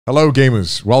Hello,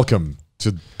 gamers. Welcome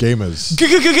to Gamers.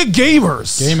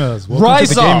 Gamers. Welcome Rise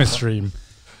to the up. Gamer Stream.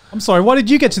 I'm sorry, why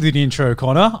did you get to do the intro,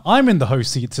 Connor? I'm in the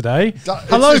host seat today.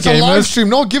 Hello, it's gamers. a live stream.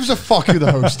 No one gives a fuck who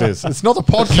the host is. It's not a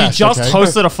podcast. He just okay?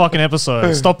 hosted a fucking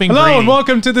episode. Stop being Hello greedy. and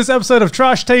welcome to this episode of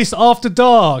Trash Taste After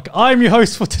Dark. I'm your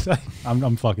host for today. I'm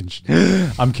I'm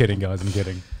kidding, guys. I'm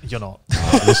kidding. You're not.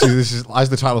 This is, as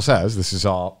the title says, this is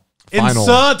our final.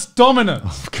 Insert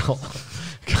dominance. God.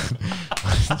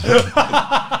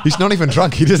 He's not even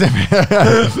drunk. He doesn't.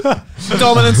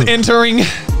 Dominance entering.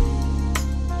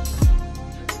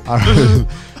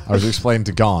 I was explaining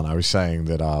to Garnt, I was saying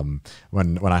that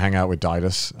when I hang out with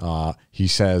Didas, he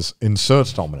says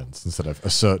insert dominance instead of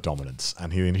assert dominance,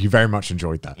 and he very much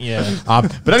enjoyed that. Yeah.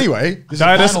 But anyway, this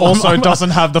Didas final- also doesn't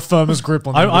have the firmest grip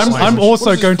on I'm What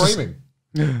also is this going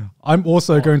framing? I'm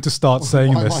also going to start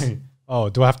saying why this. am I- Oh,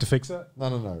 do I have to fix it?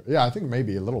 No. Yeah, I think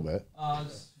maybe a little bit.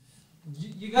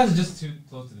 You guys are just too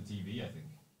close to the TV, I think.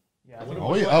 Yeah.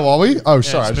 Are we? Oh, are we? Oh,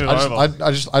 sorry. just move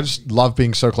I just love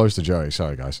being so close to Joey.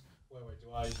 Sorry, guys. Wait, do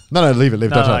I? No, leave it. Don't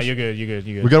No, touch. you're good. You're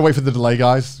good. We gotta wait for the delay,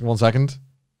 guys. 1 second.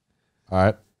 All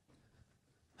right.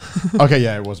 Okay,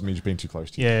 yeah, it was me just being too close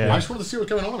to you. Yeah. I just wanted to see what's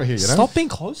going on over here. You know. Stop being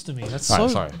close to me. That's All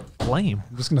so right, sorry. lame.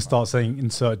 I'm just going to start saying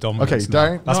insert dominance. Okay, now.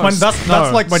 don't. That's no, my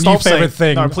that's like my new stop saying- favorite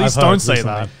thing. No, please I've heard don't say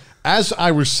recently. that. As I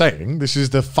was saying, this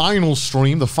is the final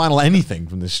stream, the final anything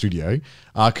from this studio,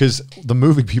 because the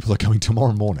movie people are coming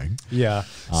tomorrow morning. Yeah.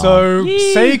 So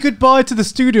say goodbye to the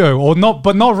studio, or not,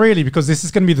 but not really, because this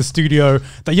is going to be the studio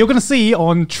that you're going to see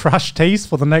on Trash Taste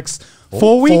for the next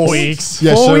 4 weeks. 4 weeks.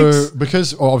 Yeah, 4 so weeks.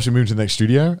 because obviously we moved to the next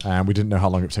studio and we didn't know how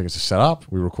long it would take us to set up,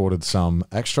 we recorded some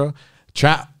extra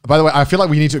chat. By the way, I feel like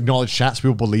we need to acknowledge chat so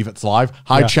people believe it's live.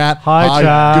 Hi, Yeah. chat. Hi,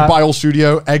 chat. Goodbye, all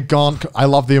studio. Egg Garnt. I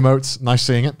love the emotes. Nice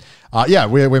seeing it. Yeah,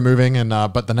 we're moving, and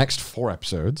but the next 4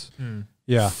 episodes,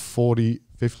 Yeah. 50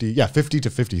 to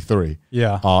 53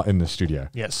 are in the studio.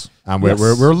 Yes. And we're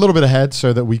a little bit ahead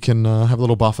so that we can have a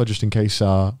little buffer just in case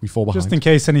we fall behind. Just in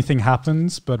case anything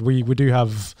happens, but we do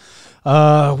have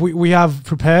we have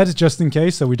prepared just in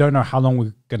case, so we don't know how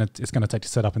long it's gonna take to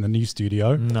set up in the new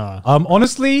studio. No.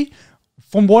 Honestly,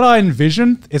 from what I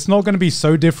envisioned, it's not going to be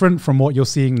so different from what you're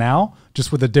seeing now,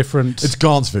 just with a different. It's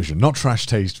Garnt's vision, not Trash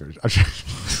Taste vision.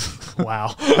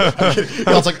 Wow.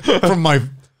 That's like from my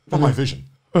vision.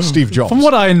 Steve Jobs. From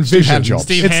what I envisioned, Handjobs.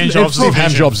 Steve it's- Handjobs' it's- Steve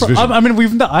Handjobs' vision. I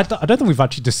mean, I don't think we've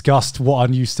actually discussed what our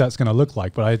new set's going to look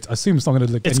like, but I assume it's not going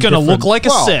to look. It's any going to look different like a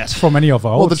Well, set. from any of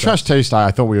our. Well, old the sets. Trash Taste,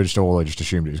 I thought we were all just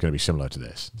assumed it was going to be similar to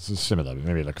this. This is similar,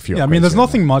 maybe like a few. Yeah, I mean, upgrades there's here and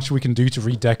nothing much we can do to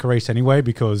redecorate anyway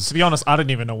because. To be honest, I don't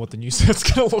even know what the new set's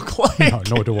going to look like. No,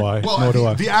 nor do I. there. Well, nor do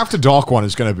I. the After Dark one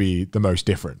is going to be the most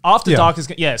different. After Yeah. Dark is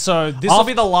yeah. So this will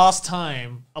be the last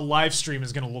time a live stream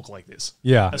is going to look like this.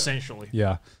 Yeah. Essentially.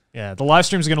 Yeah. Yeah. The live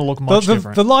stream is going to look much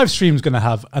different. The live stream's going to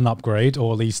have an upgrade,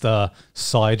 or at least a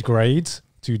side grade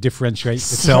to differentiate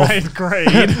itself. Side grade.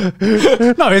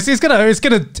 No, it's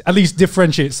gonna at least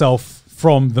differentiate itself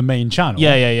from the main channel.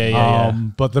 Yeah.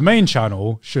 But the main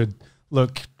channel should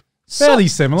look fairly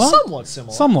similar. Somewhat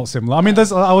similar. Somewhat similar. I mean,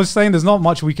 I was saying there's not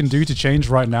much we can do to change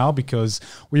right now because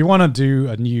we want to do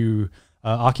a new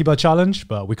Akiba challenge,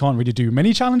 but we can't really do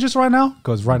many challenges right now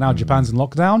because right now Japan's in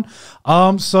lockdown.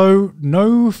 So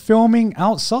no filming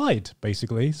outside,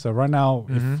 basically. So right now,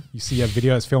 if you see a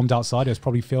video that's filmed outside, it's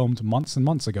probably filmed months and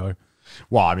months ago.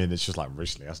 Well, I mean, it's just like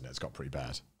recently, hasn't it? It's got pretty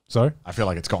bad. So I feel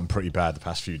like it's gotten pretty bad the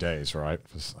past few days, right?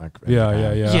 It's like,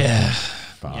 yeah. Yeah.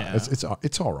 But Yeah.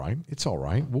 it's all right. It's all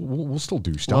right. We'll still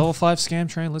do stuff. Level 5 scam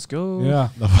train. Let's go. Yeah.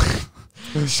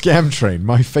 Scam Train,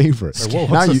 my favorite.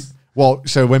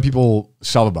 So when people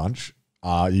sell a bunch,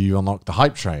 you unlock the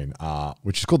Hype Train,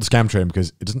 which is called the Scam Train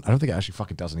because it doesn't. I don't think it actually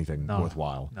fucking does anything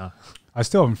worthwhile. No. I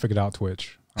still haven't figured out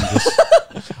Twitch.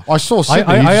 I saw Sydney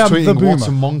I am tweeting, the boomer. "What's a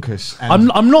monkus?" And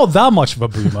I'm not that much of a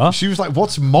boomer. she was like,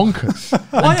 "What's monkus?"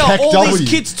 Why are all these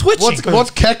kids twitching?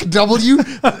 What's Keck W?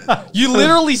 You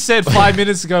literally said 5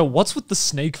 minutes ago, what's with the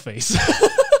snake face?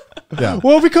 Yeah.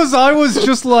 Well, because I was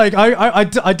just like I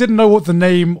didn't know what the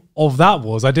name of that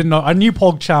was. I didn't know. I knew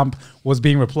PogChamp was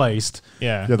being replaced.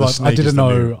 Yeah. Yeah, the But I snake is didn't the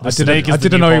know. new- I snake didn't. I is the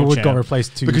didn't new know it would got PogChamp.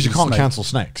 replaced to Because you can't snake. cancel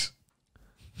snakes.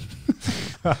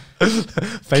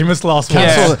 Famous last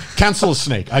words. Cancel a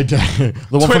snake. I the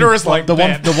one Twitter from, is like the one,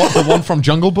 that. the one from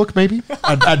Jungle Book, maybe.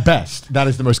 At best, that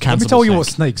is the most cancelable. Let me tell you what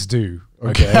snake. snakes do.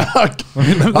 Okay. Okay.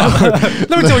 Let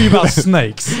me tell you about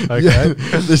snakes. Okay. Yeah,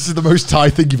 this is the most Thai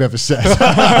thing you've ever said.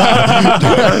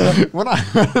 when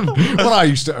I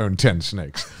used to own 10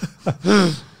 snakes.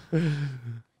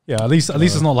 Yeah. At least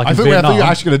it's not like I in thought you Vietnam. were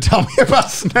actually going to tell me about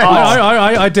snakes.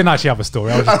 I didn't actually have a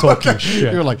story. I was just talking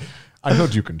shit. You were like, I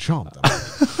heard you can chant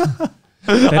them.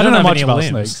 They I don't know have much any about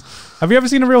limbs. snakes. Have you ever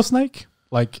seen a real snake?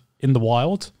 Like in the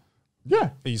wild?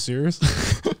 Yeah. Are you serious?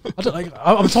 I don't, like,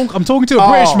 I'm talking to a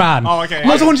British man. Oh, okay. I'm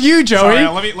not talking to you, Joey.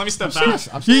 Sorry, let me step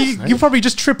back. You probably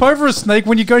just trip over a snake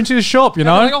when you go into the shop, you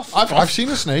know? I've seen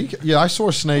a snake. Yeah, I saw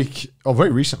a snake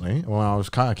very recently when I was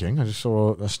kayaking. I just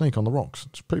saw a snake on the rocks.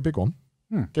 It's a pretty big one.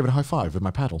 Gave it a high five with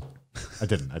my paddle. I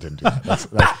didn't do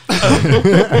that.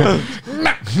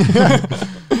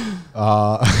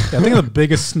 I think the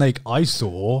biggest snake I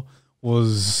saw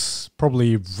was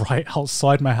probably right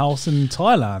outside my house in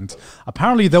Thailand.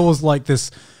 Apparently there was like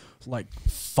this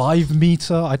 5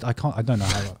 meter. I don't know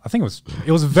how. I think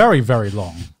it was very, very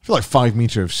long. I feel like 5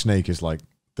 meter of snake is like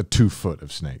the 2 foot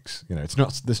of snakes. You know, it's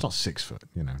not 6 foot,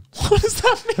 you know. What does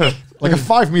that mean? Like a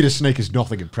 5 meter snake is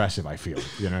nothing impressive, I feel,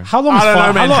 you know. How long I is don't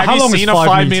know, man. How Have long you is seen a 5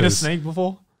 5 meter meters? snake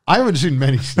before? I haven't seen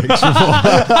many snakes before.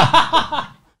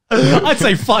 I'd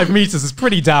say 5 meters is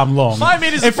pretty damn long. 5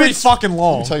 meters is pretty fucking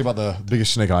long. I'll tell you about the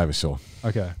biggest snake I ever saw.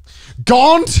 Okay.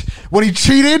 Garnt, when he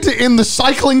cheated in the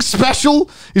cycling special,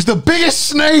 is the biggest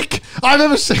snake I've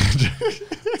ever seen.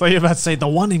 I thought you were about to say the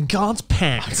one in Garnt's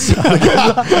pants.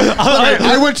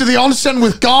 I went to the onsen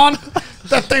with Garnt.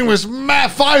 That thing was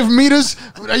 5 meters.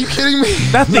 Are you kidding me?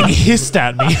 That thing hissed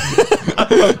at me.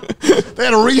 They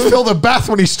had to refill the bath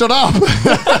when he stood up.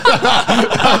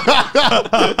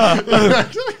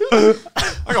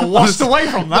 I got washed away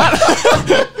from that.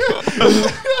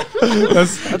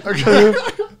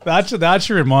 That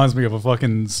actually reminds me of a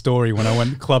fucking story when I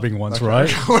went clubbing once,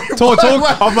 right?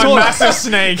 Of my massive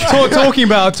snake. Talking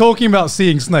about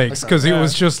seeing snakes, because it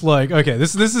was just like, okay,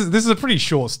 this is a pretty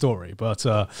short story, but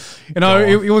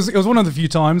it was one of the few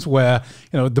times where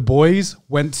the boys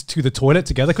went to the toilet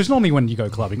together, because normally when you go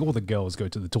clubbing, all the girls go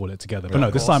to the toilet together, but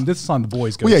no, this time the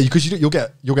boys go. Well, yeah, because you'll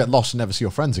get lost and never see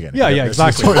your friends again. Yeah,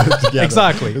 exactly.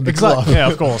 Exactly. Yeah,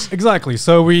 of course. Exactly.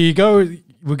 So we go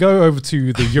over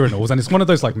to the urinals, and it's one of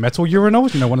those like metal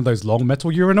urinals, one of those long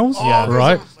metal urinals. Yeah,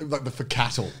 right. Like the for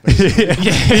cattle.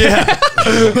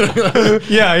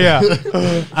 Yeah.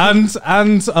 And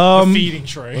Feeding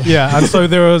tray. yeah, and so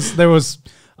there was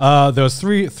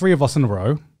three of us in a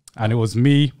row, and it was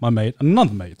me, my mate, and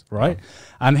another mate, right?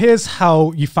 And here's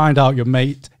how you find out your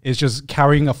mate is just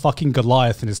carrying a fucking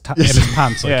Goliath in his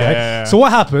pants. Okay, Yeah. So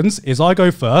what happens is I go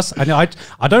first, and I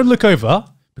don't look over,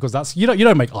 because that's you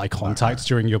don't make eye contact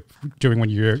during when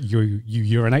you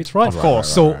urinate, right? Of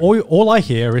course. So all I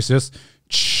hear is just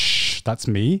shh. That's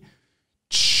me.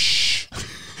 Shh.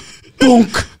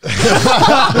 Dunk.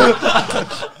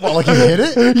 What, like he hit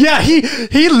it? Yeah,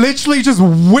 he literally just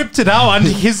whipped it out, and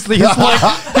his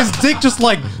dick just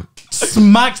like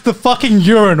smacked the fucking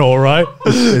urinal, right?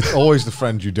 It's always the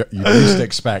friend you least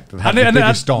expect that have the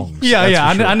biggest dongs.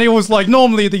 Yeah. And it was like,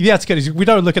 normally the etiquette is we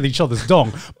don't look at each other's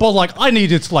dong, but like I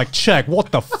needed to like check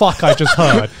what the fuck I just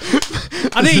heard.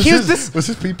 And was this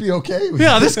PP okay?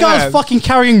 Yeah, this guy was fucking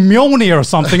carrying Mjolnir or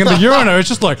something in the urinal. It's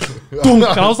just like, dunk.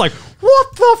 And I was like,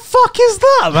 what the fuck is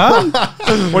that, man?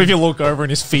 What if you look over and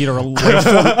his feet are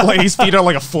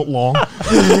like a foot long?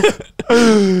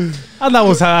 And that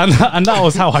was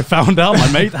how I found out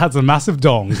my mate has a massive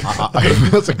dong.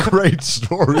 That's a great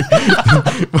story.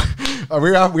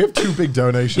 we have 2 big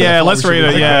donations. Yeah, let's read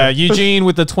it. Yeah, Eugene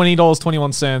with the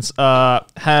 $20.21.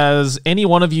 Has any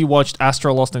one of you watched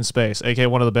Astro Lost in Space, aka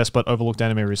one of the best but overlooked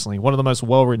anime recently? One of the most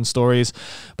well-written stories,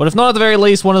 but if not at the very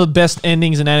least, one of the best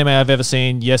endings in anime I've ever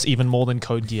seen. Yes, even more than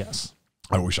Code Geass.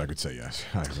 I wish I could say yes.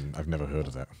 I've never heard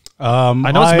of that. I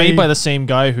know it's made by the same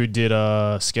guy who did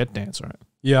Sket Dance, right?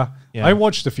 Yeah. Yeah. I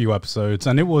watched a few episodes,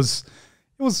 and it was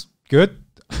good.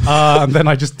 And then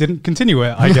I just didn't continue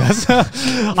it, I guess.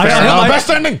 Best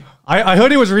ending. I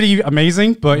heard it was really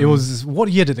amazing, but it was, what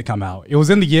year did it come out? It was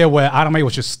in the year where anime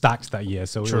was just stacked that year.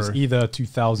 So it was either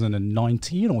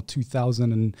 2019 or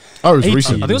 2000. Oh, it was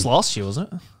recent. I think it was last year,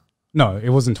 wasn't it? No, it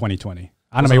was in 2020.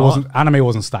 Anime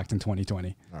wasn't stacked in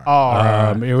 2020.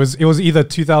 Oh, it was either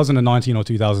 2019 or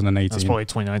 2018. that's probably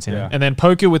 2019. Yeah. And then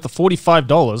Poker with the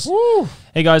 $45. Woo.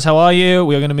 Hey guys, how are you?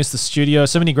 We are going to miss the studio.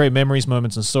 So many great memories,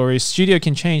 moments, and stories. Studio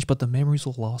can change, but the memories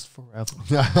will last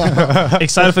forever.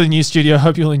 Excited for the new studio.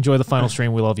 Hope you'll enjoy the final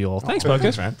stream. We love you all. Thanks, Poker.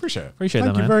 Thanks, man. Appreciate it. Appreciate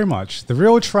Thank that, you man. very much. The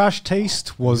real trash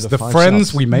taste was the 5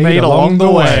 friends subs. we made along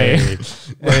the way.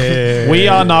 We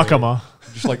are Nakama.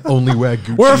 Just like only wear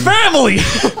Gucci. We're a family.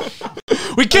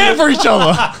 We care for each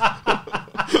other.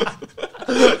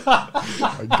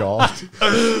 Oh my God.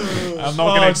 I'm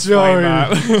not going to explain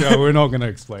that. No, we're not going to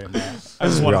explain that. I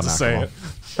just wanted to say it.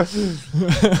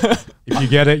 If you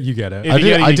get it, you get it. If you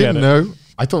get it, I you didn't get it. know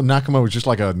I thought Nakama was just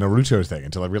like a Naruto thing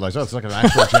until I realized, oh, it's like an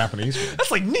actual Japanese one.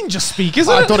 That's like ninja speak,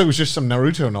 isn't it? I thought it was just some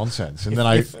Naruto nonsense. And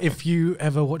then if you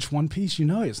ever watch One Piece, you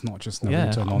know it's not just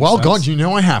Naruto nonsense. Well, God, you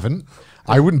know I haven't.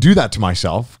 I wouldn't do that to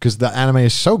myself because the anime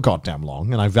is so goddamn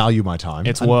long and I value my time.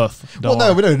 It's worth. Well,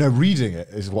 no, reading it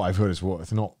is what I've heard is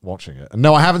worth, not watching it. And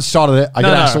no, I haven't started it. I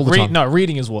get asked all the time. No,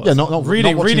 reading is worth. Yeah, not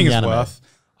reading is anime. worth.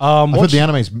 I've heard the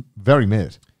anime is very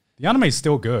mid. The anime is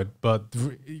still good, but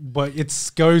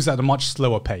it goes at a much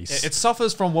slower pace. It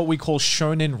suffers from what we call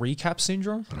shonen recap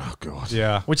syndrome. Oh, God.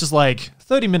 Yeah. Which is like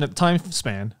 30-minute time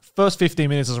span. First 15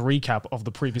 minutes is a recap of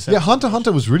the previous episode. Yeah, Hunter x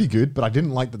Hunter was really good, but I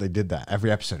didn't like that they did that every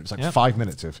episode. It was like 5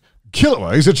 minutes of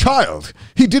Killua is a child.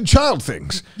 He did child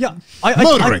things. Yeah,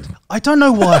 murdering. I don't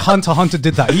know why Hunter x Hunter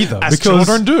did that either. As because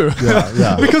children do.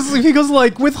 Yeah. because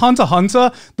like with Hunter x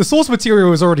Hunter, the source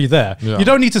material is already there. Yeah. You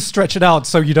don't need to stretch it out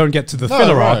so you don't get to the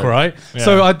filler arc, right? Yeah.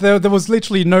 So there was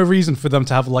literally no reason for them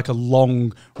to have like a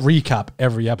long recap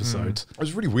every episode. It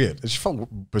was really weird. It just felt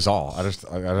bizarre. I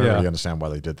don't really understand why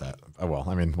they did that. Oh, well,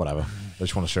 I mean, whatever. They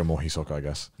just want to show more Hisoka, I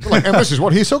guess. Like, and this is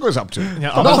what Hisoka's up to.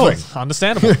 Yeah, Nothing.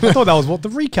 Understandable. I thought that was what the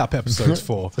recap episode's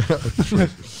for.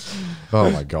 Oh,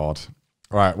 my God.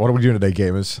 All right, what are we doing today,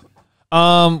 gamers?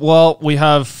 Well, we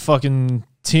have fucking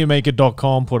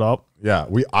Tiermaker.com put up. Yeah,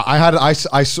 I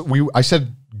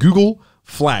said Google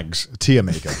flags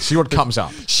Tiermaker. See what comes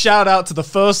up. Shout out to the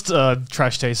first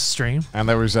Trash Taste stream. And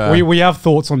there was we have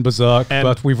thoughts on Berserk,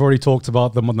 but we've already talked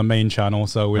about them on the main channel,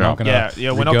 so we're not gonna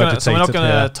we're not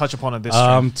gonna touch upon it this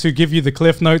stream. To give you the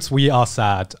cliff notes, we are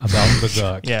sad about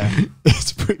Berserk. Yeah,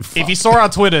 it's pretty fun. If you saw our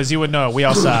Twitters, you would know we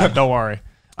are sad. Don't worry.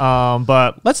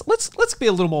 But let's be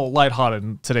a little more lighthearted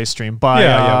in today's stream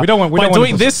by we don't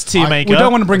want this Tiermaker. We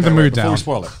don't want to bring the mood before down. we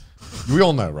spoil it, we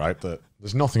all know, right, that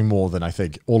there's nothing more than I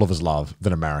think all of us love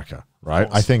than America, right?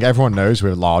 I think everyone knows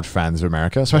we're large fans of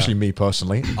America, especially me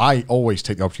personally. I always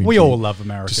take the opportunity. We all love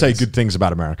America to say good things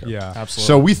about America. Yeah, absolutely.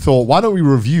 So we thought, why don't we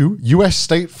review U.S.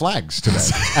 state flags today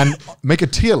and make a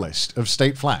tier list of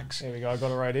state flags? There we go. I got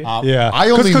it right here.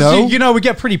 I only know you know we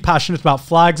get pretty passionate about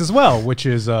flags as well, which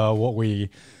is what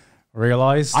we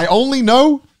realized. I only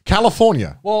know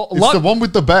California. Well, it's the one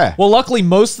with the bear. Well, luckily,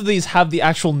 most of these have the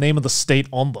actual name of the state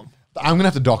on them. I'm gonna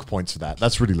have to dock points for that.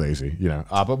 That's really lazy, you know.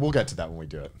 But we'll get to that when we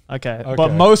do it. Okay.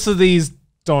 But most of these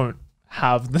don't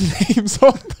have the names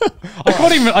on them.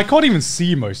 I can't even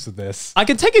see most of this. I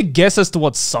can take a guess as to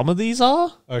what some of these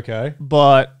are. Okay.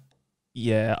 But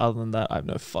yeah, other than that, I have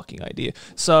no fucking idea.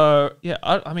 So yeah,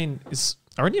 I mean,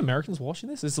 are any Americans watching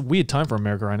this? It's a weird time for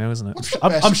America right now, isn't it?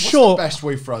 I'm sure. What's the best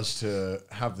way for us to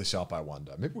have this up, I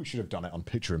wonder? Maybe we should have done it on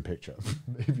picture-in-picture.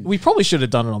 Maybe. We probably should have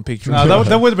done it on picture. No,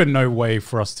 there would have been no way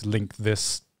for us to link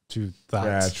this to that.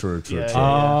 Yeah, true.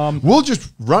 Yeah. We'll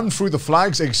just run through the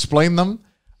flags, explain them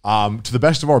to the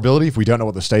best of our ability if we don't know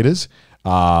what the state is.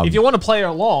 If you want to play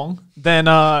along, then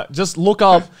just look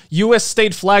up U.S.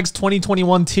 State Flags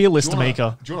 2021 tier list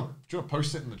maker. Do you want to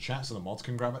post it in the chat so the mods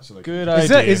can grab it? So Good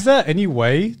idea. Is there any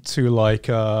way to like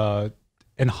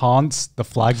enhance the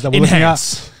flags that we're looking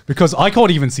at? Because I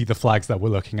can't even see the flags that we're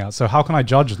looking at. So how can I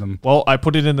judge them? Well, I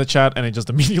put it in the chat and it just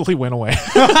immediately went away.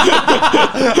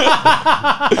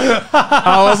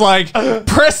 I was like,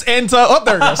 press enter. Oh,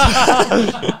 there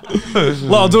it goes.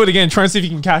 Well, I'll do it again. Try and see if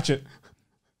you can catch it.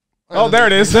 Oh, there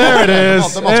it is. There it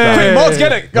is. Quick, mods,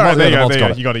 get it. All right, there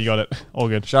you go. You got it. All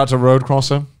good. Shout out to Road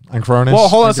Crosser and Cronus. Well,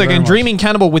 hold on a second. Dreaming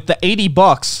Cannibal with the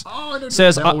 $80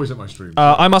 says, always at my stream.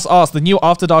 I must ask, the new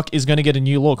After Dark is going to get a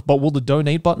new look, but will the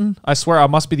donate button? I swear I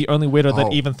must be the only weirdo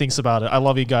that even thinks about it. I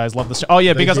love you guys. Love this. Oh,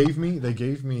 yeah, they because gave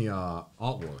me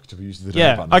artwork to use the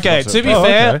donate button. Okay, to be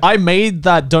fair, I made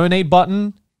that donate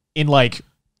button in like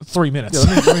 3 minutes.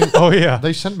 Yeah,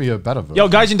 They sent me a better version. Yo,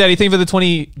 Gaijin Daddy, thank you for the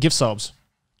 20 gift subs.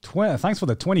 Thanks for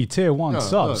the 20 tier 1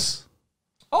 subs.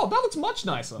 Oh, that looks much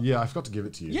nicer. Yeah, I forgot to give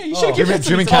it to you. Yeah, you should have given it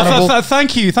to me.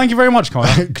 Thank you very much,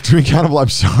 Connor. Dreaming Cannibal, I'm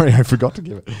sorry, I forgot to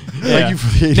give it. Thank you for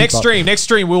the Next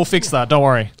stream, we will fix that. Don't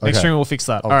worry. Next stream, we'll fix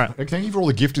that. All right. Thank you for all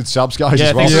the gifted subs, guys.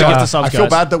 As well. Thanks for the gifted subs, I feel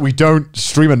bad that we don't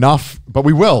stream enough, but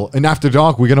we will. In After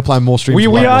Dark, we're going to plan more streams.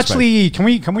 We actually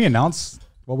can we announce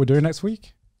what we're doing next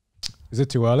week? Is it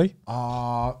too early?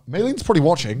 Maylene's probably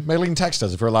watching. Maylene text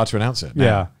us if we're allowed to announce it.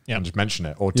 Yeah. And just mention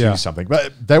it or tease something.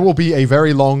 But there will be a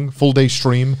very long full day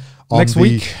stream on next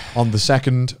week on the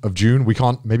 2nd of June.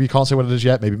 Maybe you can't say what it is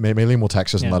yet. Maybe Maylene will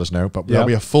text us and let us know. But there'll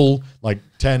be a full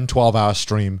 10, 12 hour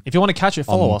stream. If you want to catch it,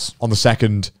 follow us. On the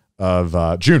 2nd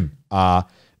of June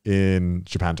in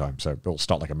Japan time. So it'll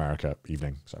start like America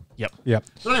evening. So Yep.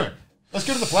 So anyway, Let's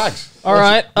go to the flags. All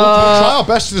right. We'll try our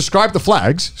best to describe the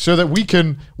flags so that we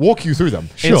can walk you through them.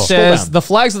 It says the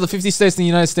flags of the 50 states in the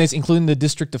United States, including the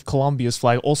District of Columbia's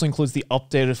flag, also includes the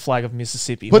updated flag of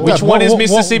Mississippi. Which one is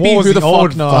Mississippi? Who the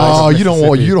fuck knows? Oh, you don't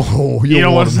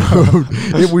want to know.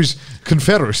 It was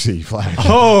Confederacy flag.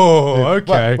 Oh,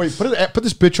 okay. Wait, put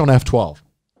this bitch on F12.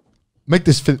 Make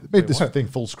this thing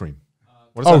full screen.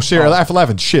 Sorry,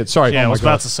 F11. Shit, sorry. Yeah, I was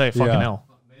about to say fucking hell.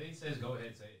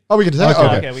 Oh, we can say it?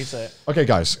 Okay, we say it. Okay,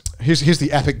 guys. Here's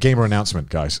the epic gamer announcement,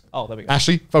 guys. Oh, there we go.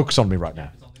 Ashley, focus on me right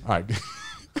now. All right.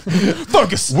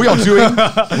 Focus. We are doing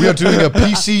a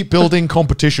PC building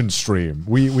competition stream.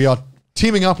 We are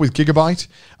teaming up with Gigabyte.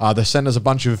 They send us a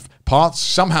bunch of parts.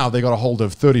 Somehow they got a hold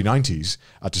of 3090s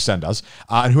to send us.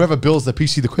 And whoever builds the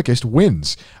PC the quickest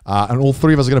wins. And all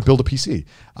three of us are going to build a PC.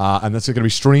 And that's going to be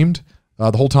streamed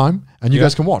the whole time. And you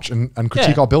guys can watch and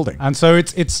critique our building. And so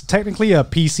it's technically a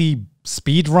PC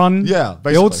speedrun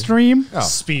build stream. Yeah.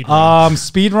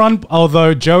 Speedrun,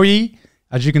 although Joey,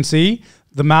 as you can see,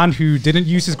 the man who didn't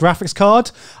use his graphics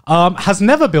card, has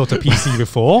never built a PC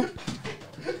before.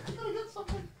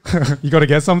 You got to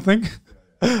get something?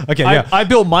 Okay, I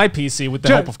built my PC with the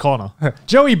help of Connor.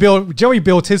 Joey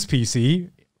built his PC,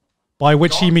 by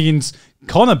which he means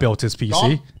Connor built his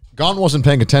PC. Garnt wasn't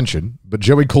paying attention, but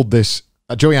Joey called this...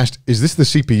 Joey asked, is this the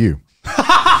CPU?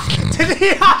 Did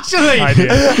he actually? I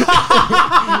did.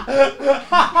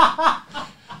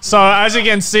 So as you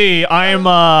can see, I'm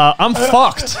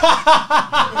fucked.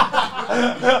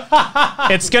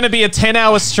 It's gonna be a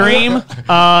 10-hour stream.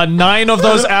 9 of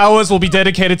those hours will be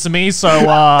dedicated to me. So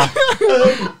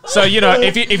you know,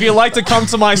 if you like to come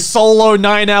to my solo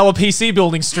 9-hour PC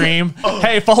building stream,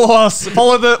 hey, follow us.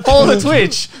 Follow the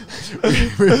Twitch.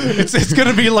 It's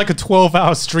gonna be like a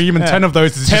 12-hour stream, and 10 of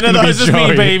those is 10 of those is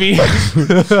me, baby.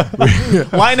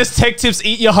 Linus Tech Tips,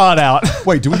 eat your heart out.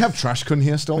 Wait, do we have Trash Kun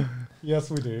here still?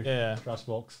 Yes, we do. Yeah. Trash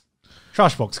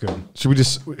box good. Should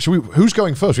we? Who's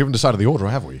going first? We haven't decided the order,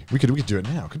 have we? We could do it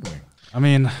now, couldn't we? I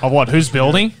mean, of what? Who's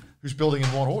building? Who's building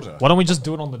in what order? Why don't we just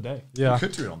do it on the day? Yeah, we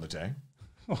could do it on the day.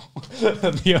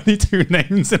 The only 2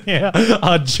 names in here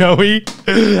are Joey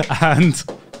and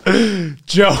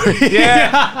Joey. Yeah,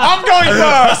 I'm going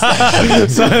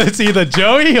first. So it's either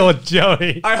Joey or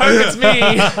Joey. I hope it's me.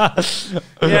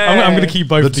 Yeah. I'm going to keep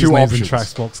both of these names in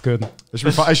Traxbox good. It should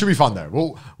be fun. It should be fun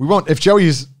though. We won't. If Joey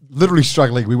is literally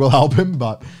struggling, we will help him.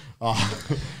 But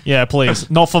yeah, please,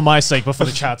 not for my sake, but for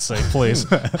the chat's sake, please.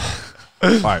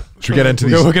 All right, should we get into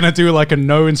these? We're going to do like a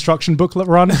no instruction booklet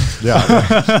run. Yeah.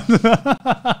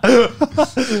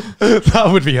 That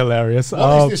would be hilarious.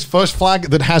 What is this first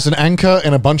flag that has an anchor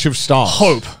and a bunch of stars?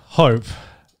 Hope.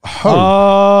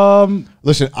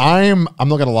 Listen, I'm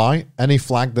not gonna lie. Any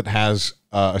flag that has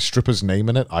a stripper's name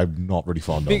in it, I'm not really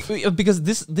fond of. Because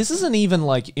this isn't even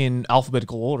like in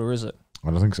alphabetical order, is it?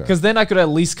 I don't think so. Because then I could at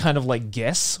least kind of like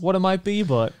guess what it might be.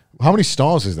 But how many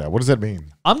stars is there? What does that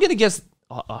mean? I'm gonna guess.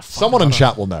 Someone in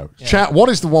chat will know. Yeah. Chat, what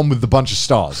is the one with the bunch of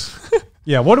stars?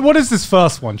 Yeah, what is this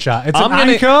first one, chat? It's an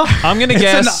anchor. I'm gonna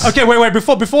guess. Okay, wait.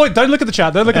 Before, don't look at the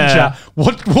chat. Don't look at the chat.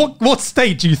 What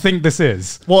state do you think this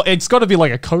is? Well, it's got to be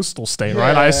like a coastal state,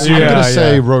 right? I assume. I'm gonna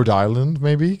say Rhode Island,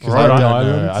 maybe. Rhode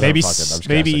Island.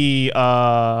 Maybe.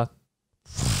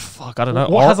 Fuck, I don't know.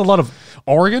 What has a lot of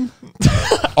Oregon?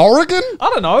 Oregon? I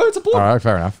don't know. It's a border. All right,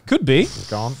 fair enough. Could be.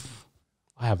 Gone.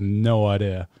 I have no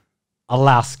idea.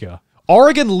 Alaska.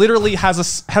 Oregon literally has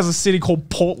a city called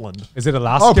Portland. Is it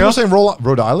Alaska? Oh, people saying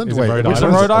Rhode Island? Is Wait, Rhode which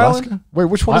Island? one is Rhode Island? Alaska? Wait,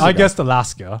 which one is it? I guessed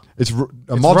Alaska. It's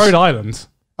Rhode Island.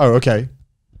 Oh, okay.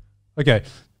 Okay.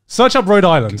 Search up Rhode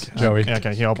Island, Joey.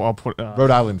 Okay, here, I'll put...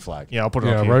 Rhode Island flag. Yeah, I'll put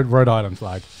it up here. Rhode Island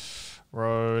flag.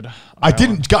 Rhode I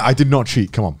did not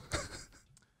cheat. Come on.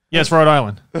 Yes, Rhode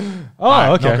Island.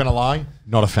 Oh, okay. Not gonna lie.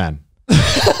 Not a fan.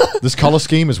 This color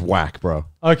scheme is whack, bro.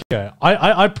 Okay.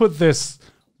 I put this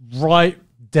right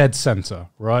dead center,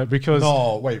 right? Because...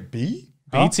 No, wait, B?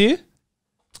 B tier?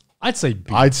 I'd say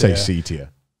B I'd say C tier.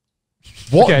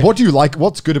 What do you like?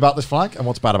 What's good about this flag and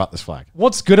what's bad about this flag?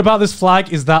 What's good about this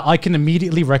flag is that I can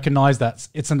immediately recognize that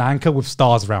it's an anchor with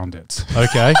stars around it.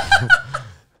 Okay?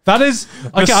 That is...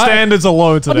 The standards are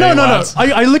low today, No.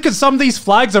 I look at some of these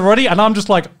flags already and I'm just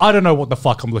like, I don't know what the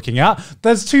fuck I'm looking at.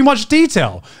 There's too much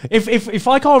detail. If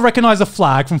I can't recognize a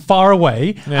flag from far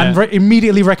away and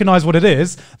immediately recognize what it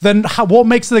is, then what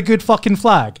makes it a good fucking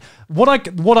flag? What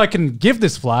I can give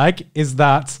this flag is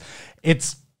that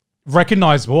it's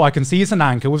recognizable. I can see it's an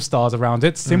anchor with stars around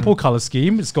it. Simple color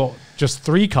scheme. It's got just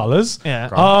 3 colors.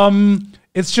 Yeah.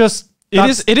 It's just...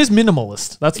 It is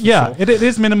minimalist. That's for sure. It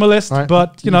is minimalist, right.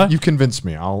 but you know, you convinced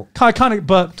me. I'll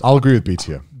agree with B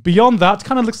tier. Beyond Beyond that,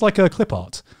 kind of looks like a clip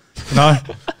art. No,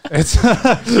 it's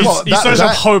You search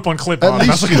up hope on clip art. At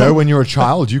least, when you're a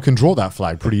child, you can draw that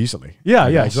flag pretty easily. yeah,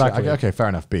 exactly. Okay, fair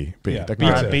enough. B. Yeah, That B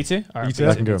can All go right, B. B2? All right, B2.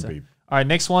 That can go in B. All right,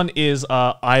 next one is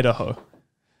Idaho.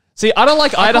 See, I don't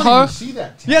like Idaho. See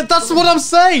that? Yeah, that's what I'm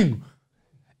saying.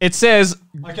 It says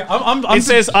Okay,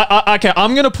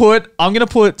 I'm gonna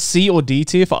put C or D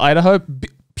tier for Idaho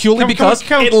purely because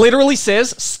it literally says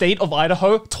state of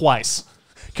Idaho twice.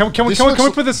 Can we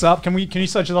put this up? Can you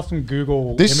search it up from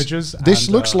Google Images? This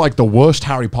looks like the worst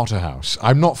Harry Potter house.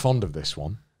 I'm not fond of this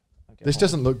one. Okay, this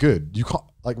doesn't look good. You can't,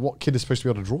 like, what kid is supposed to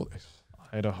be able to draw this?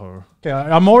 Idaho. Okay,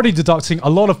 I'm already deducting a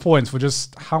lot of points for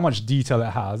just how much detail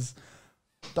it has.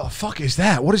 The fuck is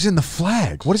that? What is in the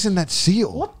flag? What is in that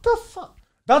seal? What the fuck?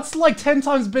 That's like 10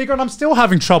 times bigger, and I'm still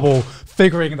having trouble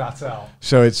figuring that out.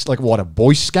 So it's like what, a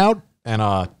Boy Scout and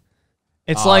a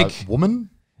It's like woman,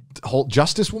 whole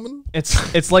justice woman.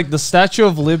 It's like the Statue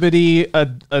of Liberty,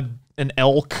 an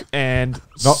elk, and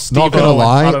Not gonna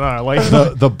lie, I don't know.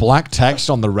 Like the black text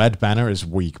on the red banner is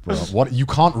weak, bro. What, you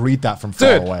can't read that from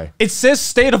far away. It says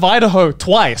state of Idaho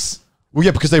twice. Well,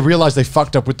 yeah, because they realized they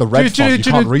fucked up with the red font. You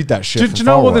can't read that shit. Do you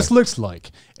know what this looks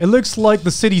like? It looks like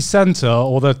the city center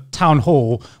or the town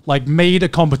hall like made a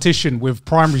competition with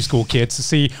primary school kids to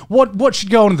see what should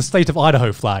go on the state of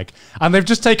Idaho flag, and they've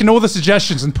just taken all the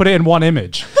suggestions and put it in one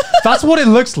image. That's what it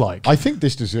looks like. I think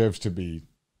this deserves to be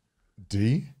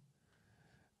D.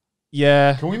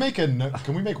 Yeah. Can we make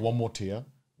one more tier?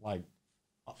 Like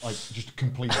just a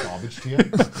complete garbage tier?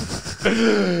 Wait,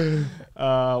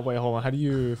 hold on. How do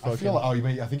you I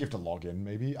think you have to log in,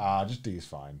 maybe. Just D is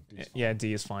fine. Yeah,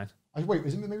 D is fine. Wait,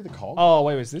 isn't it maybe the cog? Oh,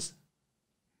 wait, was this?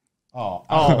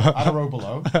 Add a row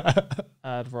below.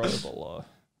 Add row below.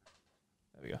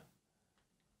 There we go.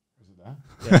 Is it there?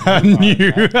 Yeah,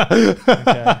 new.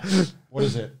 Okay. What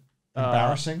is it?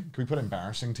 Embarrassing? Can we put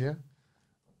embarrassing tier?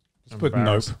 Just put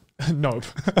nope. Nope.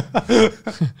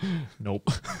 Nope.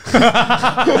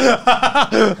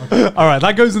 All right,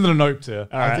 that goes into the nope tier.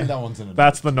 All right. I think that one's in a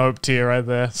That's the nope tier right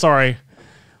there. Sorry.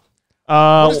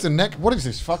 What is the neck? What is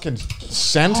this fucking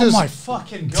Santa's? Oh my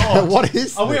fucking god! What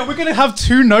is? Are we gonna have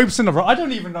two nopes in a row? I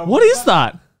don't even know. What is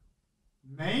that?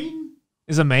 Maine?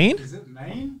 Is it Maine? Is it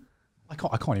Maine? I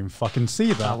can't even fucking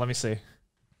see that. Let me see.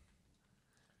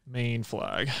 Maine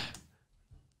flag.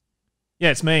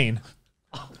 Yeah, it's Maine.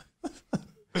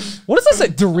 What does that say?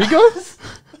 Dorigo?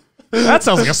 That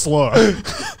sounds like a slur.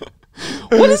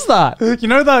 What is that? You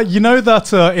know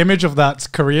that image of that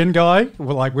Korean guy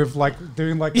with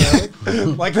doing like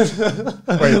the like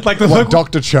the like the What,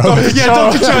 Dr. Cho? yeah,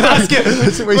 Dr. Cho. That's it.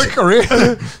 He's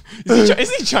Korean.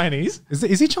 Is he Chinese?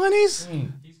 Is he Chinese? He's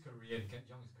Korean. Young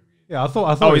is Korean. Yeah, I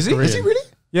thought. Oh, he is was he? Korean. Is he really?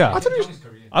 Yeah. I thought he was. Young is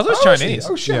Korean. I thought it was Oh, Chinese.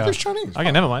 Oh shit! Yeah. There's Chinese.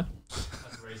 Okay, never mind.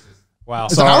 That's racist. Wow.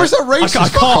 So how is that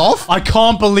racist? Fuck off! I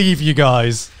can't believe you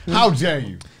guys. How dare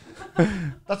you?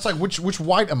 That's like which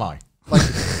white am I? Like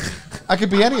I could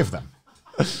be any of them.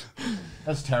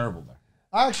 That's terrible though.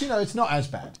 Actually, no, it's not as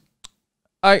bad.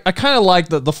 I kind of like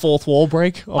the fourth wall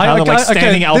break. Of how they're like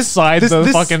standing outside the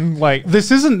fucking like.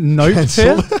 This isn't nope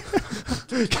tier.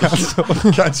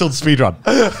 Cancelled speedrun.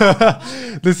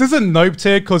 This isn't nope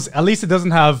tier because at least it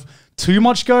doesn't have too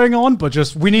much going on. But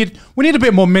just we need a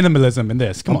bit more minimalism in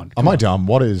this. Come on. Am I dumb?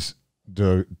 What is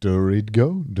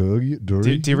Dorigo?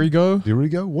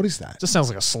 Dorigo? What is that? Just sounds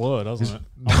like a slur, doesn't it?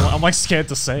 I'm like scared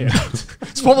to say it.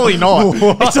 It's probably not.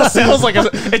 It just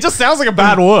sounds like a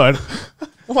bad word.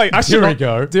 I'm like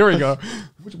Dorigo.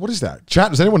 What is that?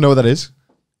 Chat, does anyone know what that is?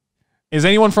 Is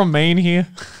anyone from Maine here?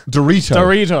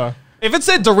 Dorito. If it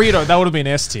said Dorito, that would have been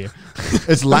S tier.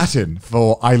 It's Latin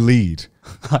for I lead.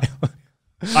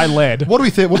 I led. What do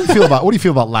you feel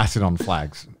about Latin on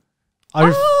flags?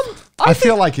 I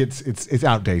feel like it's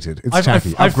outdated. It's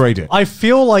tacky. Upgrade it. I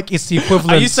feel like it's the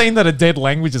equivalent. Are you saying that a dead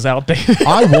language is outdated?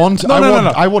 I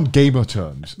want gamer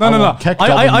terms. No.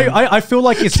 I feel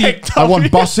like it's the. I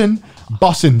want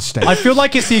bussin' state. I feel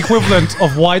like it's the equivalent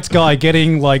of white guy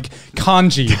getting like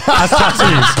kanji as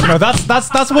tattoos. You know, that's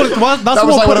what it was. That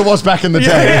was like what it was back in the day.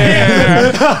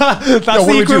 Yeah. That's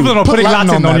the equivalent of putting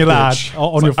Latin on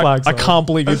your flag. I can't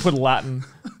believe you put Latin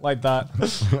like that.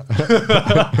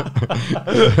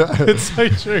 It's so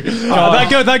true.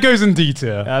 That goes in D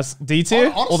tier. That's D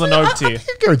tier or the nope tier? I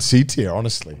think go in C tier,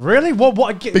 honestly. Really?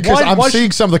 What? Because I'm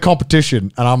seeing some of the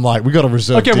competition, and I'm like, we got to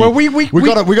reserve. Okay, D. well we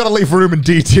got to leave room in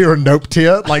D tier and nope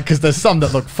tier, like because there's some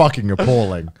that look fucking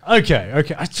appalling. Okay.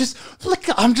 I just look.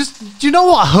 Do you know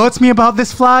what hurts me about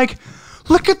this flag?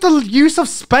 Look at the use of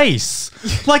space.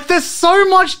 Like, there's so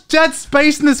much dead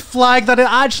space in this flag that it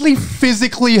actually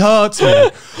physically hurts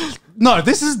me. No,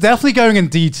 this is definitely going in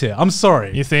D tier. I'm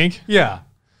sorry. You think? Yeah.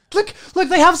 Look,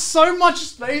 they have so much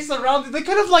space around it. They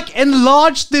could have like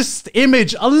enlarged this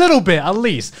image a little bit at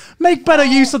least. Make better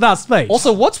use of that space.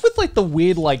 Also, what's with like the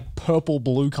weird like purple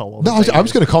blue color? No, I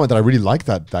was going to comment that I really like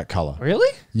that color.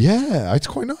 Really? Yeah, it's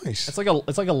quite nice. It's like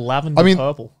a lavender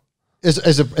purple.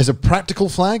 As a practical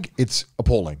flag, it's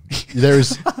appalling. There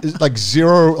is like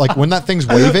zero, like when that thing's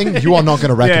waving, you are not going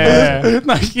to recognize it.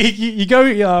 No, you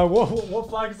go, what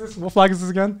flag is this? What flag is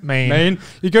this again? Maine.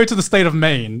 You go to the state of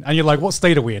Maine and you're like, what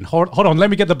state are we in? Hold on,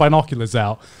 let me get the binoculars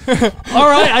out. All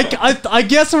right, I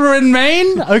guess we're in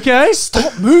Maine. Okay.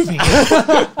 Stop moving.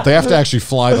 They have to actually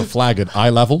fly the flag at eye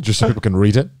level just so people can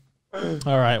read it.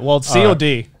 All right, well, it's C or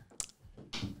D.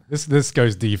 This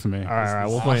goes D for me. All right,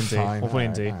 we'll put in D. Fine, We'll put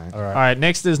in D. all All right,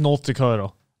 next is North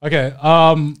Dakota. Okay.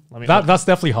 That's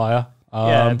definitely higher.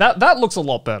 Yeah, that looks a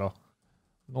lot better.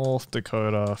 North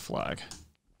Dakota flag.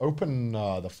 Open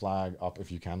the flag up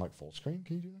if you can, like full screen.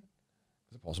 Can you do that?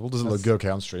 Is it possible? Does it look okay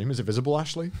on stream? Is it visible,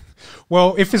 Ashley?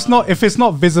 Well, if it's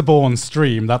not visible on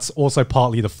stream, that's also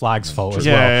partly the flag's fault as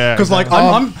well. Yeah, because like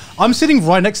I'm sitting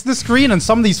right next to the screen, and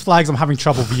some of these flags I'm having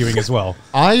trouble viewing as well.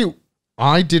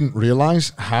 I didn't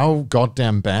realize how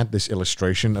goddamn bad this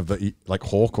illustration of the like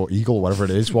hawk or eagle, whatever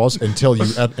it is, was until you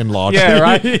enlarged it. Yeah,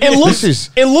 right.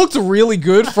 It looked really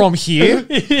good from here.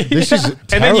 This is terrible.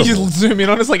 And then you just zoom in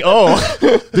on it, it's like, oh.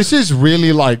 This is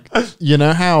really like, you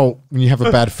know how when you have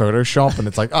a bad Photoshop and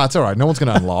it's like, oh, it's all right. No one's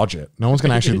going to enlarge it. No one's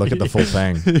going to actually look at the full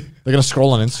thing. They're going to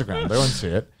scroll on Instagram. They won't see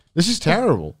it. This is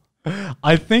terrible.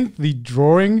 I think the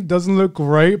drawing doesn't look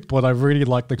great, but I really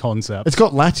like the concept. It's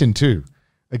got Latin too.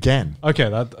 Again. Okay,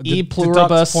 that E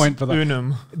pluribus point for that.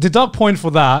 unum. Deduct point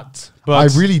for that. But I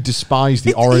really despise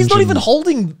the orange. He's not even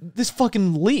holding this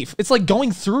fucking leaf. It's like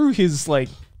going through his like.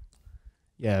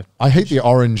 Yeah. I hate the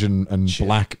orange and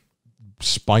black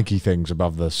spiky things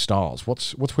above the stars.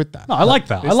 What's with that? No, I like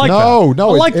that.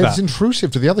 It's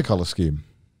intrusive to the other color scheme.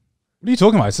 What are you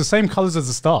talking about? It's the same colors as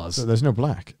the stars. So there's no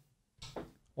black.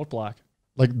 What black?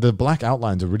 Like the black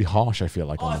outlines are really harsh, I feel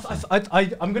like.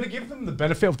 I'm going to give them the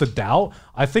benefit of the doubt.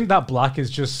 I think that black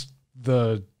is just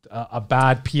a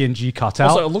bad PNG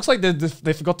cutout. Also, it looks like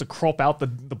they forgot to crop out the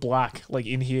black like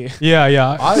in here.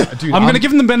 Yeah. I'm going to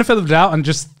give them the benefit of the doubt and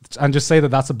just say that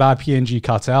that's a bad PNG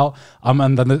cutout.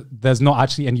 And then there's not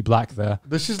actually any black there.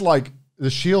 This is like the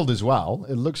shield as well.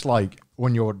 It looks like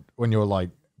when your like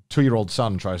 2-year-old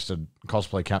son tries to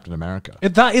cosplay Captain America.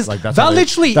 That's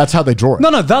how they draw it.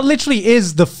 No, that literally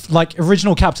is the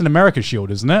original Captain America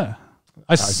shield, isn't it?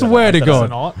 I swear to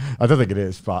God. I don't think it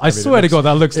is, but I swear to God,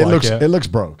 that looks like it. It looks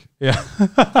broke. Yeah.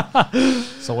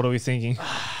 So what are we thinking?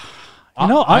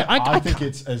 I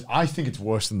think it's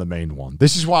worse than the main one.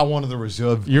 This is why I wanted the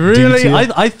reserve. You really?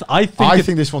 I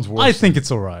think this one's worse. I think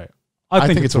it's all right. I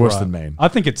think it's worse than main. I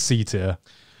think it's C tier.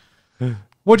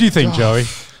 What do you think, Joey?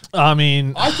 I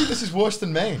mean, I think this is worse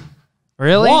than Maine.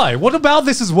 Really? Why? What about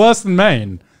this is worse than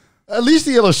Maine? At least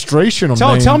the illustration on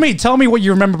Maine. Tell me what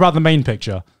you remember about the Maine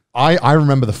picture. I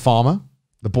remember the farmer,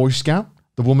 the Boy Scout,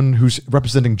 the woman who's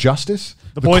representing justice,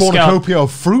 the Boy Scout cornucopia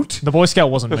of fruit. The Boy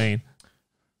Scout wasn't Maine.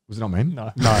 Was it not Maine?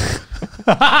 No.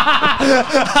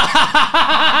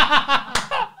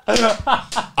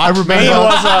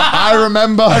 I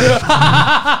remember.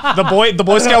 The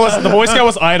Boy Scout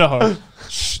was Idaho.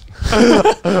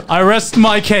 I rest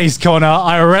my case, Connor.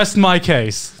 I rest my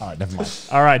case. All right, never mind.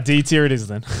 All right, D tier it is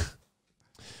then.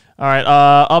 All right,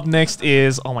 up next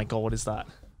is, oh my God, what is that?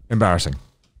 Embarrassing.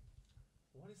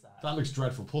 What is that? That looks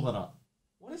dreadful. Pull that up.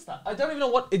 What is that? I don't even know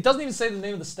what, it doesn't even say the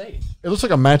name of the state. It looks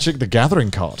like a Magic the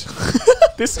Gathering card.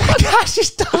 This actually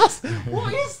does.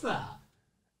 What is that?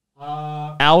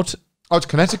 Oh, it's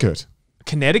Connecticut.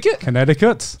 Connecticut?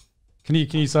 Connecticut. Can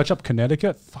you search up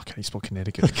Connecticut? Fuck, how do you spell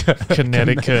Connecticut?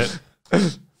 Connecticut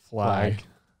flag.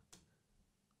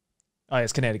 Oh,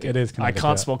 it's Connecticut. It is Connecticut. I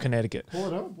can't spell Connecticut. Pull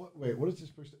it up. Wait, what is this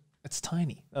supposed to? It's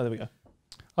tiny. Oh, there we go.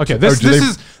 Okay, this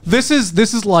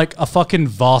is like a fucking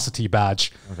varsity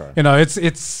badge. Okay. You know, it's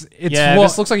yeah,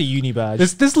 this looks like a uni badge.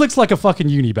 This looks like a fucking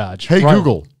uni badge. Hey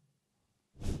Google.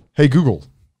 Hey Google.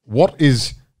 What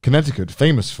is Connecticut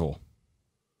famous for?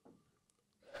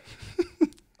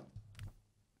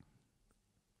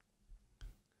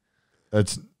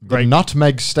 It's the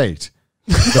nutmeg state,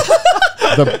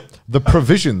 the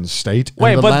provisions state,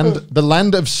 and the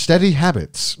land of steady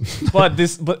habits. but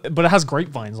it has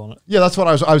grapevines on it. Yeah, that's what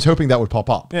I was hoping that would pop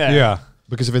up. Yeah.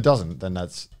 Because if it doesn't, then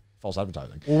that's false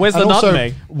advertising. Well, where's the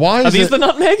nutmeg? Why are these the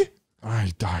nutmeg?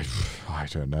 I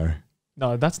don't know.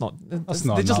 No, that's not. That's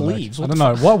not. They're just leaves. I don't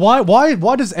know.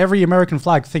 Why does every American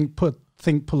flag think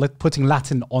putting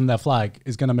Latin on their flag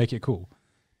is going to make it cool?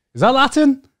 Is that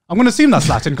Latin? I'm going to assume that's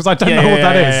Latin because I don't know what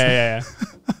that is.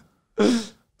 Yeah.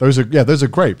 those are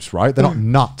grapes, right? They're not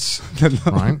nuts,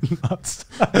 right? Nuts.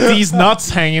 These nuts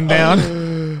hanging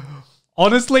down.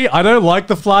 Honestly, I don't like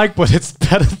the flag, but it's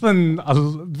better than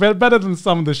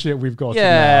some of the shit we've got.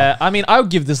 Yeah, I mean, I would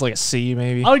give this like a C,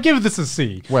 maybe. I would give this a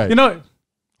C. Wait. You know,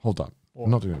 hold on. I'm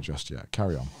not doing it just yet.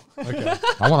 Carry on. Okay.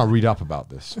 I want to read up about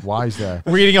this. Why is there...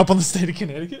 Reading up on the state of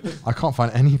Connecticut? I can't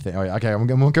find anything. Okay, I'm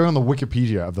going on the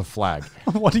Wikipedia of the flag.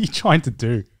 What are you trying to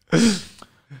do? All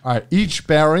right. Each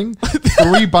bearing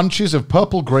 3 bunches of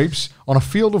purple grapes on a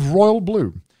field of royal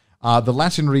blue. The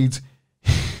Latin reads,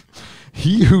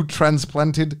 he who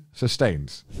transplanted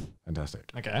sustains.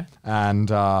 Fantastic. Okay. And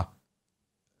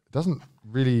doesn't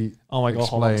really Oh my god,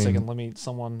 hold on a explain- second.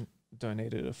 Someone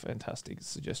donated a fantastic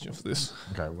suggestion for this.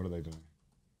 Okay, what are they doing?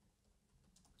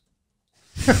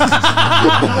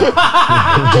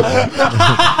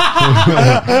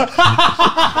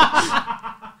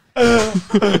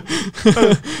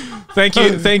 Thank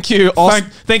you, thank you,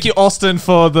 Austin,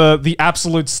 for the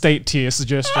absolute state tier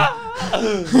suggestion.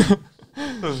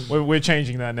 We're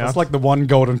changing that now. It's like the one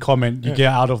golden comment you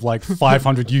get out of like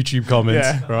 500 YouTube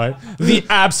comments, right? The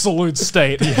absolute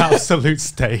state. The absolute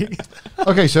state.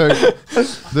 Okay, so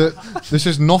this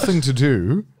has nothing to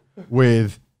do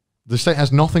with... The state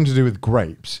has nothing to do with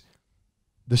grapes.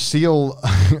 The seal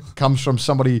comes from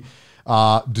somebody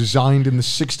designed in the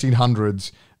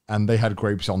 1600s, and they had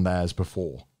grapes on theirs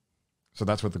before. So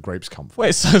that's where the grapes come from.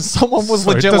 Wait, so someone was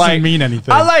So it legit doesn't like, mean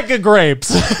anything. I like a grapes.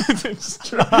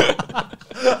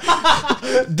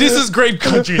 This is grape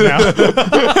country now.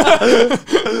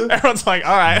 Everyone's like,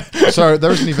 all right. So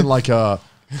there isn't even like a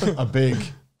big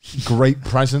grape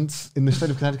presence in the state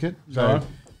of Connecticut. So,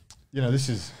 you know, this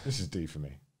is D for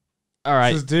me. All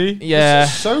right. This is D? Yeah. This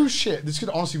is so shit. This could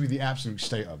honestly be the absolute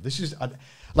state of. This is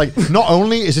like, not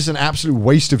only is this an absolute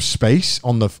waste of space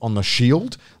on the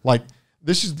shield, like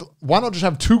this is why not just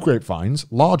have 2 grapevines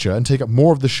larger and take up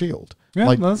more of the shield? Yeah,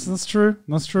 like, that's true.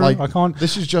 That's true. like, I can't.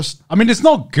 This is just. I mean, it's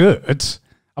not good.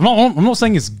 I'm not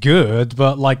saying it's good,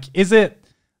 but like, is it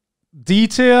D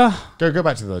tier? Go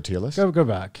back to the tier list. Go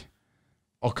back.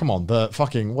 Oh, come on. The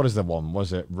fucking, what is the one?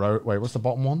 Was it, wait, what's the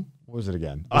bottom one? What was it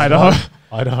again? Idaho.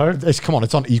 Idaho. Come on,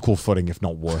 it's on equal footing, if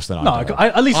not worse than No, Idaho.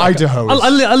 at least Idaho.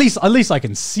 at least I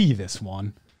can see this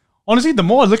one. Honestly, the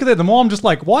more I look at it, the more I'm just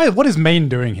like, why? What is Maine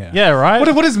doing here? Yeah, right.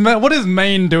 What is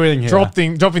Maine doing here?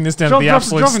 Dropping this down to the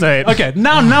absolute state. Okay,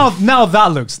 now that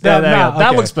looks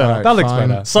that looks better. Right, that looks fine.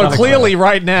 better. So That looks clearly,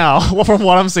 right now, from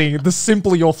what I'm seeing, the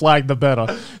simpler your flag, the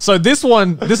better. So this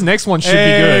next one should be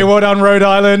Hey, good. well done, Rhode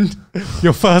Island.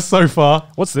 You're first so far.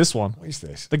 What's this one? What is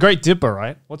this? The Great Dipper,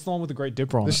 right? What's the one with the Great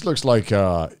Dipper on This it? looks like,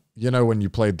 you know, when you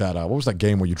played that, what was that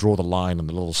game where you draw the line and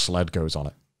the little sled goes on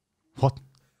it? What?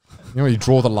 You know, when you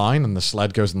draw the line and the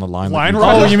sled goes on the line. Line that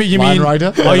Rider? Oh, you mean Line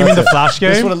Rider? Oh, you mean the Flash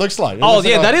That's game? what it looks like. It Oh, looks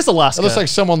yeah, like that is Alaska. It looks like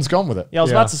someone's gone with it. Yeah, I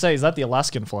was Yeah. about to say, is that the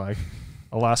Alaskan flag?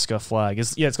 Alaska flag.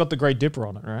 It's got the Great Dipper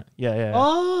on it, right? Yeah.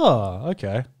 Oh,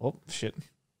 okay. Oh, shit.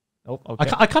 Oh,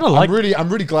 okay. I kind of like. I'm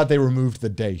really glad they removed the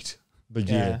date, the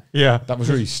year. Yeah, That was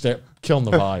really killing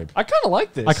the vibe. I kind of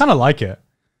like this. I kind of like it.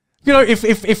 You know,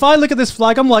 if I look at this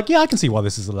flag, I'm like, yeah, I can see why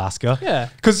this is Alaska. Yeah.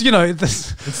 Because you know,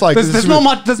 It's like there's not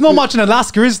much in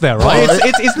Alaska, is there? Right? Well,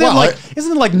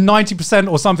 Isn't it like 90%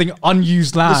 or something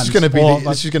unused land? This is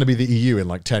going to be the EU in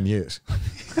like 10 years.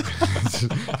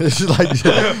 This is just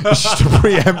a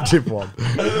preemptive one.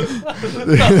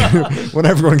 When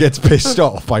everyone gets pissed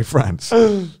off by France.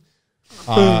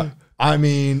 I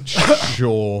mean,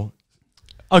 sure.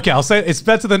 Okay, I'll say it's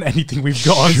better than anything we've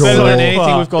got. Sure. Better than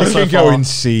anything we've got We so can go far. in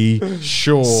C,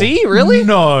 sure. C, really?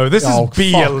 No, this Oh, is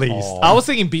B fuck at least. off. I was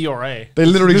thinking B or A. They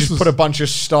literally This just was- put a bunch of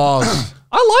stars.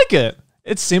 I like it.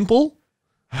 It's simple.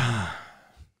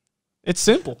 It's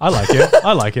simple. I like it.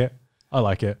 I like it. I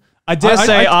like it. I dare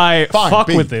say I Fine, fuck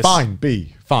B, with this. Fine,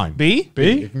 B, fine. B?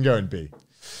 B? It can go in B.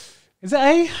 Is it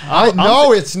A?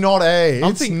 No, it's not A.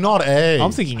 It's not A.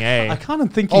 I'm thinking A. I kind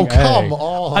of thinking Oh, A. come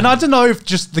on. And I don't know if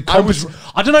just the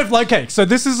I don't know if like, okay, so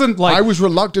this isn't like I was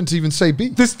reluctant to even say B.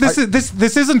 this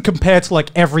isn't compared to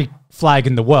like every flag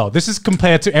in the world. This is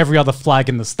compared to every other flag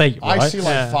in the state, right? I see like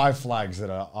Yeah. 5 flags that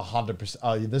are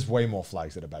 100%. There's way more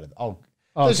flags that are better.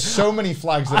 There's so many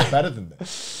flags that are better than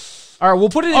this. All right, we'll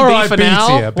put it in All B right, for B now.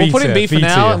 tier, We'll put it in B for B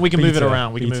now, tier, and we can B move it tier,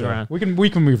 around. We can B move it tier. around. We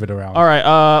can move it around. All right.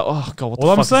 Oh god, what the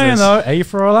All fuck I'm is saying this? though, A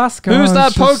for Alaska. Who's that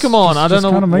It's just- Pokemon? I don't just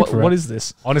kinda know. made for What it. is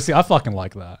this? Honestly, I fucking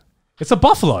like that. It's a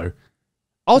buffalo.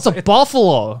 Oh, it's a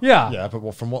buffalo. Yeah. Yeah,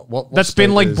 but from what That's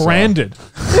been state like is, branded.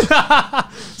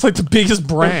 It's like the biggest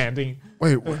branding.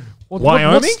 Wait, What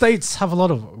Wyoming? states have a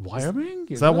lot of Wyoming?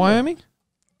 Is that Wyoming?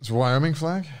 it's a Wyoming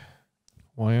flag?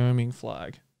 Wyoming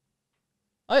flag.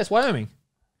 Oh, it's Wyoming.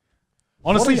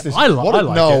 Honestly, What is this? I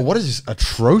like it. What is this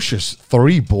atrocious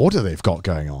 3 border they've got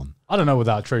going on? I don't know what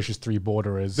that atrocious 3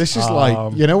 border is. This is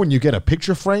like, you know, when you get a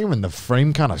picture frame and the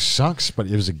frame kind of sucks, but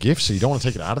it was a gift, so you don't want to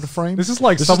take it out of the frame. This is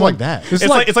like this is like that. It's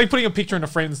like putting a picture in a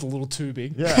frame that's a little too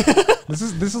big. Yeah. This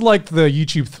is like the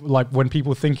YouTube, like when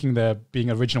people thinking they're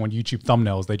being original on YouTube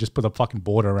thumbnails, they just put a fucking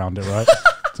border around it, right?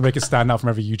 To make it stand out from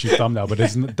every YouTube thumbnail, but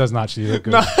it doesn't actually look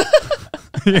good.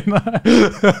 You know?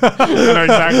 I know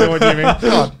exactly what you mean.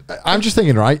 God, I'm just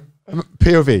thinking, right?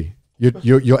 POV.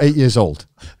 You're 8 years old.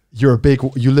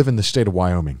 You live in the state of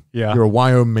Wyoming. Yeah. You're a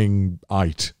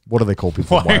Wyomingite. What do they call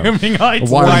people? Wyomingite.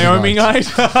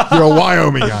 Wyomingite. You're a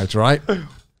Wyomingite, right?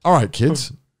 All right,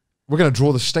 kids. We're going to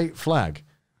draw the state flag.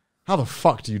 How the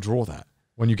fuck do you draw that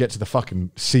when you get to the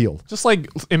fucking seal? Just like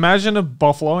imagine a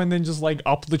buffalo and then just like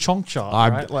up the chonk chart,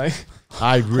 right? Like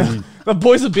I really the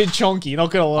boy's a bit chonky,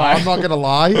 not gonna lie. I'm not gonna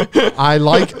lie. I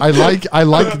like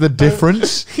the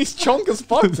difference. He's chonk as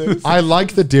fuck, dude. I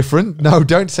like the different. No,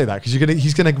 don't say that because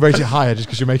he's gonna rate it higher just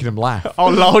because you're making him laugh. Oh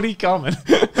Lord, he coming.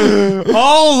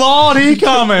 Oh Lord, he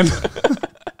coming.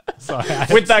 Sorry,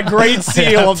 with that great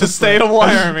seal of the state of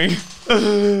Wyoming.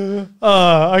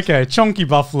 Okay, chunky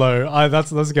buffalo.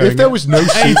 That's going. If there was no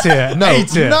A tier, no, A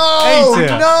tier, no, A tier,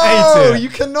 no, A tier. you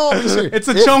cannot. It's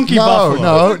a chunky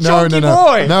buffalo. No.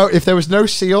 Boy. No, if there was no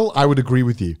seal, I would agree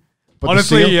with you. But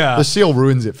honestly, the seal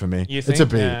ruins it for me. You It's think? a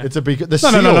B. Yeah. It's a B. The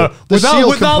No. The seal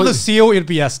Without the seal, it'd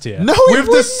be S tier. No, with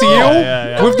the seal,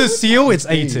 Yeah. with the seal, it's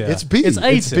A tier. It's B. It's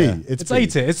A tier. It's A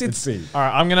tier. It's B. All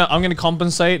right, I'm gonna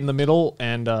compensate in the middle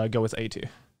and go with A tier.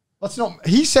 That's not.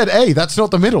 He said A. That's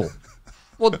not the middle.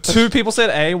 Well, 2 people said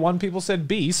A, 1 people said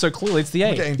B, so clearly it's the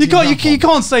A. You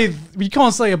can't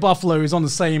say a buffalo is on the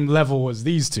same level as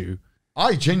these two.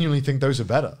 I genuinely think those are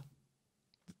better.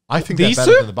 I think These they're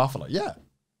better two? than the buffalo. Yeah.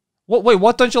 Wait,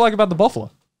 what don't you like about the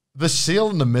buffalo? The seal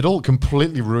in the middle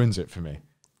completely ruins it for me.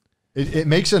 It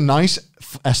makes a nice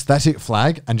aesthetic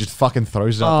flag and just fucking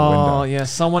throws it out the window. Oh yeah,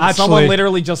 someone Actually-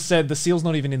 literally just said the seal's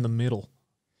not even in the middle.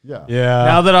 Yeah. Yeah.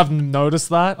 Now that I've noticed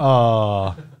that,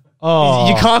 you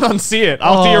you can't unsee it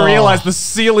after you realize the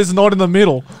seal is not in the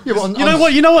middle. Yeah,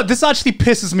 but You know what? This actually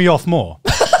pisses me off more.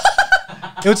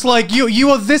 It's like you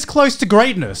are this close to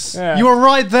greatness. Yeah. You are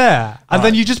right there, and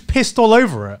then you just pissed all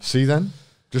over it. See then?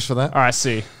 Just for that? All right,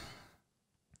 C.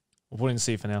 We'll put in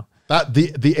C for now. That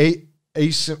the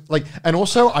like, and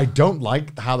also I don't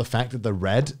like how the fact that the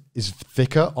red is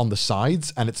thicker on the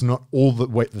sides and it's not all the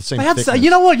way the same. They had, thickness. you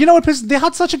know what? They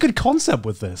had such a good concept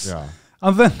with this. Yeah.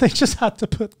 And then they just had to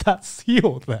put that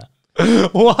seal there.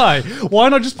 Why? Why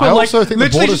not just put I like also think the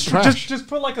literally border's trash. just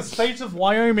put like a state of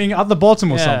Wyoming at the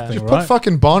bottom or Yeah. something, Just right? put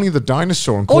fucking Barney the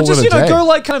dinosaur and call Or just, it a day. go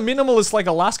like kind of minimalist like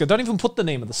Alaska. Don't even put the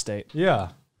name of the state. Yeah.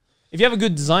 If you have a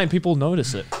good design, people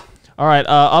notice it. All right,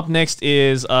 up next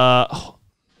is... I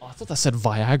thought that said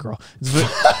Viagra.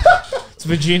 It's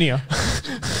Virginia.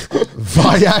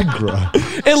 Viagra.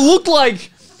 It looked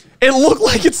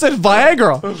like it said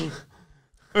Viagra.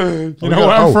 You know where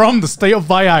I'm from? The state of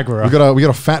Viagra. We got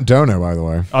a fat donor, by the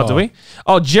way. Oh, do we?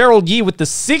 Oh, Gerald Yee with the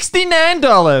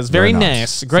 $69. Very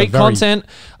nice. Great So very- content.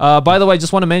 By the way,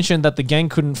 just want to mention that the gang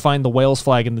couldn't find the Wales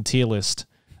flag in the tier list.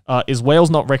 Is Wales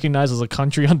not recognized as a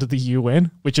country under the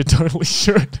UN? Which it totally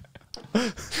should.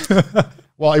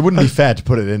 Well, it wouldn't be fair to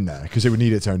put it in there because it would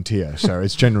need its own tier. So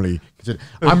it's generally considered.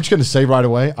 I'm just going to say right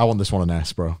away, I want this one an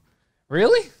S, bro.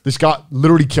 Really? This guy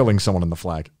literally killing someone in the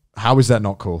flag. How is that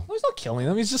not cool? Well, he's not killing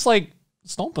them. He's just like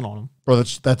stomping on them. Bro,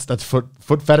 that's foot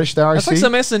fetish there, That's I like see.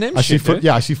 some S&M I see shit, foot. dude.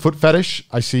 Yeah, I see foot fetish.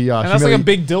 I see And that's like a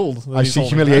big dild. I see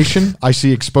humiliation. I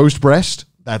see exposed breast.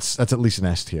 That's at least an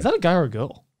S tier. Is that a guy or a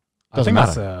girl? I think Doesn't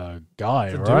that's a guy,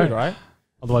 It's a right? dude, right?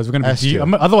 Otherwise, we're S tier.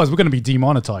 gonna be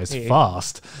demonetized Yeah.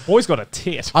 fast. Boy's got a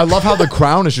tit. I love how the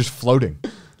crown is just floating.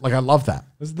 Like I love that.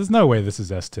 There's no way this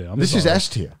is S tier. This is S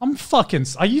tier. I'm fucking.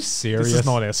 Are you serious? This is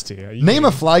not S tier. Name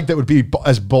a flag that would be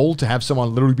as bold to have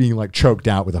someone literally being like choked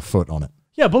out with a foot on it.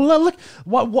 Yeah, but look.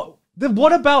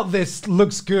 What about this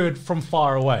looks good from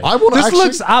far away? This This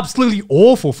looks absolutely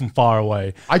awful from far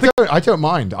away. I don't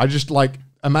mind. I just like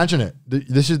imagine it.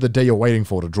 This is the day you're waiting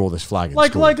for to draw this flag. In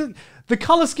school. Like the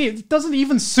color scheme doesn't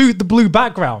even suit the blue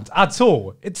background at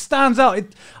all. It stands out.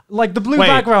 Like the blue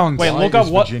background. wait, Why look up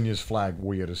is what- Virginia's flag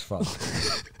weird as fuck.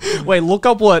 Wait, look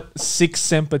up what Six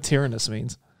Semper Tyrannis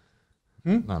means.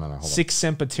 No, hold on. Six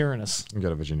Semper Tyrannis. We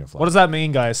got a Virginia flag. What does that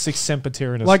mean, guys? Six Semper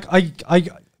Tyrannis. Like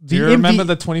do you remember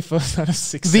the 21st out of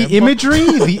Six the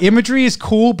Semper? the imagery is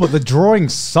cool, but the drawing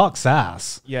sucks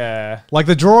ass. Yeah. Like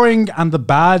the drawing and the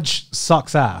badge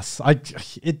sucks ass.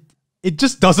 It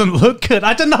just doesn't look good.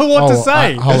 I don't know what to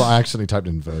say. Hold on, I accidentally typed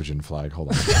in Virgin flag. Hold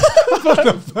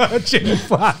on. Virgin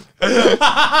flag.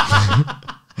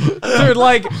 Dude,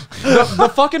 like,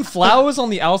 the fucking flowers on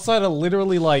the outside are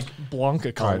literally like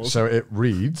Blanca colors. Right, so it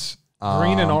reads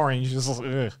green and orange. Just,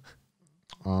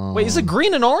 wait, is it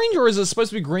green and orange or is it supposed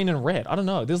to be green and red? I don't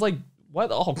know. There's like, what?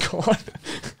 Oh, God.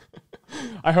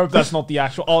 I hope that's not the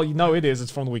actual. Oh, no, it is.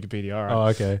 It's from the Wikipedia. All right. Oh,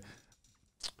 okay.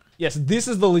 Yes, this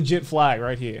is the legit flag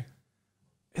right here.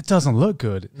 It doesn't look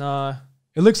good. No.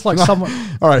 It looks like someone...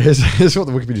 All right, here's what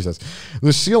the Wikipedia says.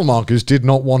 The seal markers did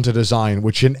not want a design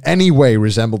which in any way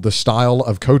resembled the style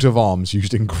of coat of arms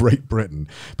used in Great Britain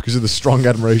because of the strong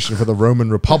admiration for the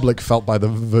Roman Republic felt by the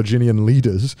Virginian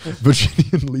leaders.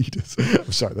 Virginian leaders.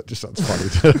 I'm sorry, that just sounds funny.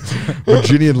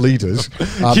 Virginian leaders.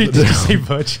 Did you say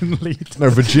Virgin leaders? No,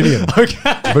 Virginian.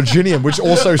 Okay. Virginian, which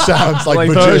also sounds like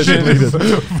Virginian leaders.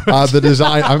 The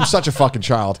design... I'm such a fucking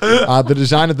child. The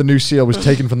design of the new seal was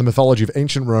taken from the mythology of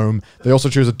ancient Rome. They also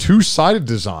chose a two-sided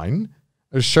design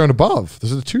as shown above.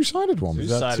 This is a two-sided one. Is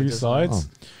that two sides?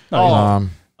 Oh.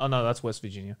 Oh, no, that's West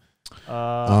Virginia.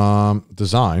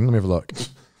 Design. Let me have a look.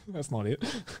 That's not it.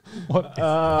 What?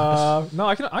 No,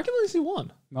 I can only see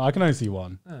one. No, I can only see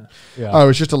one. Yeah. Oh,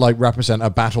 it's just to like represent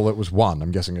a battle that was won,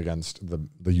 I'm guessing, against the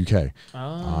UK.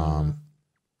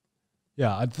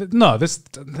 Yeah, no, this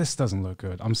doesn't look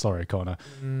good. I'm sorry, Connor.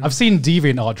 I've seen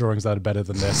deviant art drawings that are better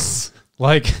than this.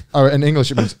 Like, oh, in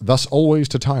English it means thus always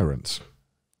to tyrants.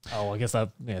 Oh, I guess that,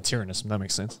 tyrannus, that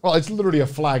makes sense. Well, it's literally a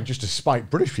flag just to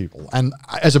spite British people. And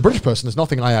as a British person, there's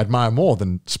nothing I admire more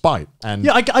than spite. And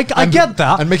yeah, I get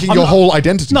that. And making your whole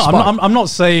identity no, spite. I'm not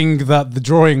saying that the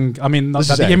drawing, I mean,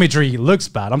 that the imagery looks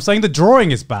bad. I'm saying the drawing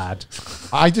is bad.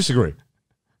 I disagree.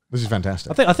 This is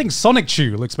fantastic. I think Sonic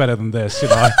Chew looks better than this, you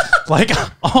know. Like,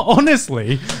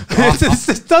 honestly,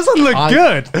 this doesn't look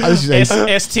good.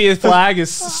 S tier flag is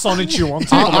Sonic Chew on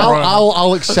top.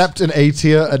 I'll accept an A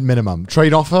tier at minimum.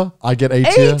 Trade offer, I get A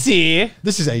tier. A tier?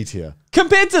 This is A tier.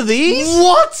 Compared to these?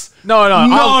 What? No.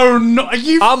 Are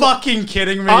you fucking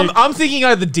kidding me? I'm thinking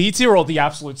either D tier or the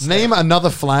absolute step. Name another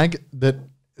flag that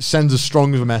sends as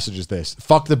strong of a message as this.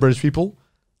 Fuck the British people.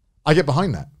 I get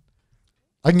behind that.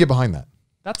 I can get behind that.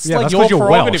 That's like your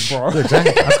prerogative, bro. Yeah,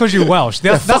 exactly. That's because you're Welsh.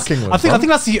 I think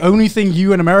that's the only thing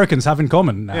you and Americans have in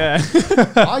common now. Yeah.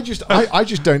 I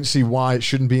just don't see why it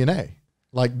shouldn't be an A.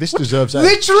 Like, this deserves A.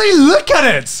 Literally look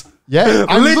at it. Yeah,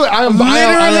 I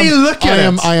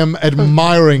am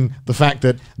admiring the fact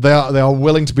that they are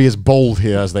willing to be as bold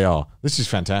here as they are. This is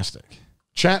fantastic.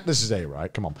 Chat, this is A,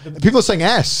 right? Come on. People are saying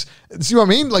S. See what I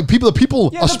mean? Like, people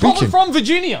are speaking. From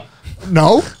Virginia.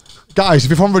 No. Guys,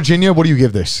 if you're from Virginia, what do you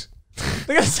give this?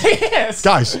 They're going to say yes.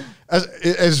 Guys,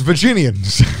 as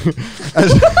Virginians,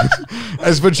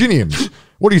 as Virginians,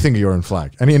 what do you think of your own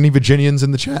flag? Any Virginians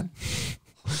in the chat?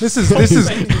 This is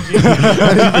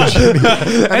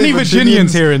any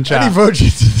Virginians here in chat? Any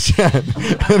Virgins in the chat?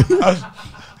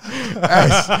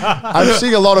 S. I'm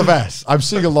seeing a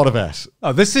lot of S.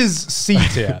 Oh, this is C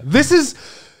tier. This is.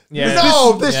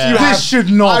 Yeah. This should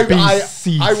not be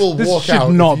C. I will walk out.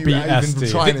 Should not be S tier.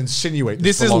 Try and insinuate.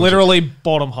 This is literally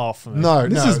bottom half for me. No,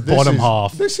 this is bottom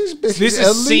half. This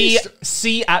is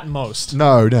C at most.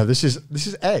 No, this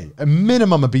is A. A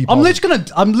minimum of B. I'm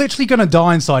literally gonna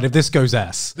die inside if this goes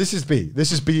S. This is B.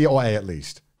 This is B or A at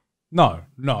least. No.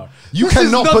 You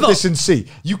cannot put this in C.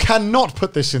 You cannot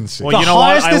put this in C. Well, you know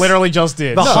what? I literally just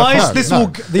did. The highest this will.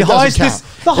 The highest this.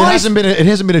 The highest. It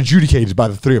hasn't been adjudicated by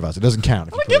the three of us. It doesn't count.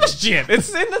 I don't give a shit.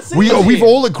 It's in the C. We've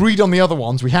all agreed on the other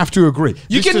ones. We have to agree.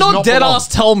 You cannot dead ass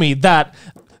tell me that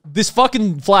this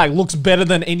fucking flag looks better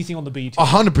than anything on the B tier.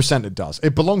 100% it does.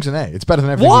 It belongs in A. It's better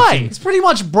than everything. Why? It pretty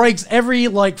much breaks every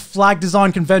flag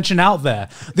design convention out there.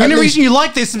 The only reason you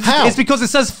like this is because it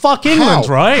says "fuck England,"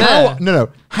 right?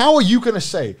 No. How are you going to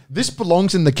say this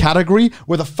belongs in the category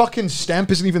where the fucking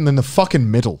stamp isn't even in the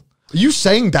fucking middle? Are you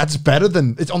saying that's better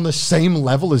than it's on the same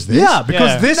level as this? Yeah,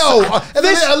 because this. No,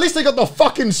 at least they got the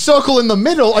fucking circle in the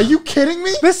middle. Are you kidding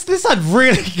me? This had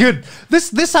really good.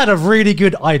 This had a really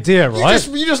good idea, right?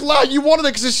 You just lied. You wanted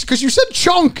it because you said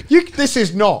chunk. This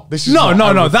is not.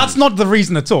 No. That's not the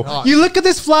reason at all. You look at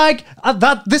this flag.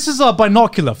 This is a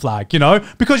binocular flag, you know,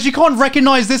 because you can't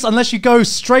recognize this unless you go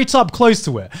straight up close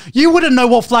to it. You wouldn't know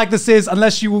what flag this is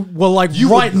unless you were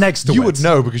right next to it. You would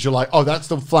know because you're like, oh, that's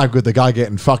the flag with the guy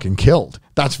getting fucking killed.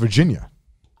 That's Virginia.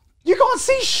 You can't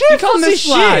see shit from this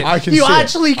flag. I can you see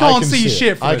actually it. can't see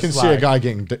shit from I this can flag. see a guy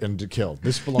getting killed.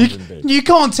 This belongs in B. You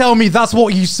can't tell me that's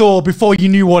what you saw before you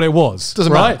knew what it was.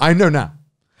 Doesn't matter. I know now.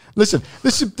 Listen,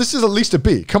 this is at least a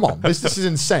B. Come on. This is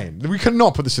insane. We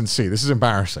cannot put this in C. This is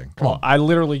embarrassing. Come on. I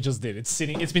literally just did.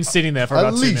 It's been sitting there for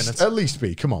about 2 minutes. At least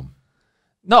B. Come on.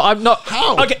 No, I'm not.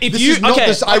 How? Okay, if this you is not okay,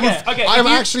 this, okay, I'm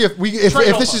actually if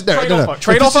this is trade no. offer,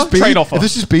 trade offer, trade offer. If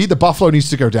this is B, the Buffalo needs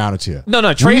to go down a tier. No,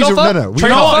 trade offer.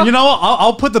 You know what?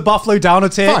 I'll put the Buffalo down a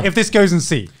tier if this goes in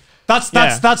C. That's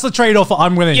the trade offer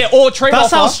I'm willing. Yeah, or trade offer.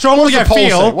 That's how strongly I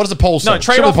feel. What does the poll say? No,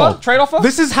 trade offer.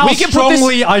 This is how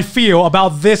strongly I feel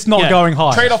about this not going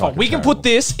high. Trade offer. We can put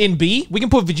this in B. We can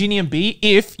put Virginia in B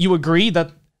if you agree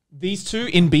that these two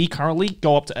in B currently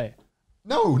go up to A.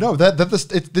 No.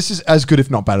 This is as good, if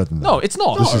not better than that. No, it's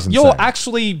not. This is insane. You're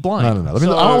actually blind. No. I don't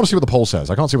want to see what the poll says.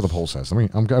 I can't see what the poll says.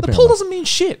 The poll doesn't mean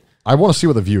shit. I want to see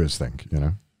what the viewers think. You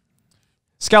know.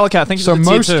 Scalacat, think so.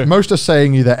 Most are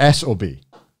saying either S or B.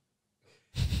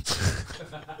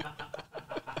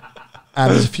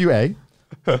 And there's a few A.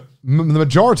 The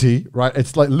majority, right?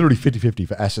 It's like literally 50-50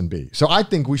 for S and B. So I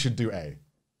think we should do A.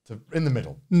 In the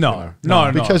middle. No.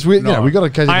 Because we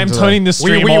got to. I am turning the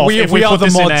stream off. We are the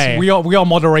mods. We are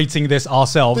moderating this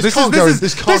ourselves. This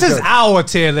is our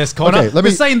tier list, Connor. Okay, let me.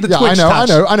 This ain't the Twitch. I know. I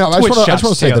just want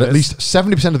to say that at least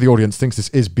 70% of the audience thinks this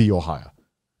is B or higher.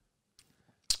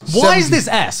 Why is this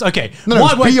S? Okay. No,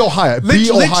 B or higher. B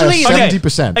or higher.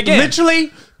 70%. Again,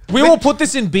 literally. We will put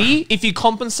this in B if you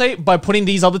compensate by putting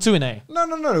these other two in A. No,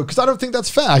 because I don't think that's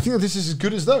fair. I think that this is as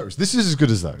good as those. This is as good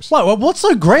as those. What's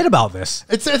so great about this?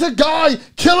 It's a guy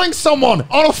killing someone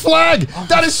on a flag.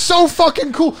 That is so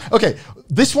fucking cool. Okay,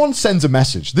 this one sends a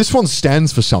message. This one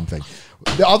stands for something.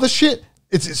 The other shit,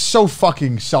 it's so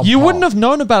fucking subpar. You wouldn't have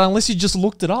known about it unless you just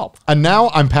looked it up. And now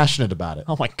I'm passionate about it.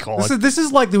 Oh my god. This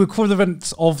is like the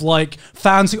equivalent of like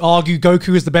fans who argue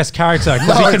Goku is the best character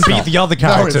because he can beat the other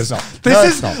characters.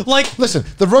 This is like listen,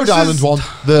 the Rhode Island one,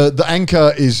 the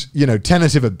anchor is,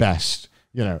 tentative at best.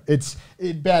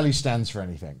 It barely stands for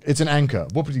anything. It's an anchor.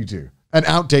 What would you do? An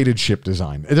outdated ship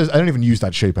design. I don't even use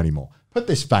that shape anymore. Put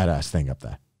this badass thing up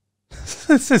there.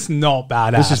 This is not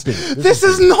badass. This is big. This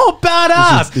is not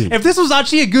badass. If this was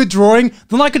actually a good drawing,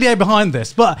 then I could get behind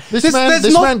this. But this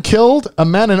man killed a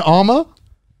man in armor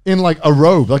in like a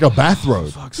robe, like a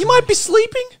bathrobe. You might be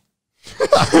sleeping.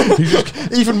 He's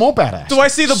just even more badass. Do I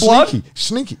see the blood?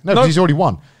 Sneaky. No, he's already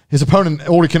won. His opponent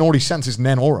can already sense his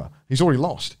Nen aura. He's already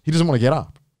lost. He doesn't want to get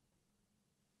up.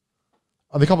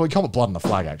 Oh, they can't put blood on the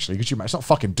flag, actually. It's not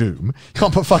fucking Doom. You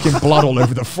can't put fucking blood all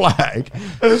over the flag.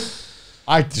 Let's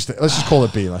just call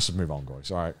it B. Let's just move on,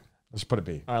 guys. All right, let's put it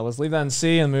B. All right, let's leave that in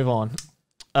C and move on.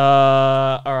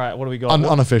 All right, what do we got?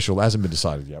 Unofficial, hasn't been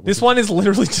decided yet. This one is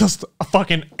literally just a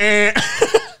fucking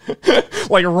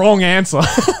like wrong answer.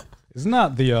 Isn't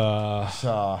that the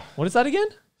what is that again?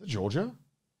 Is it Georgia?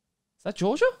 Is that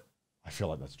Georgia? I feel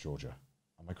like that's Georgia.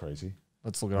 Am I crazy?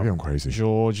 Let's look it Maybe up. I'm crazy.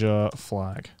 Georgia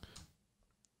flag.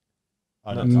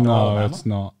 No, it's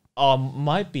not.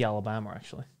 Might be Alabama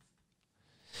actually.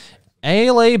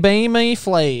 Alabama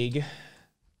flag.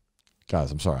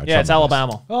 Guys, I'm sorry. Yeah, it's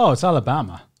Alabama. Oh, it's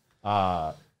Alabama.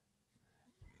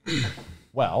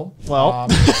 Well,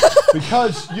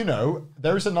 because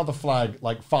there is another flag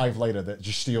like 5 later that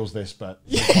just steals this, but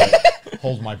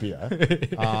holds my beer.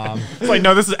 It's like,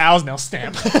 no, this is ours now.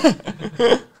 Stamp.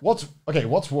 What's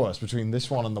worse between this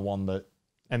one and the one that?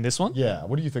 And this one? Yeah.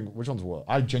 What do you think? Which one's worse?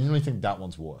 I genuinely think that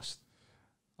one's worse.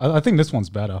 I think this one's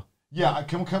better. Yeah.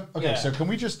 So can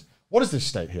we just? What is this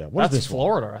state here? What is this?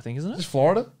 Florida, I think, isn't it? Is this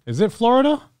Florida? Is it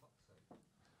Florida?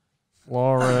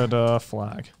 Florida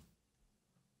flag.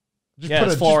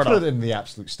 Just put it in the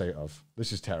absolute state of.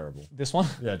 This is terrible. This one?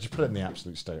 Yeah, just put it in the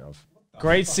absolute state of.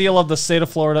 Great seal of the state of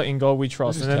Florida, in God we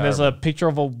trust. And then terrible. there's a picture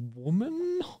of a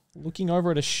woman looking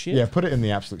over at a ship. Yeah, put it in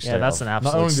the absolute state. Yeah, that's of. an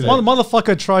absolute.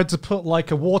 Motherfucker tried to put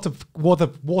like a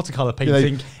watercolor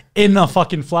painting in a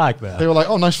fucking flag there. They were like,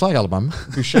 "Oh, nice flag, Alabama."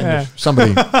 It'd be shame if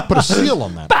somebody put a seal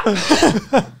on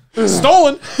that.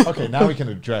 Stolen. Okay, now we can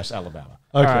address Alabama.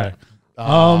 Okay.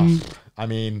 I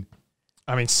mean,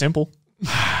 simple.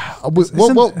 how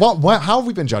have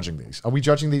we been judging these? Are we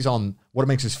judging these on what it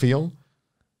makes us feel?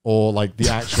 Or like the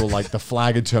actual the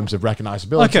flag in terms of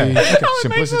recognizability,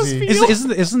 simplicity.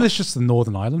 Isn't this just the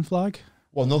Northern Ireland flag?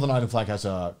 Well, Northern Ireland flag has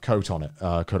a coat on it,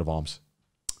 coat of arms.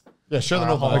 Yeah, show the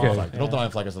Northern Ireland flag. The Northern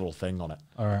Ireland flag has a little thing on it.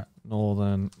 All right,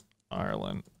 Northern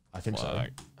Ireland. I think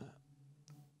flag. so.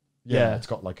 Yeah, it's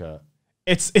got like a.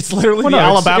 It's literally the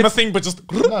Alabama thing, but just.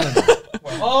 No.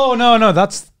 Oh no,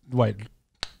 that's wait,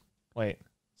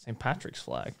 St. Patrick's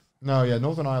flag. No, yeah,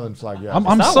 Northern Ireland flag. Yeah,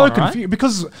 I'm so confused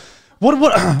because.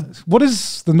 What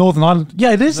is the Northern Ireland?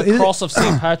 Yeah, it is the cross of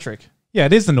St. Patrick. Yeah,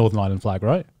 it is the Northern Ireland flag,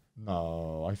 right?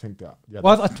 No, I think that. Yeah.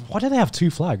 Well, why do they have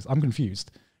 2 flags? I'm confused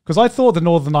because I thought the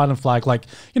Northern Ireland flag,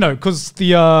 because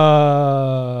the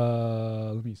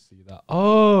let me see that.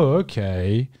 Oh,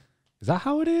 okay. Is that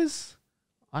how it is?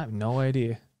 I have no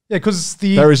idea. Yeah, because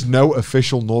there is no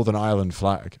official Northern Ireland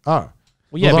flag. Oh,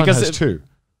 well, yeah, Northern because has two.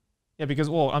 Yeah, because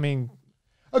I mean,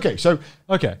 okay, so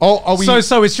okay, are we?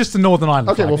 So it's just the Northern Ireland.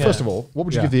 Okay, flag. well, first of all, what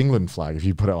would you give the England flag if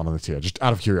you put it on the tier? Just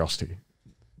out of curiosity.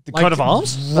 the coat of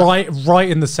arms. Right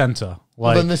in the center.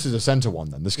 Well, then this is a center one.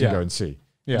 Then this can go and see.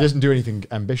 Yeah. It doesn't do anything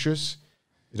ambitious.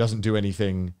 It doesn't do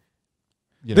anything.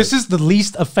 This is the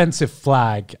least offensive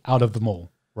flag out of them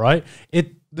all, right?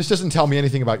 This doesn't tell me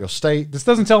anything about your state. This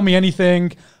doesn't tell me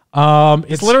anything.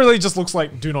 It literally just looks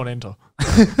like "Do not enter."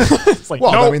 It's like,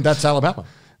 Well, nope. I mean that's Alabama.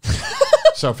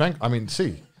 So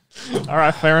C. All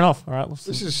right, fair enough. All right,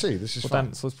 This is C. This is put fine.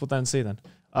 that, so let's put that in C then.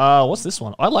 What's this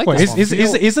one? I like Wait, this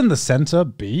one. isn't the center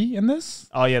B in this?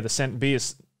 Oh yeah, the cent B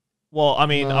is. Well, I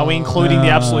mean, are we including the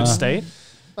absolute state?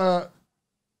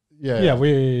 Yeah.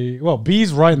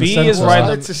 B's right in the B center. is right in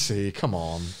the- It's a C. Come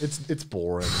on. It's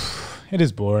boring. It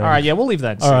is boring. All right, yeah, we'll leave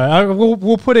that in C. All right,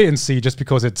 we'll put it in C just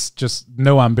because it's just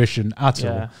no ambition at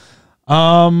Yeah.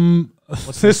 all.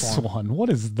 What's This one? What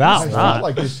is that? I one? feel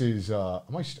like this is.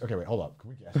 Okay, wait, hold up. Can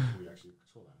we guess? Can we actually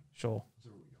scroll down? Sure.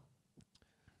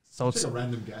 So it's Take a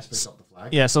random guess based off the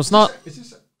flag. yeah. So it's not. Is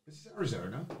this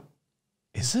Arizona?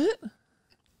 Is it?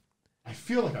 I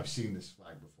feel like I've seen this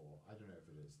flag before. I don't know if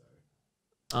it is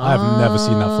though. I've never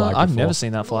seen that flag I've before. never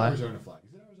seen that flag. Arizona flag.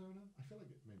 Is it Arizona? I feel like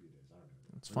maybe it is. I don't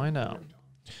know. Let's find out.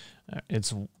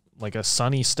 It's like a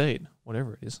sunny state,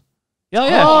 whatever it is. Yeah,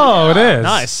 yeah. Oh, it is.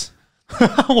 Nice.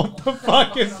 What the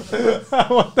fuck is?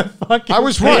 What the fuck? I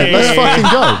was right. Let's fucking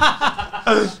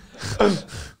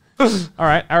go. All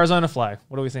right, Arizona flag.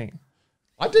 What do we think?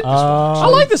 I did this one. I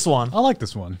like this one. I like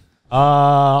this one.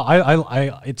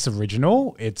 It's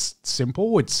original. It's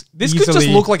simple. It's This could just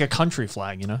look like a country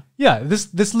flag, you know? Yeah, this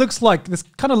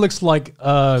kind of looks like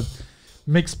a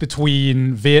mix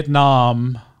between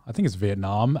Vietnam. I think it's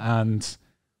Vietnam and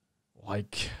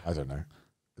like I don't know.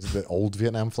 Is it the old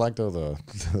Vietnam flag though? The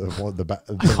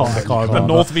I can't remember.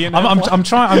 North Vietnam flag? I'm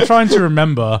trying to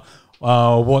remember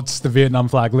what's the Vietnam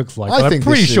flag looks like. But I'm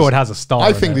pretty sure it has a star.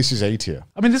 I think in it. this is A tier.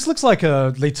 I mean, this looks like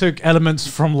they took elements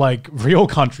from like real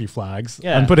country flags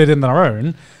Yeah. and put it in their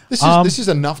own. This is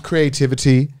enough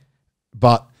creativity,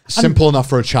 but simple enough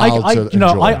for a child to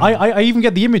enjoy. I even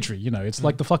get the imagery. You know, it's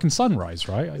like the fucking sunrise,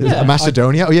 right? Yeah.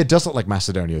 Macedonia. Oh yeah, it does look like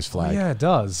Macedonia's flag. Yeah, it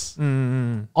does.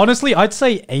 Honestly, I'd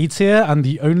say A tier, and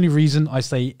the only reason I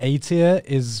say A tier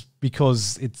is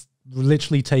because it's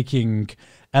literally taking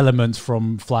elements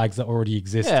from flags that already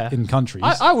exist in countries.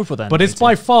 I would put that in but A it's tier.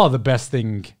 by far the best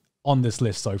thing on this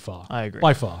list so far. I agree.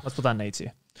 By far. Let's put that in A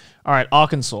tier. All right,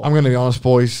 Arkansas. I'm going to be honest,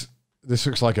 boys. This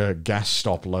looks like a gas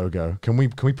stop logo. Can we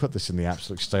put this in the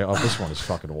absolute state? Oh, this one is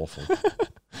fucking awful. Look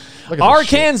at this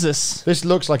Arkansas. shit. This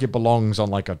looks like it belongs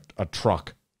on like a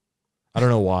truck. I don't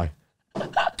know why.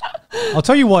 I'll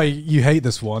tell you why you hate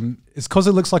this one. It's because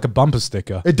it looks like a bumper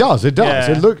sticker. It does. It does.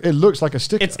 Yeah. It looks like a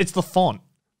sticker. It's the font.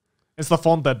 It's the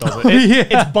font that does it.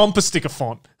 It's bumper sticker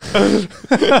font.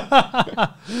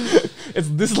 It's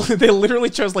this. They literally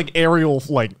chose like Arial,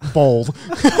 like bold,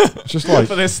 just like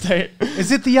for their state.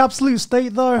 Is it the absolute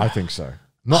state though? I think so.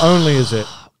 Not only is it,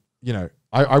 you know,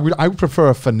 I would prefer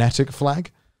a phonetic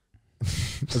flag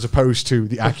as opposed to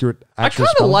the accurate. I kind of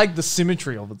spelling. like the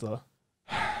symmetry of it though.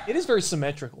 It is very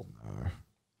symmetrical.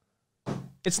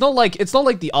 It's not like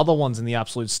the other ones in the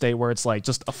absolute state where it's like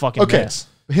just a fucking mess.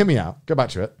 Hear me out. Go back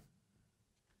to it.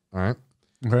 All right.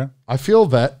 Okay. I feel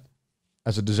that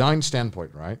as a design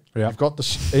standpoint, right? Yeah. You've got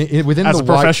within As the a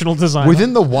professional designer.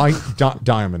 within the white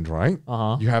diamond, right?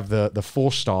 Uh-huh. You have the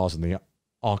 4 stars in the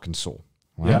Arkansas.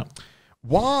 Right? Yeah.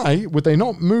 Why would they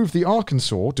not move the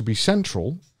Arkansas to be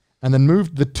central and then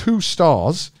move the 2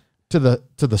 stars to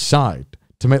the side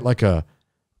to make like a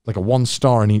 1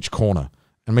 star in each corner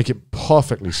and make it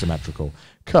perfectly symmetrical?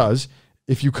 Because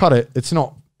if you cut it, it's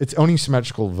only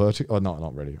symmetrical vertical. No,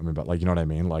 not really. I mean, but like, you know what I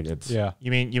mean? Like it's. Yeah. You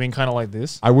mean kind of like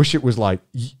this? I wish it was like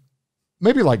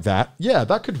maybe like that. Yeah,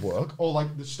 that could work. Or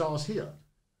like the stars here.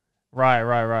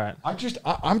 Right. I'm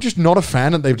just not a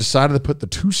fan that they've decided to put the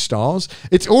 2 stars.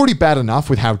 It's already bad enough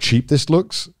with how cheap this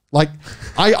looks. Like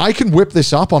I can whip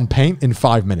this up on Paint in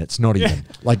 5 minutes. Not even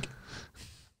like.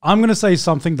 I'm going to say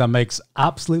something that makes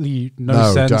absolutely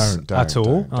no sense at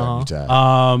all. Don't you dare.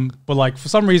 But like for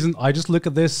some reason, I just look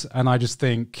at this and I just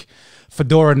think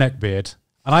fedora neckbeard,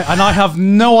 and I have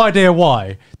no idea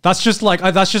why. That's just like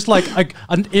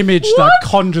an image that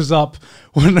conjures up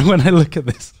when I look at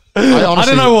this. I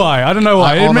don't know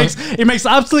why. It makes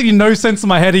absolutely no sense in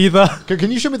my head either. Can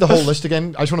you show me the whole list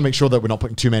again? I just want to make sure that we're not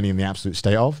putting too many in the absolute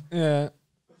state of. Yeah.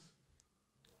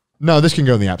 No, this can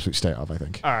go in the absolute state of, I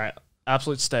think. All right.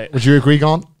 Absolute state. Would you agree,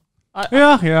 Garnt?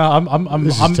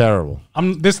 This is terrible.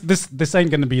 This ain't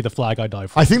gonna be the flag I die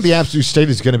for. I think the absolute state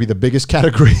is going to be the biggest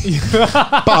category,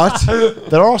 but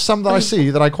there are some that I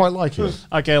see that I quite like here.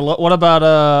 Okay, what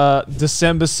about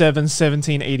December 7,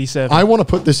 1787? I want to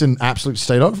put this in absolute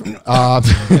state of.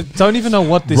 Don't even know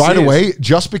what this right is. away,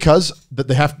 just because that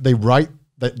they write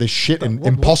the shit in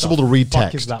impossible to read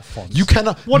fuck text. is that font? You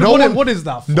cannot. What is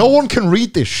that font? No one can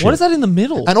read this shit. What is that in the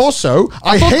middle? And also,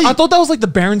 I thought that was like the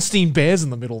Berenstain Bears in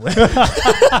the middle there.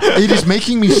 It is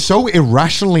making me so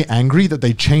irrationally angry that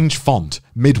they change font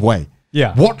midway.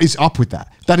 Yeah. What is up with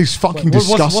that? That is fucking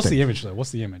disgusting. What's the image though?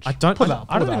 What's the image? I don't. Put that.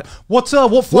 I don't What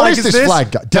what flag is this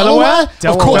flag? Delaware?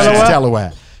 Of course it's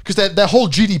Delaware. Because their whole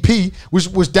GDP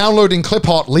was downloading clip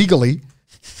art legally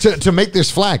to make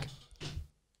this flag.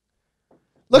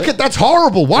 Look at that's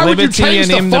horrible. Why would you change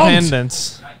the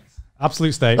independence?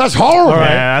 Absolute state. That's horrible. Right.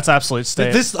 Yeah, that's absolute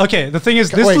state. The thing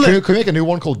is, Wait, can we make a new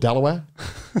one called Delaware?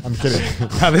 I'm kidding.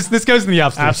 This goes in the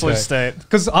absolute state.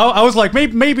 Because I was like,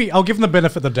 maybe I'll give them the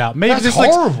benefit of the doubt. Maybe that's this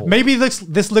horrible. Maybe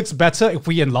this looks better if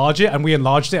we enlarge it, and we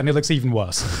enlarged it, and it looks even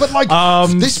worse. But like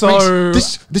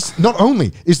this not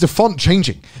only is the font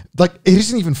changing, like it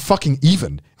isn't even fucking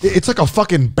even. It's like a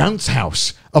fucking bounce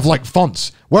house of like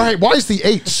fonts. Why is the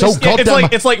 8 so goddamn?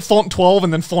 It's like font 12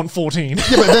 and then font 14.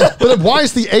 Yeah, but then why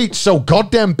is the 8 so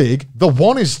goddamn big? The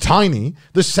 1 is tiny.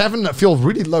 The 7 that feels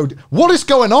really low. What is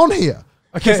going on here?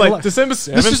 Okay, it's like December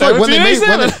 7th. This is like when they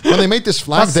made this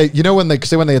flag.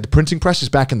 When they had the printing presses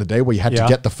back in the day where you had to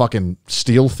get the fucking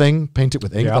steel thing, paint it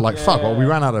with ink. They're like, fuck. Well, we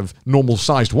ran out of normal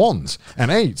sized 1s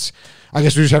and 8s. I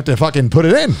guess we just have to fucking put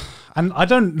it in. And I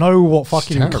don't know what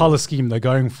fucking color scheme they're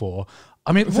going for.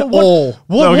 I mean,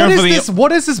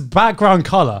 what is this background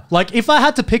color? Like, if I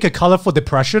had to pick a color for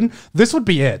depression, this would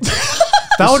be it.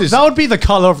 That would be the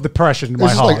color of depression in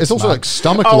my heart. It's also like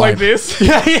stomach line. like this.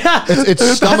 Yeah. It's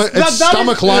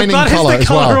stomach lining color as well. That is the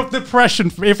color of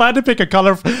depression. If I had to pick a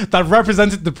color that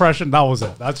represented depression, that was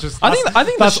it. That's just. I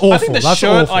think that's awful. I think the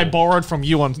shirt I borrowed from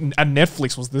you on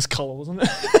Netflix was this color, wasn't it?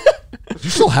 Do you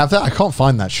still have that? I can't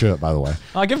find that shirt, by the way.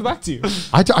 I'll give it back to you.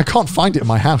 I can't find it in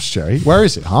my house, Jerry. Where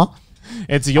is it, huh?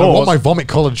 It's yours. I want my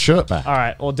vomit-colored shirt back. All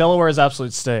right. Well, Delaware is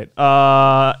absolute state.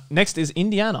 Next is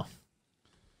Indiana.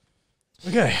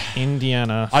 Okay.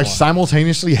 Indiana. I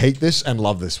simultaneously hate this and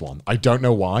love this one. I don't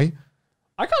know why.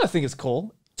 I kind of think it's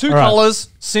cool. Two colors,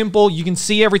 simple. You can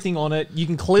see everything on it. You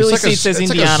can clearly see it says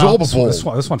Indiana. Like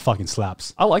this one fucking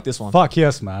slaps. I like this one. Fuck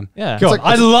yes, man. Yeah. God,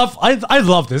 I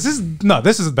love this. This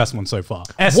is the best one so far.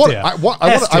 S tier. I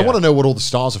want to know what all the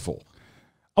stars are for.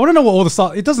 I want to know what all the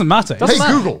stars. It doesn't matter. Hey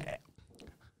Google,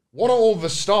 what are all the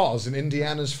stars in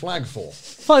Indiana's flag for?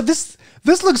 Fuck, this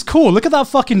looks cool. Look at that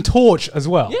fucking torch as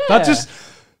well. Yeah. That just.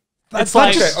 It's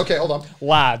like okay, hold on.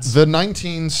 Lads. The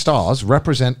 19 stars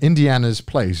represent Indiana's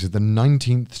place as the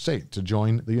 19th state to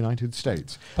join the United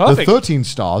States. Perfect. The 13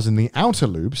 stars in the outer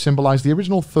loop symbolize the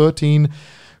original 13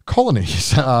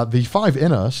 colonies. The 5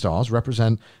 inner stars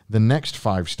represent the next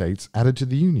 5 states added to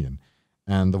the Union.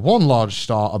 And the 1 large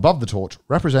star above the torch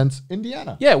represents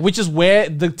Indiana. Yeah, which is where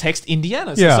the text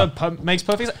Indiana is. Yeah. So makes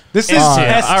perfect sense. This is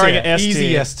S tier.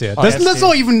 Easy S tier. That's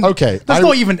not even not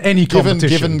even any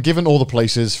competition. Given all the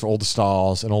places for all the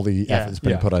stars and all the efforts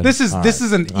been put in. This is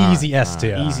an easy S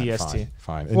tier. Easy S tier.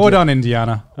 Fine. Well done,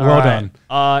 Indiana. Well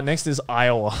done. Next is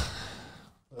Iowa.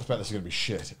 I bet this is gonna be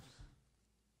shit.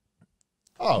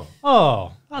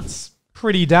 Oh, that's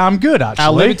pretty damn good, actually.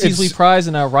 Our liberties we prize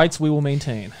and our rights we will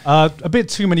maintain. A bit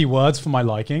too many words for my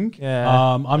liking. Yeah.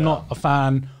 I'm not a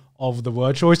fan of the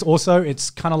word choice. Also,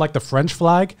 it's kind of like the French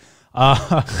flag.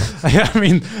 I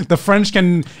mean, the French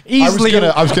can easily.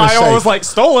 I was gonna say. I was like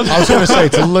stolen. I was going to say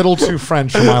it's a little too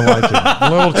French for my liking. A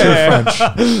little too French.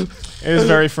 It is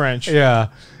very French. Yeah.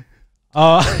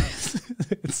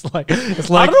 It's like.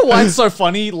 I don't know why it's so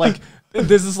funny. Like,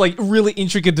 there's this like really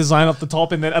intricate design up the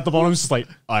top, and then at the bottom it's just like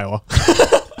Iowa.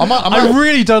 I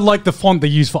really don't like the font they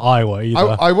use for Iowa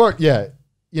either. I work,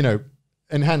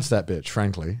 enhance that bitch,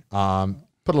 frankly.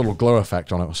 Put a little glow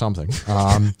effect on it or something.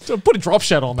 Put a drop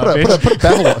shadow on that. Put a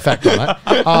bevel effect on it.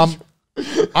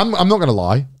 I'm not going to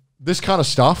lie. This kind of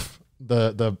stuff,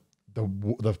 the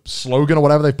slogan or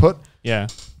whatever they put,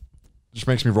 just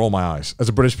makes me roll my eyes. As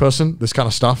a British person, this kind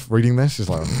of stuff, reading this is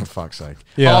like, for fuck's sake.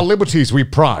 Yeah. Our liberties we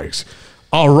prize.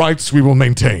 Our rights we will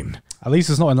maintain. At least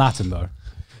it's not in Latin, though.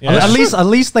 Yeah. At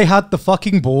least they had the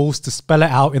fucking balls to spell it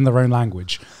out in their own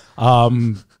language,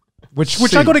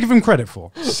 which I got to give them credit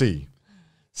for. C.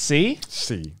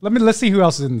 Let's see who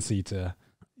else is in the C tier.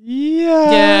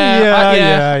 I'd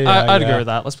agree with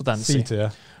that. Let's put that in C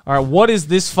tier. All right, what is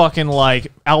this fucking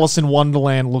like Alice in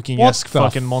Wonderland looking esque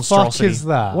fucking monstrosity? What is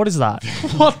that? What is that?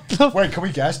 What the? Wait, can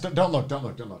we guess? Don't look.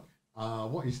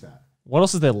 What is that? What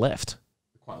else is there left?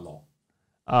 Quite a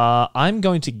lot. I'm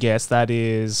going to guess that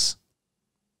is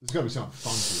There's got to be something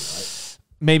funky, right?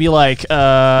 maybe like It's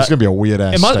going to be a weird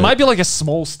ass it might be like a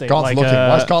small state. Garnt's like looking.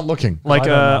 Why is Garnt looking? like I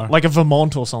don't know. like a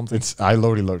Vermont or something. I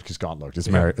loaded because Garnt looked. It's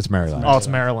Maryland. Oh, it's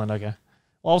Maryland. Okay.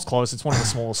 Well, I was close. It's one of the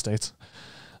smaller states.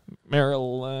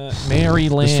 Maryland.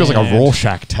 This feels like a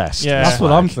Rorschach test. Yeah. That's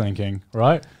what I'm thinking,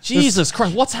 right? Jesus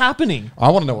Christ, what's happening? I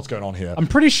want to know what's going on here. I'm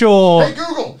pretty sure. Hey,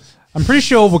 Google! I'm pretty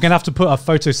sure we're gonna have to put a Why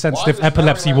photosensitive does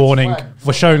epilepsy Maryland's warning flag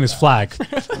for showing this flag.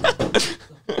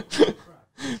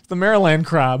 The Maryland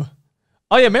crab.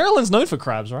 Oh yeah, Maryland's known for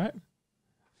crabs, right?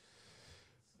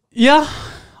 Yeah.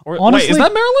 Or, Honestly- wait, is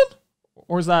that Maryland?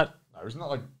 Or is that No, isn't that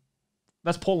like...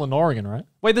 that's Portland, Oregon, right?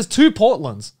 Wait, there's 2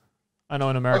 Portlands. I know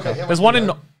in America. Okay, yeah, there's let's one do in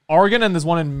that. Oregon and there's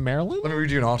one in Maryland. Let me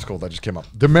read you an article that just came up.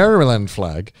 The Maryland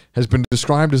flag has been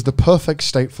described as the perfect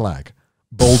state flag.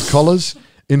 Bold colors,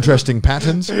 interesting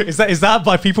patterns, Is that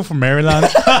by people from Maryland?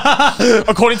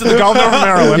 According to the governor of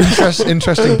Maryland.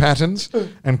 interesting patterns,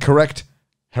 and correct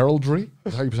heraldry.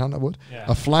 Is that how you pronounce that word? Yeah.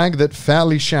 A flag that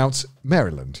fairly shouts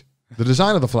Maryland. The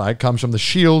design of the flag comes from the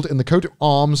shield in the coat of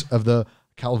arms of the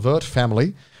Calvert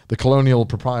family, the colonial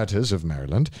proprietors of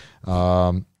Maryland.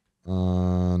 And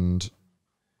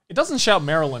It doesn't shout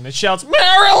Maryland, it shouts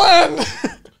Maryland!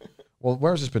 well,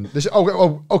 where has this been?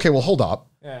 Okay. Well, hold up.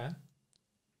 Yeah.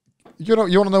 You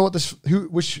want to know what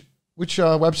which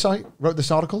website wrote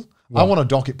this article? I want to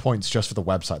dock it points just for the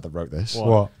website that wrote this.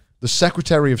 What? The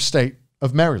Secretary of State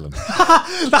of Maryland.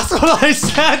 That's what I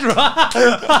said,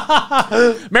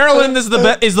 right? Maryland is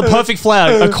the perfect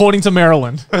flag, according to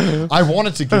Maryland. I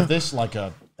wanted to give this like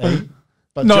a A,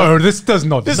 but No, this does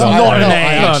not. This is deserve not it. an A.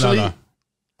 Actually,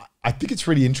 I think it's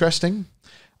really interesting.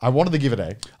 I wanted to give it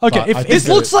A. Okay, but if- I think This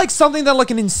that looks like something that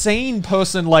like an insane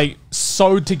person like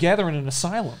sewed together in an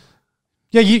asylum.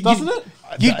 Yeah, Doesn't it?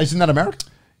 isn't that America?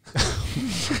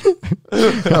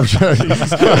 I'm joking.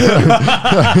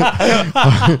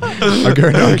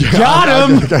 Got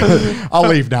him. I'll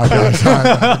leave now, guys.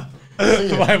 my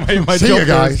See job you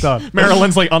guys. is done.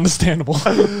 Maryland's like understandable.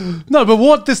 No, but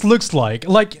what this looks like,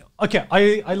 okay,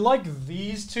 I like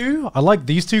these two. I like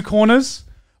these two corners,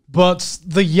 but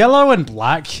the yellow and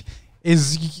black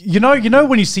is, you know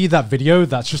when you see that video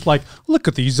that's just like, look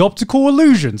at these optical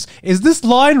illusions. Is this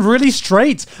line really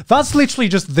straight? That's literally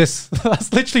just this.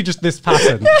 That's literally just this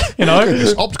pattern. You know,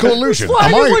 This optical illusion.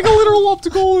 Flag is like a literal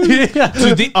optical illusion. yeah.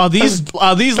 Dude, are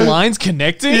these lines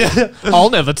connecting?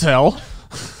 I'll never tell.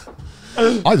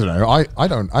 I don't know. I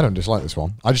don't dislike this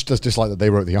one. I just dislike that they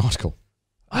wrote the article.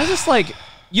 I just like,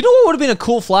 you know what would have been a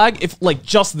cool flag if like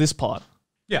just this part,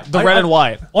 Yeah, the red and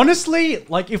white. Honestly,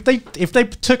 like if they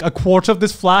took a quarter of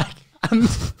this flag and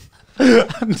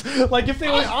like if they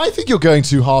were. I think you're going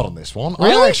too hard on this one.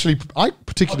 Really? I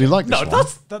particularly like this No,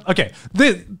 one. okay.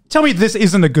 Tell me this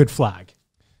isn't a good flag.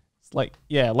 Like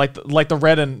like the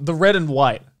red and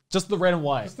white, just the red and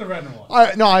white. The red and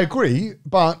white. I agree,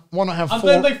 but why not have And four?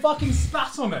 then they fucking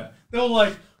spat on it. They were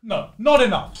like, no, not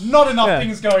enough. Not enough Yeah.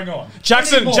 things going on.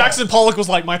 Jackson Pollock was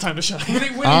like, my time to shine. We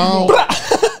need more.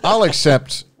 I'll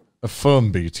accept a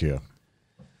firm B tier.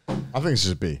 I think this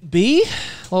is a B. B?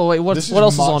 Oh wait, what This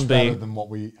else is much on B? better than what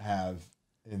we have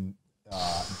in D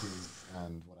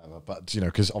and whatever. But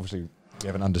because obviously we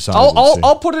have an undecided.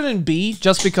 I'll put it in B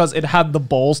just because it had the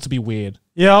balls to be weird.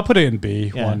 Yeah, I'll put it in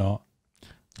B. Yeah. Why not?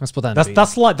 Let's put that in B.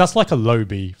 That's like a low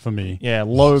B for me. Yeah,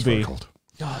 low B.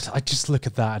 God, I just look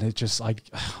at that and it just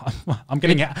I'm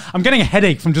getting a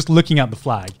headache from just looking at the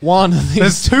flag. One of these.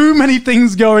 There's too many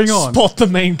things going on. Spot the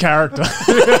main character.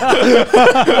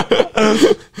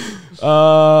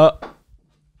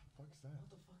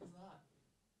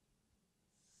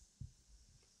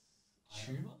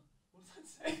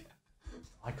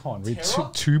 I can't read.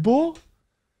 Tubor?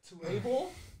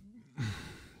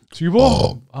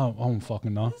 Tubor? Oh, I don't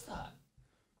fucking know. What is that?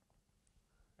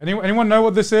 Anyone know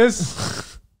what this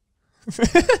is?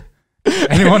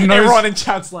 Anyone knows? Everyone in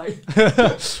chat's like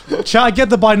Chat, get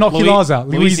the binoculars out.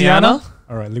 Louisiana?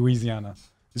 All right, Louisiana.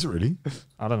 Is it really?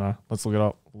 I don't know. Let's look it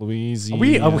up.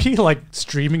 Louisiana. Are we like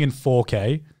streaming in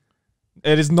 4K?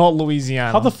 It is not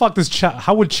Louisiana. How the fuck does chat?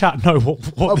 How would chat know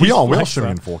what We these are flags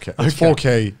streaming in 4K. It's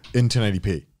 4K in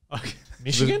 1080p. Okay.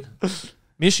 Michigan?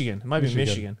 Michigan. It might be Michigan.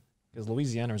 Michigan. Because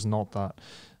Louisiana is not that.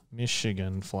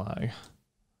 Michigan flag.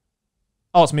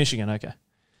 Oh, it's Michigan. Okay.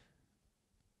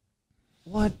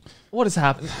 What is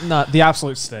happening? No, the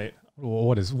absolute state.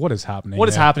 What is happening? What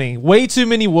is here? happening? Way too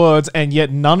many words, and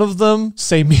yet none of them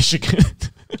say Michigan.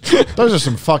 Those are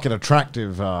some fucking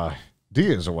attractive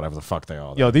deers or whatever the fuck they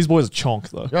are. Yo, these boys are chonk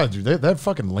though. Yeah, dude, they're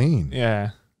fucking lean.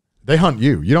 Yeah. They hunt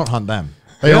you. You don't hunt them.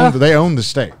 They Yeah. own the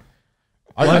state.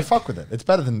 I fuck with it. It's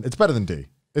better than D.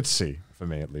 It's C for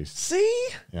me at least. C?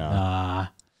 Yeah. Nah.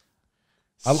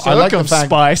 I like the fact.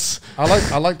 Spice.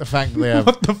 I like the fact that they have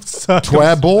What the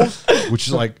Tiermaker, which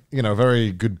is like a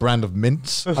very good brand of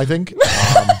mints. I think.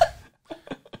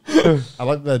 I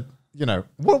like that.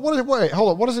 What is it? Wait,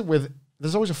 hold on. What is it with?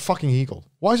 There's always a fucking eagle.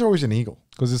 Why is there always an eagle?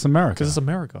 Because it's America. Because it's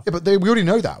America. Yeah, but we already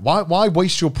know that. Why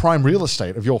waste your prime real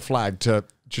estate of your flag to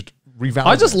just revalue?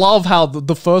 I just love how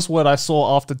the first word I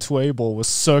saw after Tiermaker was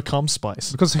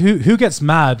circumspice. Because who gets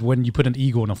mad when you put an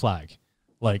eagle on a flag?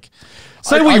 Like,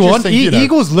 say what I you just want. think,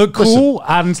 Eagles look cool,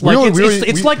 and like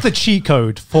it's we- like the cheat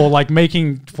code for like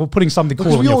putting something cool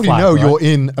because on we your already flag. know right? you're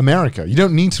in America. You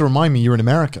don't need to remind me you're in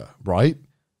America, right?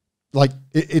 Like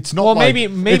it's not. Well, like,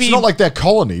 maybe- it's not like they're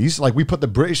colonies. Like we put the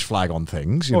British flag on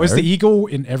things. You know? Is the eagle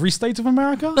in every state of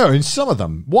America? No, in some of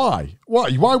them. Why?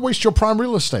 Why waste your prime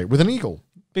real estate with an eagle?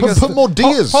 Because Put more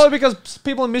deers. Probably because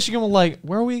people in Michigan were like,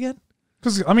 where are we again?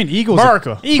 Because I mean, eagles.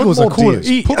 America. Eagles Put are more cooler.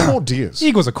 deers. Put more deers.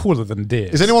 Eagles are cooler than deer.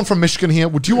 Is anyone from Michigan here?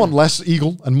 Would you want less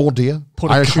eagle and more deer?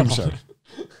 I assume so.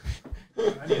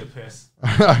 I need a piss.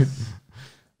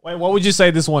 Wait, what would you say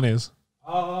this one is?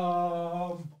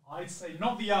 I'd say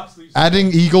not the absolute.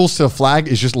 Adding eagles to a flag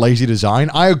is just lazy design.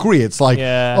 I agree. It's like,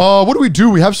 Yeah. what do?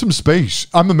 We have some space.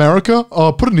 I'm America.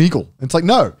 Put an eagle. It's like,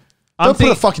 no. Don't put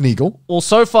a fucking eagle. Well,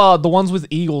 so far, the ones with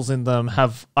eagles in them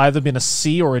have either been a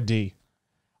C or a D.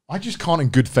 I just can't in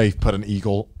good faith put an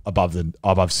eagle above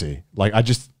C. Like,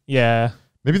 Yeah.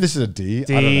 maybe this is a D.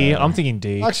 D. I don't know. I'm thinking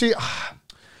D. Actually,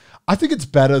 I think it's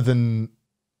better than,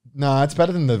 it's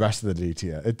better than the rest of the D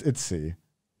tier. It's C.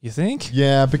 You think?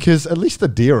 Yeah, because at least the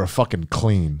deer are fucking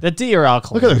clean. The deer are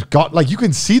clean. Look at those. You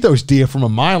can see those deer from a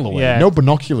mile away. Yeah. No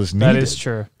binoculars needed. That is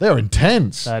true. They're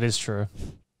intense. That is true.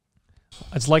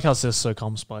 It's like how it says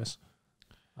circumspice.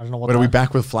 I don't know what. But are we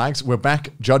back with flags? We're back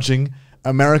judging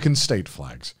American state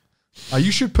flags.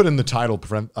 You should put in the title. Do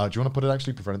you want to put it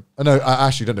actually? No,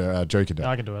 actually, don't do it. Joe can do it.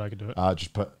 I can do it. I can do it.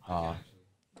 Just put.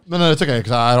 No, it's okay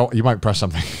because I don't. You might press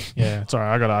something. Yeah, it's all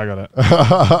right. I got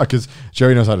it. Because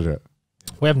Joey knows how to do it.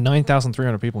 We have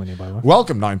 9,300 people in here, by the way.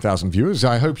 Welcome, 9,000 viewers.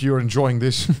 I hope you're enjoying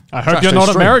this. I hope you're not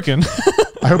stream. American.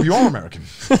 I hope you are American.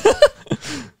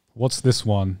 What's this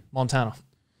one? Montana.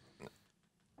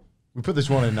 We put this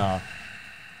one in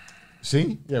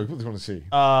C? Yeah, we put this one in C.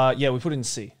 Yeah, we put it in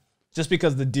C. Just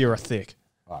because the deer are thick.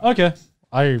 Okay.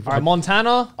 All right,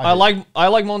 Montana. I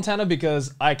like Montana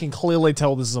because I can clearly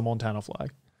tell this is a Montana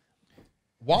flag.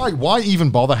 Why even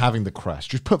bother having the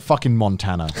crest? Just put fucking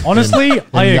Montana. Honestly,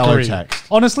 I yellow agree. text.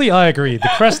 Honestly, I agree.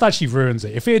 The crest actually ruins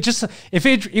it. If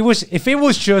it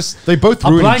was just They both a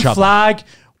ruin blank each other. flag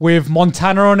with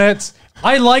Montana on it,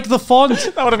 I like the font.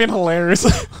 That would have been hilarious.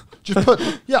 Just put,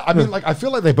 I mean, I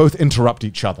feel like they both interrupt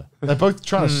each other. They're both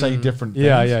trying to say different things.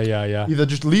 Yeah. Either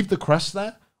just leave the crest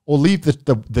there or leave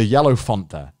the yellow font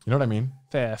there. You know what I mean?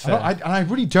 Fair. I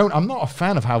really don't. I'm not a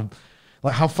fan of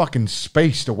how fucking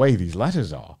spaced away these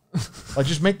letters are. Like,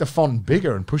 just make the font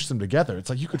bigger and push them together. It's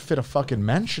like you could fit a fucking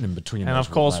mansion in between. And those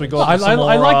of course, we letters. got I some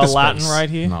more, like the Latin space. right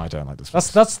here. No, I don't like this.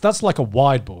 Space. That's like a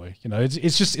wide boy. You know,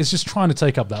 it's just trying to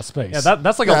take up that space. Yeah,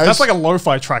 that's like a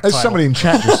lo-fi track As title. somebody in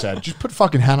chat just said, just put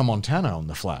fucking Hannah Montana on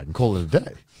the flag and call it a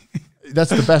day. That's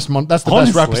the best. That's the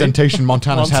best representation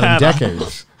Montana's had in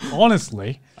decades.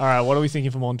 Honestly, All right, what are we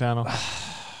thinking for Montana?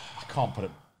 I can't put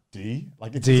it D.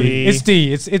 Like it's D. pretty- It's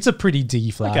D. It's a pretty D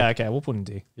flag. Okay, we'll put in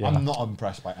D. Yeah. I'm not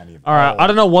impressed by any of it. All right, I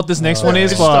don't know what this next one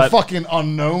is, It's the but fucking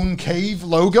unknown cave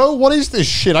logo. What is this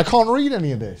shit? I can't read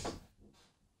any of this.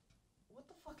 What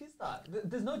the fuck is that?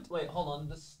 There's no. Wait, hold on.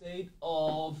 The state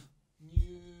of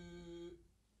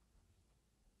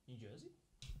New Jersey?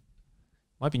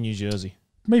 might be New Jersey.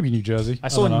 Maybe New Jersey. I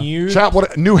saw don't know. New Chat.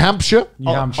 What? New Hampshire.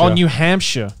 New Hampshire. Oh, New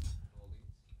Hampshire.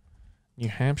 New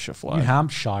Hampshire flag. New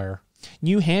Hampshire.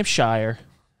 New Hampshire.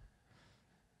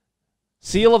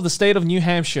 Seal of the state of New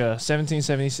Hampshire,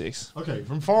 1776. Okay,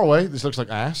 from far away, this looks like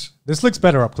ass, This looks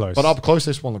better up close. but up close,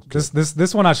 this one looks good.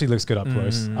 This one actually looks good up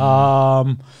close.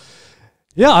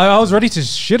 Yeah, I was ready to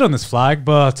shit on this flag,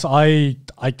 but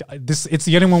it's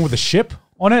the only one with a ship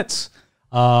on it.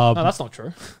 No, that's not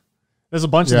true. There's a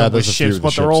bunch of them with there's a few ships, with but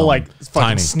they're ships all on like them. fucking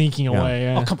Tiny. sneaking away.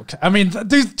 Yeah. Oh, come on. I mean,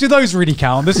 do those really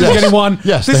count? This is the only one.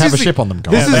 Yes, this they have is a ship on them,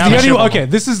 This guys. is they have a the ship only on okay. them.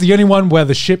 This is the only one where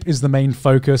the ship is the main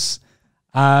focus,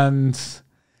 and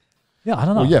yeah, I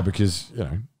don't know. Well, yeah, because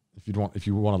if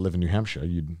you want to live in New Hampshire,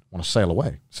 you'd want to sail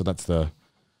away. So that's the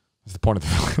point of the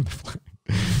flag.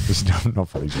 It's not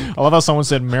funny. I love how someone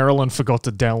said Maryland forgot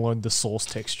to download the source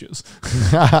textures.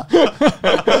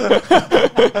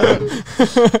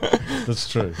 That's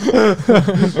true.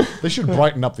 They should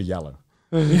brighten up the yellow.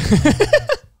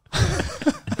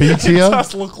 B tier.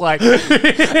 does look like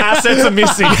assets are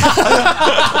missing.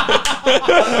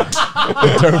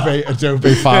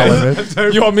 Adobe file image.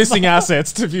 You are missing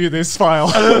assets to view this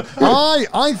file.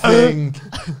 I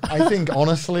think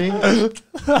honestly, I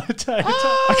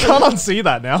can't unsee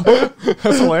that now.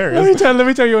 That's hilarious. Let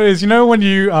me tell you what it is. You know when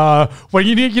you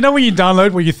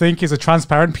download what you think is a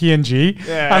transparent PNG,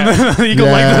 Yeah. and then you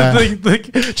got like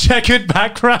the checkered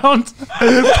background.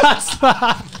 That's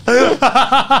that.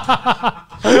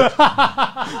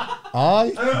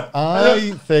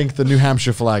 I think the New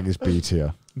Hampshire flag is B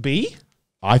tier. B?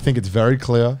 I think it's very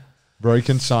clear, very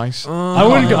concise. I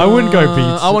wouldn't go B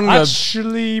tier. I wouldn't go.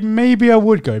 Actually, maybe I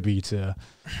would go B tier.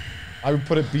 I would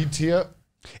put it B tier.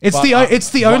 It's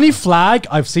the only flag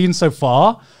I've seen so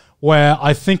far where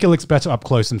I think it looks better up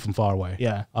close than from far away.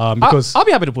 Yeah. Because I'll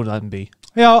be happy to put that in B.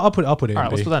 yeah, I'll put it in All right,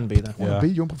 B. let's put that in B then. Yeah. B?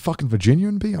 You want to put fucking Virginia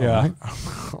in B? All Yeah. right.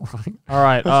 All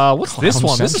right. All right. What's this Clown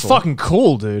one? This is Central. fucking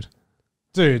cool, dude.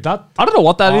 Dude, that I don't know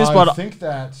what that is, I but think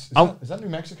is that New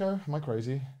Mexico? Am I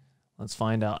crazy? let's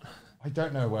find out. I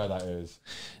don't know where that is.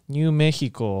 New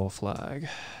Mexico flag.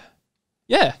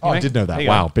 Yeah. Oh, I did know that. There you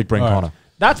Wow, go. big brain All right. Connor.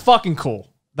 That's fucking cool.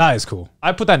 that is cool.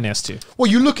 I put that in S tier. Well,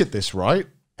 you look at this, right?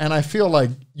 And I feel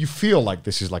like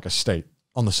this is like a state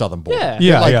on the southern border. Yeah.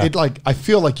 Yeah, I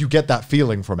feel like you get that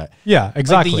feeling from it. Yeah,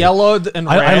 exactly. Like the yellow and red.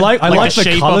 I like the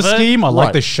shape color of it. scheme. I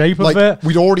like the shape of it.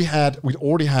 We'd already had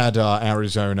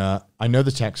Arizona. I know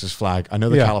the Texas flag. I know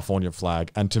the Yeah. California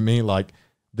flag. And to me, like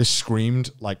this screamed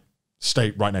like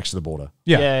state right next to the border.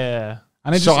 Yeah. Yeah.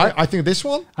 And it So just, I think this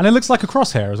one, and it looks like a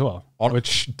crosshair as well.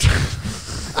 which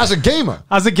as a gamer,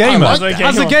 As a gamer, I like that.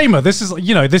 as a gamer, this is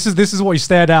this is what you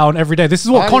stare down every day. This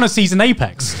is what Connor sees in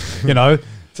Apex. You know,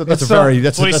 so that's It's, a very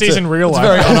that's what he that's sees a- in real it's life. a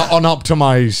very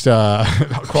unoptimized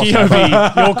crosshair.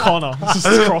 POV, you're Connor. This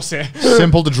is crosshair.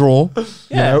 Simple to draw.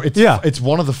 Yeah. It's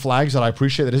one of the flags that I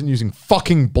appreciate that isn't using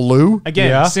fucking blue. Again,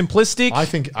 Yeah. simplistic. I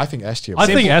think S tier. I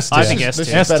think S tier. I think S This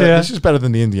tier. is better. tier. This is better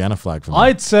than the Indiana flag for me.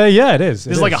 I'd say yeah, it is.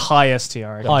 This is like a high S tier.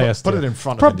 I reckon. high S put tier. it in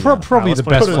front of Indiana. Probably Alright, the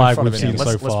let's best put it in flag front of we've seen Indiana.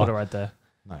 so Let's put it far. right there.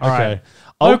 Nice. All right. Okay.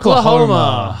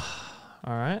 Oklahoma.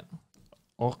 All right.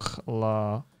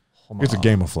 Oklahoma. It's a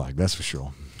gamer flag, that's for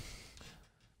sure.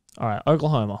 All right,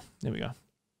 Oklahoma. There we go.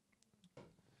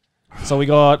 So we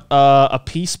got a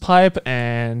peace pipe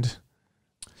and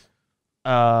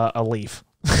a leaf.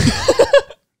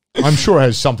 I'm sure it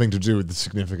has something to do with the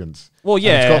significance. Well, And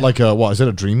yeah. it's got like a, what, is it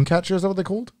a dream catcher? Is that what they're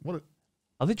called? What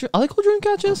Are they called dream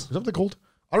catchers? is that what they're called?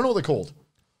 I don't know what they're called.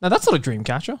 No, that's not a dream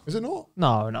catcher. Is it not?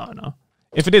 No.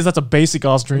 If it is, that's a basic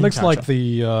ass dream It looks catcher. like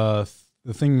the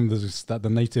thing that the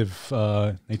native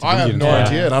native I have Indians no wear.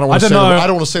 idea, and I don't I want to don't say know. I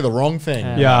don't want to say the wrong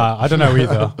thing. Yeah, I don't know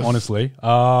either, honestly.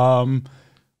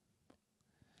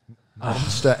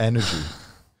 Monster Energy.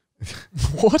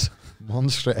 What?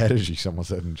 Monster Energy, someone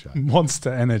said in chat.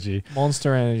 Monster Energy.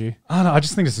 Monster Energy. I don't know. I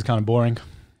just think this is kind of boring.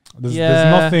 There's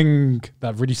Yeah. nothing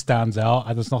that really stands out.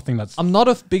 And there's nothing that's. I'm not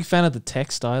a big fan of the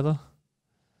text either.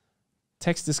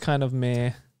 Text is kind of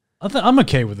meh. I'm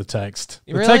okay with the text.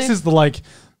 The Really? text is the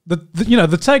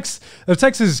text. The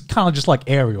text is kind of just like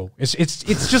Arial. It's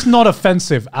just not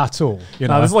offensive at all. You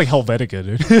know, No, this is like Helvetica,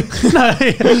 dude.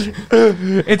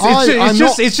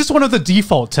 it's just one of the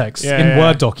default texts Yeah, in yeah.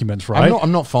 Word documents, right?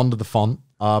 I'm not fond of the font,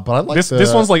 but I like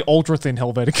this one's like ultra thin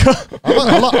Helvetica.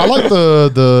 I like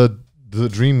the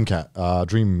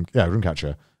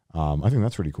Dreamcatcher. I think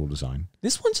that's really cool design.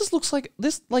 This one just looks like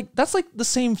this. Like that's like the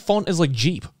same font as like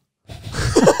Jeep.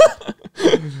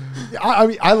 I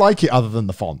mean, I like it other than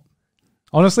the font.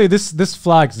 Honestly, this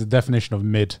flag is the definition of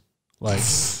mid. Like,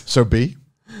 So B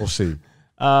or C?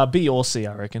 B or C,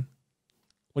 I reckon.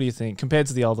 What do you think compared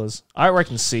to the others? I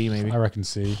reckon C maybe. I reckon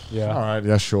C. Yeah. All right,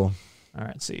 yeah, sure. All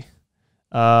right, C. C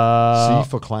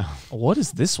for clown. What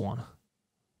is this one?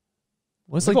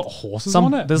 What's It's like got horses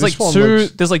on it. There's This like one two.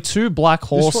 looks- There's like two black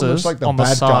This one horses looks like on the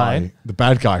side. the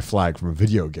bad guy flag from a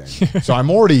video game. So I'm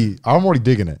already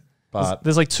digging it. But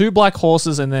There's like two black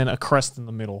horses and then a crest in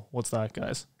the middle. What's that,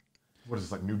 guys? what is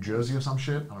this, like New Jersey or some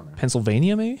shit? I don't know.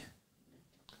 Pennsylvania, maybe?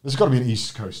 This has got to be an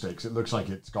East Coast state 'cause it looks like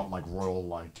it's got like royal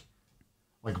like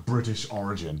British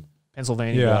origin.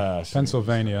 Pennsylvania. Yeah, Yes,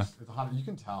 Pennsylvania. You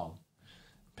can tell.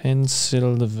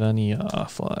 Pennsylvania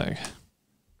flag.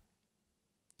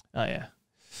 Oh yeah.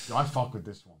 Yeah, I fuck with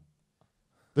this one.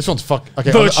 This one's fuck.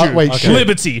 Okay, Virtue, wait, shit.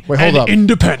 liberty, Wait, hold and up.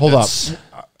 independence. Hold up.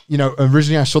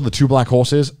 Originally I saw the two black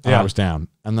horses and Yeah. I was down,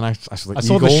 and then I saw the I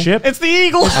saw eagle. the ship. It's the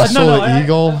eagle. I saw the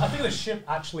eagle. I think the ship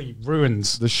actually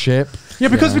ruins The ship. Yeah,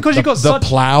 because you got the such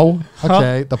plow.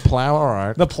 Okay, the plow. All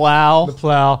right. The plow. the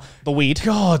plow. The wheat.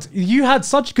 God, you had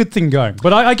such a good thing going,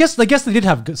 but I guess they did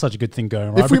have such a good thing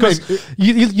going, right? If we Because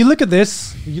made- you look at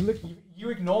this, you You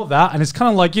ignore that, and it's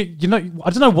kind of like you know. I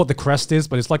don't know what the crest is,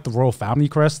 but it's like the royal family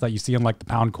crest that you see in like the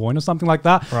pound coin or something like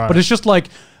that. Right. But it's just like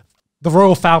the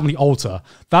royal family altar.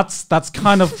 That's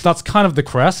kind of the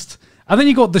crest, and then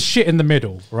you got the shit in the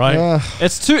middle, right?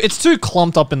 It's too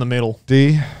clumped up in the middle.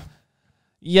 D.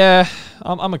 Yeah,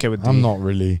 I'm okay with D. I'm not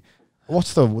really.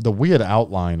 What's the weird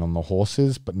outline on the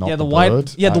horses, but not the white.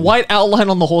 bird? Yeah, the white outline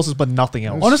on the horses, but nothing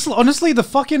else. Honestly, the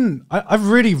fucking I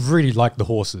really like the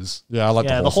horses. Yeah, I like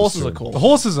the horses. The horses too. are cool. The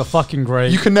horses are fucking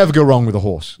great. You can never go wrong with a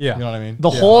horse. Yeah. You know what I mean? The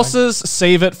horses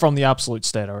save it from the absolute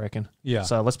state, I reckon. Yeah.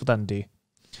 So let's put that in D.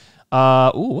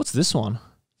 What's this one? Is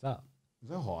that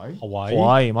Hawaii?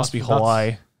 Hawaii. Must be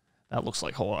Hawaii. That looks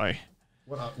like Hawaii.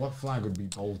 What flag would be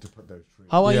bold to put those trees?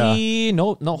 Hawaii. Yeah.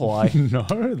 No, not Hawaii. No,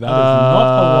 that is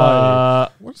not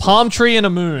Hawaii. Palm tree and a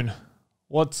moon.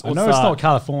 What's I know that? it's not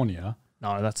California.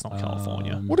 No, that's not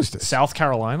California. What is this? South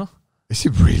Carolina? Is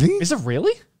it really? Is it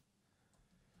really?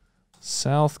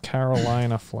 South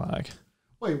Carolina flag.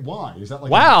 Wait, why? Is that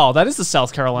like Wow, that is the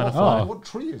South Carolina flag. What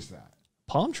tree is that?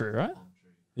 Palm tree, right?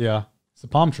 Yeah, it's a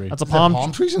palm tree. That's a Is there palm.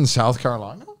 palm trees in South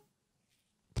Carolina?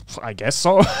 I guess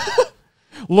so.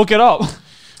 Look it up.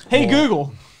 Hey,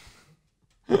 Google.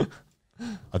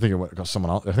 I think it got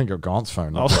someone else. I think it got Garnt's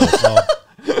phone.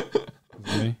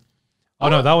 Me. Oh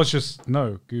no, that was just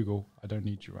Google. I don't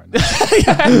need you right now.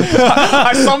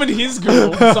 I summoned his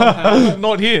Google somehow,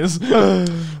 not his.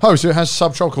 Oh, so it has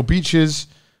subtropical beaches.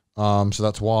 So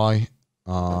that's why.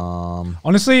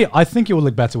 Honestly, I think it would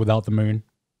look better without the moon.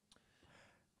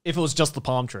 If it was just the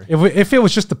palm tree. If it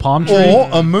was just the palm tree, Or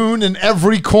a moon in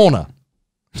every corner.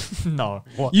 No.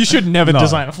 You should never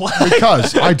design a flag.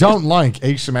 Because I don't like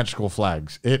asymmetrical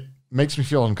flags. It makes me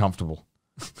feel uncomfortable.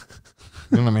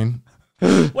 You know what I mean?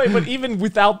 Wait, but even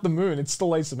without the moon, it's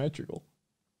still asymmetrical.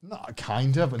 No,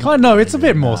 kind of. no, it's a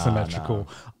bit more symmetrical.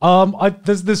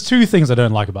 There's two things I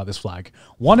don't like about this flag.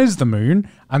 One is the moon,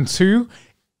 and two,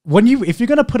 if you're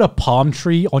gonna put a palm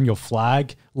tree on your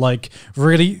flag, like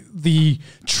really the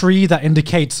tree that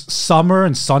indicates summer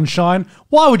and sunshine,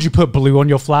 why would you put blue on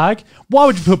your flag? Why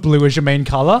would you put blue as your main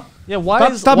color? Yeah, why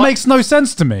that makes no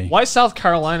sense to me. Why is South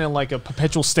Carolina in like a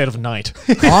perpetual state of night?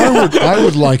 I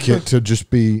would like it to just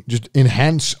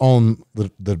enhance on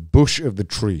the bush of the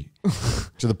tree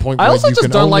to the point I where also you just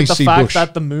can don't only like the see fact bush.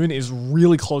 that the moon is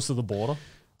really close to the border.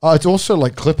 It's also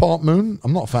like clip art moon.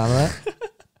 I'm not a fan of that.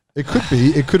 It could be.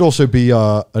 It could also be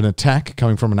an attack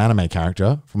coming from an anime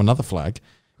character from another flag.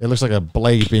 It looks like a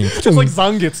blade being Just like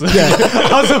Zangetsu. Yeah.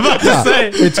 I was about to say.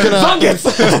 It's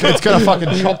gonna fucking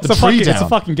chop the tree down. It's a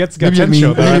fucking Maybe it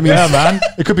means- yeah, man.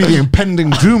 It could be the impending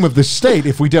doom of the state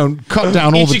if we don't cut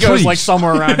down all the trees. Ichigo's like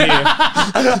somewhere around here.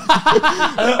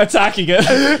 Attacking it.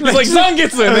 It's like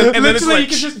Zangetsu. And then it's Literally, like, you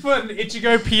can just put an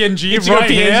Ichigo PNG Ichigo right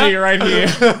PNG here. right here.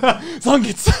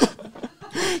 Zangetsu.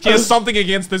 He has something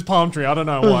against this palm tree. I don't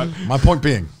know what. My point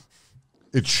being,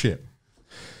 it's shit.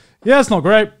 Yeah, it's not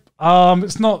great.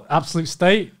 It's not absolute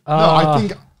state. No, I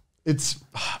think it's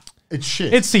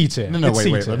shit. It's C tier. No, It's wait.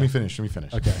 C Let tier. me finish.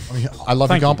 Okay. I love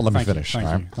you, Thank Garnt, but let me thank you, finish. Thank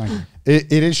all you. right? Thank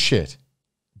you. It is shit,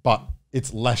 but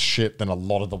it's less shit than a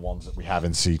lot of the ones that we have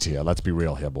in C tier. Let's be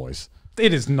real here, boys.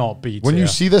 It is not B tier. When you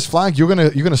see this flag, you're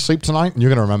gonna sleep tonight and you're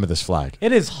gonna remember this flag.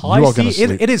 it is You high are gonna C.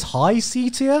 sleep. It is high C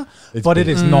tier, It's but B. it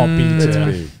is not B It's tier.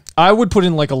 B. I would put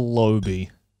in like a low B.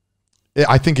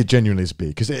 I think it genuinely is B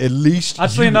because at least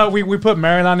Actually, no. We put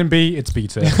Maryland in B. It's B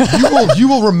tier. you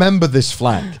will remember this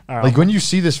flag. right. Like when you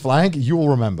see this flag, you will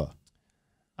remember.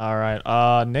 All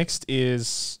right. Next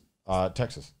is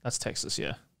Texas. that's Texas.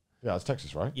 Yeah. Yeah, it's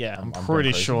Texas, right? Yeah, I'm going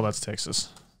pretty crazy. sure that's Texas.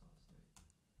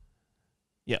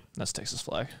 Yeah, that's Texas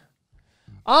flag.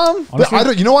 But I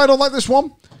don't. You know why I don't like this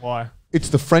one? Why? It's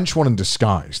the French one in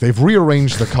disguise. They've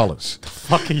rearranged the colors.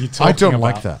 Fuck are you talking I don't about?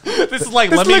 like that. This is like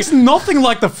This looks nothing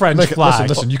like the French flag.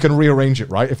 Listen. You can rearrange it,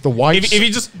 right? If the white, If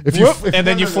you just whoop, and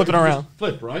then you flip it around.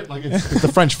 flip, right? Like it's the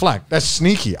French flag. That's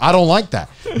sneaky. I don't like that.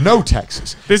 No,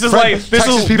 Texas. This is French- like- this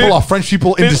Texas is- people this- are French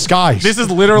people in disguise. This is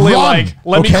literally Run, like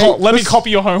let okay? me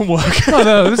copy your homework.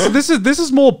 No, this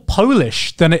is more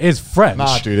Polish than it is French.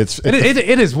 Nah, dude,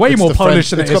 it is way it's more the Polish French-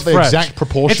 than it it's is got the French. exact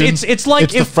proportions. It's like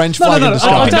It's the if French no, flag no, in no,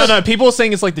 disguise. Oh, no. People are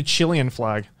saying it's like the Chilean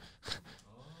flag.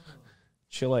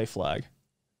 Chile flag.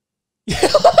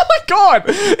 Oh my god!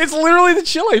 It's literally the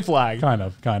Chile flag. kind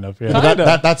of, yeah.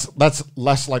 But that's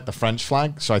less like the French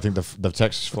flag. So I think the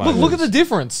Texas flag. Look at is. the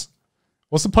difference.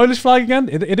 What's the Polish flag again?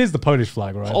 It is the Polish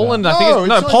flag, right? Poland, No, I think.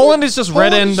 it's like Poland is just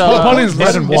red and. Poland's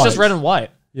red and It's white. just red and white.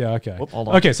 Yeah, okay. Whoop, hold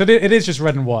on. Okay, so it is just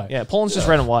red and white. Yeah, Poland's just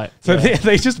red and white. So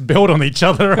they just build on each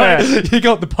other, right? Yeah. You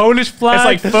got the Polish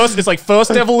flag. It's like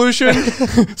first evolution,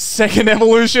 second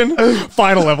evolution,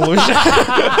 final evolution.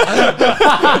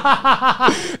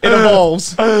 It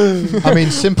evolves. I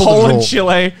mean, simple to Poland, draw.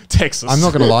 Chile, Texas. I'm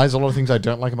not going to lie. There's a lot of things I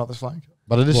don't like about this flag,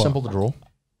 but it is What? simple to draw.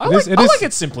 I It is- like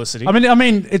its simplicity. I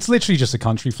mean, it's literally just a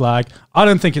country flag. I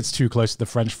don't think it's too close to the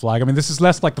French flag. I mean, this is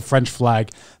less like the French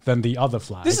flag than the other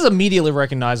flag. this is immediately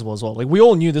recognizable as well. Like we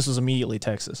all knew this was immediately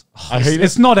Texas. I hate it.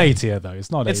 It's not A tier though.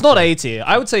 It's not. It's not A tier.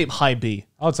 I would say high B.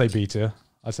 I would say B tier.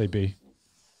 I'd say B.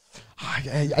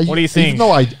 What do you think? Even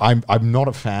though I'm not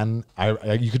a fan,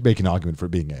 you could make an argument for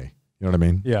it being A. You know what I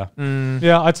mean? Yeah.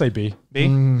 Yeah, I'd say B.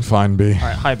 B. Fine, B. All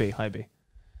right, high B. High B.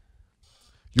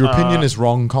 Your opinion is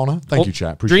wrong, Connor. Thank you,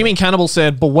 chat. Appreciate Dreaming it. Cannibal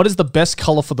said, "But what is the best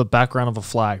color for the background of a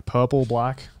flag? Purple,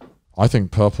 black, I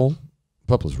think purple.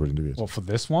 Purple is really dubious. Well, for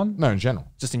this one, No, in general,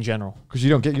 just in general." because you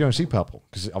don't see purple.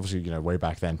 Because obviously, way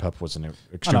back then, purple was an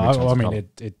extremely I expensive mean,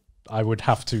 color. I would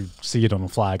have to see it on a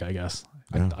flag, I guess.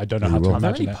 Yeah. I don't know Yeah, how you to will. Are there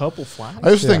imagine any it. purple flags?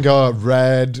 I also think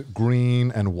red, green,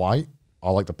 and white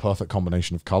are like the perfect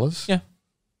combination of colors. Yeah.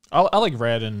 I like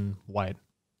red and white.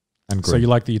 And green. So you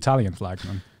like the Italian flag,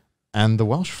 then? and the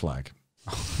Welsh flag.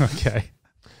 Okay.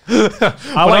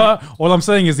 All I'm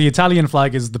saying is the Italian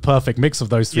flag is the perfect mix of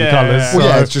those three Yeah. colors. Yeah. Well,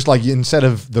 yeah, so- it's just like instead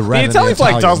of the red. The and Italian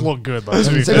flag does Italian- look good, though. It's,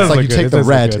 to be it's fair. does like look you good. take It the does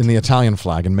look red good. in the Italian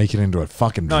flag and make it into a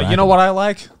fucking No, dragon. you know what I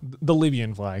like? The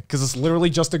Libyan flag, because it's literally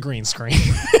just a green screen.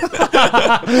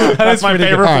 That's my pretty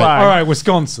favorite good. flag. All right,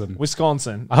 Wisconsin.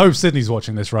 Wisconsin. I hope Sydney's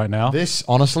watching this right now. This,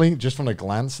 honestly, just from a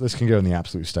glance, this can go in the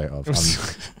absolute state of. And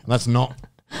that's not.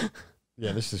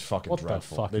 Yeah, this is fucking What the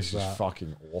dreadful. fuck This is is that?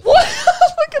 fucking awful.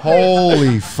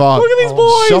 Holy fuck. Look at these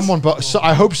boys. Someone,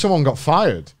 I hope someone got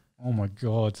fired. Oh my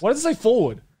god. What does it say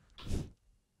forward?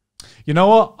 You know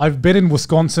what? I've been in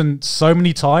Wisconsin so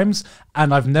many times,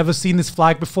 and I've never seen this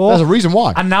flag before. There's a reason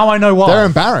why. And now I know why. They're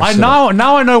embarrassed I of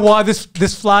now I know why this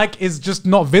flag is just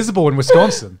not visible in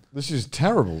Wisconsin. This is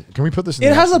terrible. Can we put this in It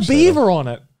the has a absolute state of? beaver on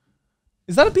it.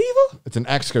 Is that a beaver? It's an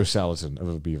exoskeleton of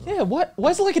a beaver. Yeah, what?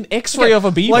 Why is it like an X-ray of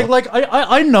a beaver?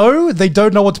 I know they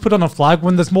don't know what to put on a flag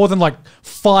when there's more than like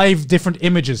 5 different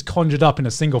images conjured up in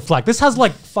a single flag. This has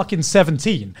like fucking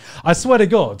 17. I swear to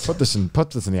God. Put this in the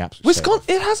absolute state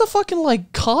Wisconsin, it has a fucking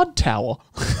like card tower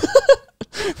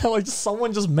that like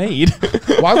someone just made.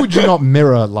 of. Why would you not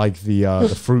mirror like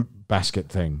the fruit basket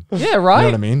thing? Yeah, right. You know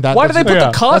what I mean? Why do they put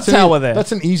the card That's an tower there?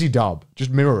 That's an easy dub.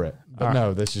 Just mirror it. But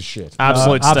no, this is shit.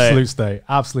 Absolute state. Absolute state.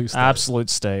 Absolute state. Absolute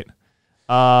state.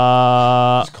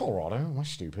 It's Colorado. Am I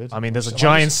stupid? I mean, there's a Am I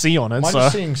giant just- C on it, Am I so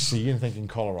just seeing C and thinking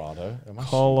Colorado? Am I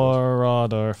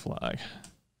Colorado flag.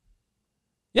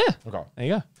 Yeah, stupid? Okay. there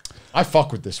you go. I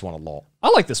fuck with this one a lot. I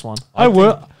like this one. I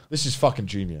would. think This is fucking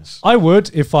genius. I would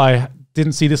if I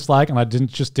didn't see this flag and I didn't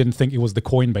think it was the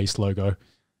Coinbase logo.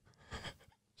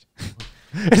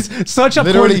 It's such a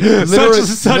Literally-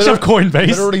 such a Coinbase.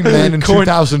 Literally men in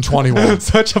 2021.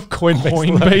 Such a Coinbase.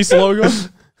 Coinbase logo.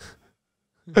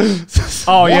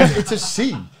 Oh yeah. What? It's a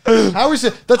C. How is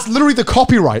it? That's literally the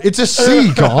copyright. It's a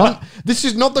C, Garnt. This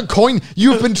is not the coin.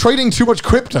 You've been trading too much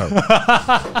crypto.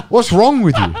 What's wrong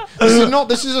with you? This is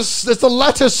not. It's the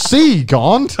letter C,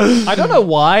 Garnt. I don't know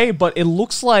why, but it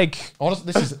looks like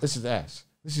Honestly, this is S.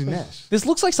 This is an S. this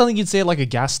looks like something you'd see at like a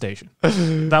gas station.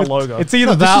 That logo. It's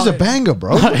either No, that. this is a banger,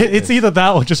 bro. It's either that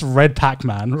or just Red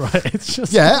Pac-Man, right? It's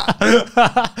just Yeah.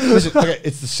 Listen, okay,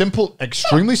 it's the simple,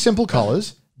 extremely simple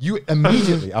colors. You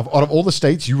immediately, out of all the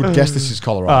states, you would guess this is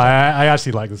Colorado. I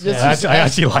actually like this. Yes, I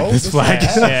actually bro. like this flag.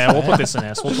 yeah, we'll put this in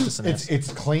S. We'll put this in S.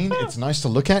 It's clean. It's nice to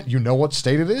look at. You know what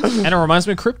state it is. And it reminds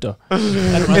me of crypto.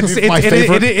 My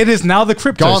favorite. It is now the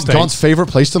crypto state. Gaunt's favorite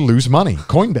place to lose money.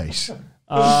 Coinbase.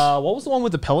 What was the one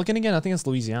with the pelican again? I think it's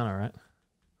Louisiana, right?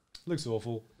 Looks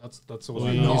awful. That's all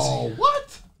Oh,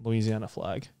 what? Louisiana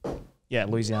flag. Yeah,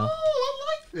 Louisiana. Oh,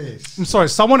 I like this. I'm sorry.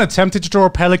 Someone attempted to draw a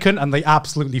pelican and they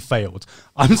absolutely failed.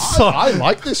 I'm sorry. I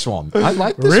like this one. I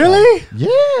like this Really? one.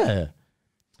 Yeah.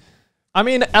 I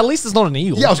mean, at least it's not an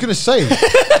eagle. Yeah, I was going to say.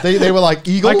 they were like,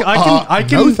 eagle? I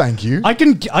can. No, thank you. I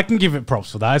can give it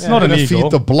props for that. It's I'm not an gonna eagle.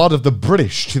 feed the blood of the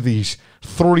British to these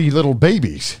 3 little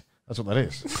babies. That's what that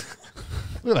is.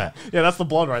 Look at that. Yeah, that's the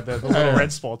blood right there. The little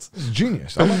red spots. This is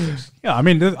genius. I like this. Yeah, I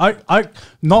mean, I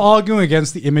not arguing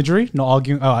against the imagery. Not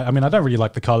arguing. I mean, I don't really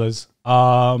like the colors.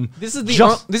 This is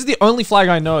the only flag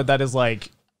I know that is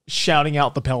like shouting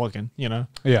out the pelican. You know,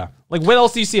 yeah. like when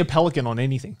else do you see a pelican on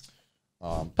anything?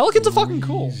 Pelicans are fucking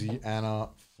cool. Louisiana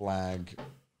flag.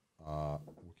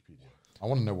 Wikipedia. I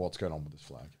want to know what's going on with this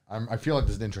flag. I feel like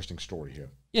there's an interesting story here.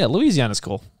 Yeah, Louisiana's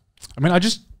cool. I mean, I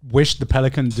just wish the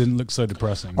pelican didn't look so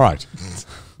depressing. All right.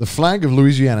 The flag of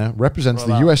Louisiana represents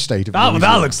the U.S. state of Louisiana.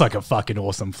 That looks like a fucking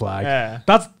awesome flag. Yeah.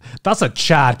 That's a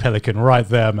Chad pelican right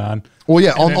there, man. Well,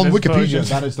 yeah, on then there's Wikipedia, versions.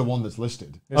 that is the one that's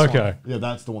listed. Okay. Yeah,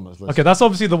 that's the one that's listed. Okay, that's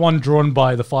obviously the one drawn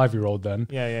by the 5-year-old then.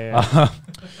 Yeah.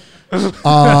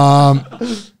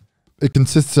 It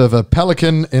consists of a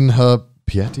pelican in her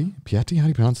piety. Piety? How do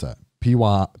you pronounce that?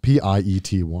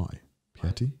 P-I-E-T-Y.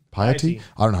 Piety? Piety?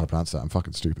 I don't know how to pronounce that. I'm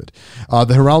fucking stupid.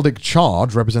 The heraldic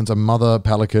charge represents a mother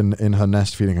pelican in her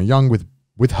nest feeding her young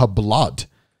with her blood.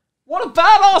 What a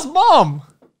badass mom!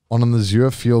 On an azure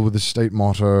field with the state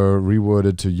motto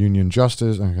reworded to Union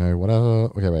Justice. Okay, whatever.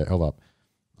 Okay, wait, hold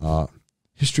up.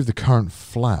 History of the current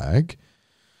flag.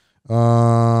 Dude,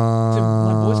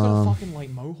 my boy's got a fucking like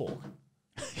mohawk.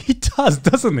 He does,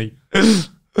 doesn't he?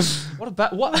 What?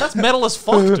 That's metal as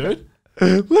fuck, dude.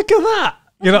 Look at that.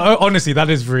 You know, honestly, that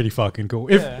is really fucking cool.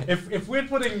 If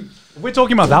we're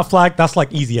talking about that flag, that's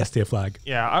like easy S tier flag.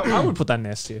 Yeah, I would put that in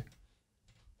S tier.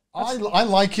 I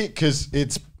like it because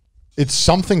it's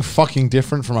something fucking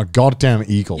different from a goddamn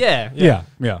eagle. Yeah.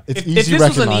 It's If easy this was an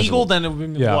recognizable. eagle, then it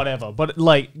would be Yeah. whatever. But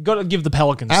like, gotta give the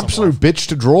pelicans some Absolute love. bitch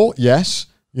to draw, yes.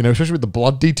 You know, especially with the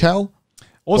blood detail.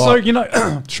 Also, But- you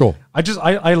know, Sure.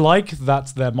 I like that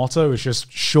their motto is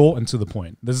just short and to the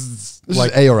point. This This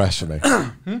like is A or S for me.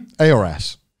 A or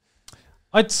S.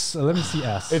 let me see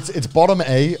S. It's bottom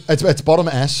A. It's bottom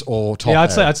S or top.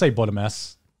 Yeah, A. I'd say bottom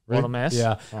S. Bottom S.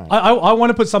 Yeah, I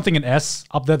want to put something in S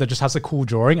up there that just has a cool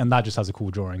drawing, and that just has a cool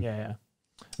drawing. Yeah.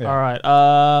 Yeah. All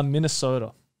right.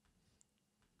 Minnesota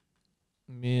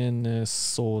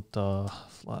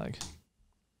flag.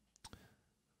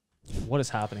 What is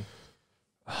happening?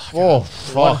 Oh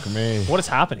fuck me! What is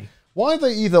happening? Why are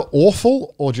they either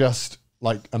awful or just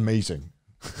like amazing?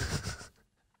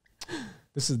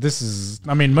 This is.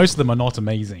 I mean, most of them are not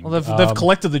amazing. Well, they've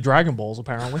collected the Dragon Balls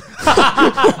apparently.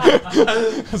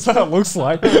 That's what it looks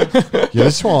like. Yeah,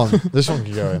 this one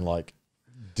can go in like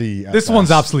D. at This one's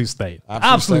best. absolute state.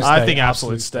 Absolute I think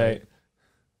absolute state.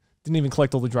 Didn't even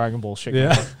collect all the Dragon Ball shit.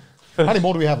 Yeah. How many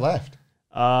more do we have left?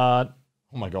 Uh,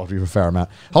 Oh my god, we have a fair amount.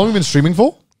 How long have we been streaming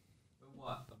for?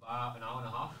 What? About an hour and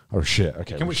a half? Oh shit.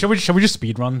 Okay. Shall we just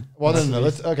speed run? Well, no.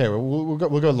 Let's. Okay, we'll go a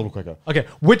little quicker. Okay.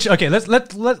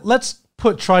 Let's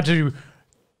try to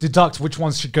deduct which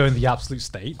ones should go in the absolute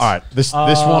state. All right. This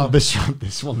one.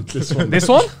 this one?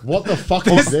 What the fuck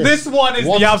is this? This one is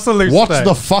the absolute What state.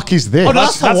 the fuck is this? Oh,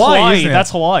 that's That's Hawaii, Hawaii. isn't it?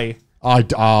 That's Hawaii. I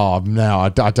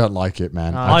don't like it,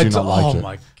 man. I do not like it. Oh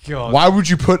my god. Why would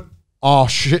you put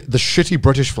the shitty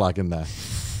British flag in there?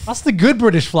 That's the good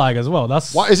British flag as well.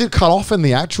 That's Why is it cut off in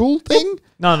the actual thing?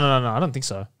 No. I don't think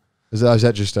so. Is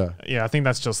that just a Yeah, I think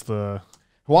that's just the.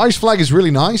 Hawaii's flag is really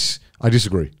nice? I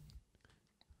disagree.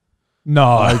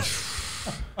 no.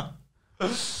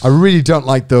 I really don't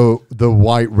like the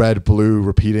white, red, blue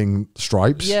repeating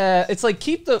stripes. Yeah, it's like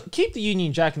keep the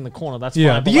Union Jack in the corner. That's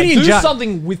Yeah, fine. the but, like, Union do Jack-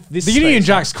 something with this. The Union space,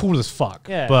 Jack's cool as fuck.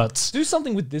 Yeah, But do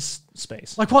something with this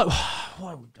space. like what?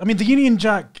 I mean, the Union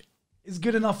Jack is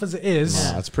good enough as it is.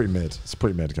 Nah, it's pretty mid. It's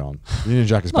pretty mid, Con. Union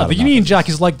Jack is No, bad the enough. Union Jack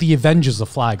is like the Avengers of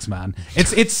flags, man.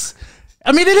 It's.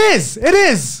 I mean, it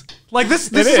is. Like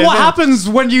this is what happens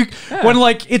when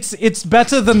like it's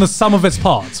better than the sum of its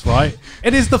parts, right?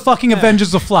 It is the fucking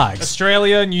Avengers of flags.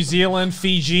 Australia, New Zealand,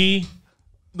 Fiji,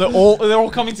 they're all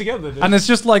coming together. Dude. And it's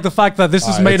just like the fact that this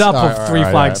is made up of three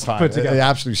flags fine. put together. The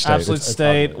absolute state. Absolute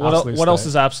state. What else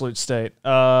is absolute state?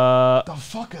 The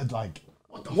fuck, like,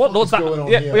 What's that? going on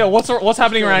Yeah, here? yeah. What's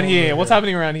happening around going on here? here? What's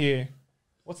happening around here?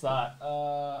 What's that?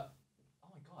 Oh my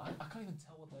god, I can't even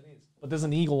tell what that is. But there's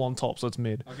an eagle on top, so it's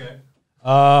mid. Okay.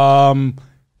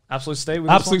 Absolute state. With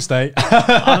Absolute this state. one?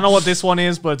 I don't know what this one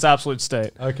is, but it's absolute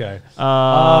state. Okay.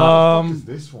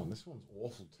 This one's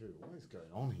awful too. What is going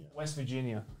on here? West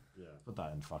Virginia. Yeah, put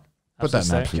that in fuck. Put that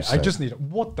in Absolute absolute I state. just need.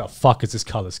 What the fuck is this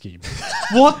color scheme?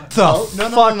 What the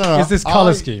fuck is this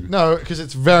color scheme? No, because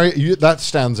it's that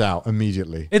stands out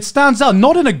immediately. It stands out,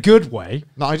 not in a good way.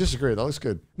 No, I disagree. That looks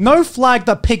good. No flag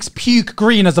that picks puke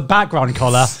green as a background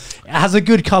color has a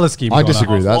good color scheme. I Connor.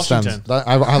 disagree. That Washington.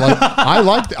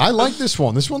 stands. I like this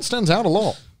one. This one stands out a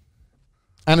lot.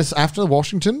 And it's after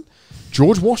Washington,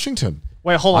 George Washington,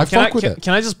 Wait, hold on. I fuck with it.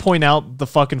 Can I just point out the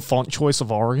fucking font choice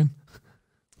of Oregon?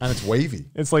 and it's wavy.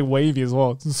 It's like wavy as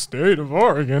well. It's the state of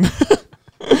Oregon.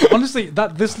 Honestly,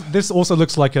 this also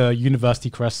looks like a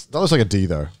university crest. That looks like a D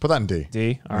though. Put that in D.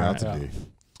 D. All Yeah, right. that's a D.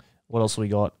 What else we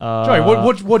got? Joey,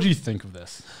 what do you think of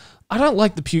this? I don't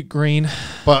like the puke green.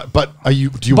 But are you?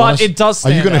 Do you But want? it does Are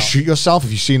you stand going to out. shoot yourself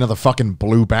if you see another fucking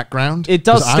blue background? It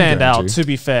does 'Cause I'm stand going out. To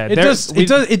be fair, It does There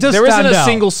stand isn't a out.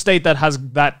 single state that has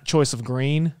that choice of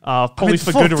green. Probably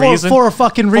for good for, reason. For a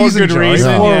fucking reason, For a good Joey.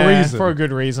 reason. For Yeah, a reason. For a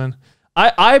good reason.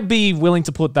 I'd be willing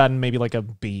to put that in maybe like a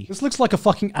B. This looks like a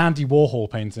fucking Andy Warhol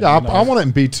painting. Yeah, you know? I want it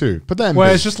in B2. Put that in Where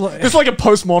B. it's just like It's like a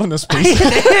postmodernist piece.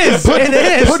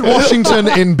 it is. Put Washington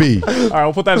in B. All right,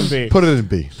 we'll put that in B. Put it in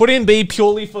B. Put it in B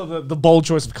purely for the bold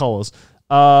choice of colors.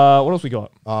 What else we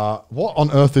got? What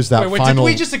on earth is that Wait, final?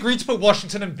 did we just agree to put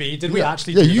Washington in B? Did we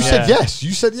actually? Yeah, do you that? said Yeah. yes.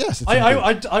 You said yes. It's in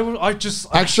B. I just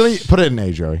Actually, put it in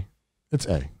A, Joey. It's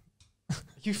A.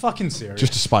 you fucking serious?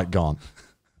 Just to spite Garnt.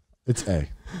 It's A.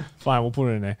 Fine, we'll put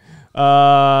it in there.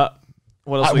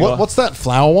 What else we got? What's that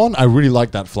flower one? I really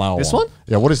like that flower This one. one?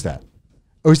 Yeah, what is that?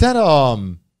 Oh, is that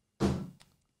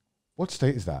what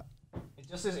state is that? It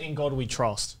just says "In God We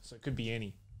Trust," so it could be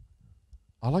any.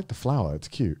 I like the flower. It's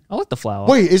cute. I like the flower.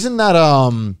 Wait, isn't that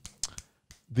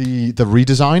the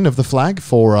redesign of the flag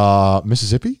for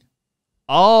Mississippi?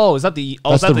 Oh, is that the?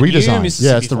 Oh, That's is that the new redesign.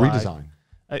 Mississippi Yeah, it's the flag? redesign.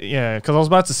 Yeah, because I was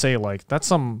about to say like that's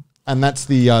some. And that's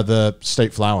the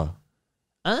state flower.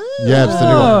 Yeah, it's the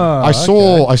new one. okay.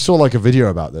 I saw like a video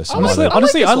about this. And honestly,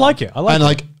 like, I like it. I like and it.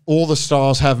 like all the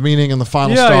stars have meaning and the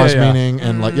final Yeah, stars yeah, yeah. meaning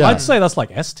and like yeah. I'd say that's like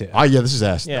S tier. Yeah, this is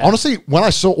S. Yeah. Honestly, when I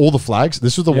saw all the flags,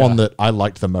 this was the Yeah. one that I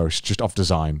liked the most, just off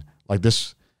design. Like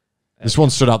this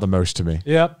one stood out the most to me.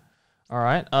 Yep. All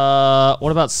right.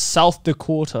 What about South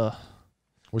Dakota,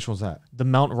 Which one's that? the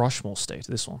Mount Rushmore state?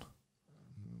 This one.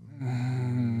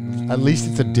 At least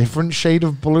it's a different shade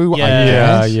of blue. Yeah. I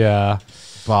Yeah, guess. yeah.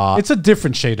 But It's a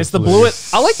different shade It's of the blue. blue.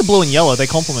 I like the blue and yellow. They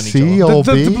complement each C other. or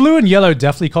The B? blue and yellow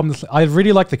definitely come. I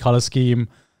really like the color scheme.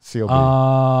 C or B?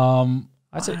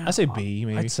 I'd say B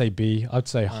maybe. I'd say B. I'd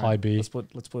say high B.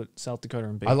 Let's put South Dakota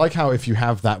in B. I like how if you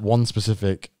have that one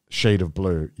specific shade of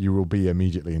blue, you will be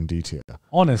immediately in D tier.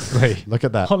 Honestly. Look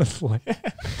at that. Honestly.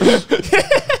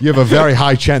 You have a very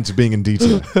high chance of being in D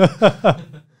tier.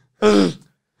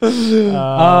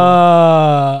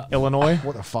 Illinois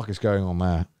What the fuck is going on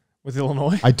there? with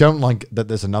Illinois. I don't like that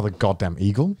there's another goddamn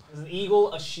eagle. There's an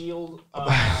eagle, a shield,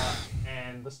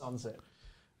 and the sunset.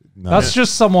 No. That's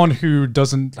just someone who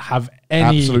doesn't have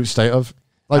any. absolute state of.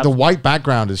 Like the white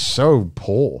background is so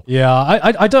poor. Yeah,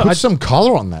 I don't. Put some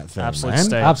color on that thing, Absolute man.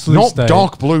 state. Absolute Not state.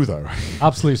 dark blue though.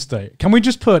 Absolute state. Can we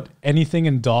just put anything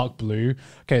in dark blue?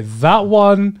 Okay, that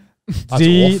one. That's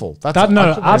awful. That's that, no, I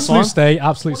no, put absolute one. state.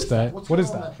 Absolute state. What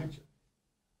is that?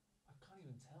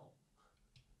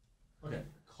 Okay.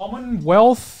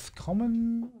 Commonwealth.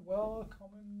 Common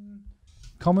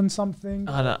something.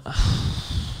 I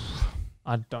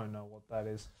don't know what that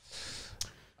is.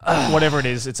 Whatever it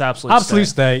is, it's absolute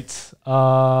state.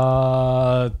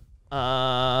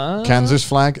 Kansas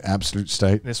flag, absolute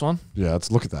state. This one? Yeah, let's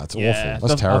look at that. It's Yeah, awful.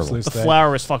 That's terrible. absolute The state.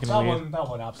 flower is fucking That weird.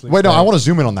 one absolute Wait, no, state. I want to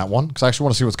zoom in on that one because I actually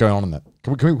want to see what's going on in that.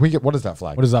 Can we get what is that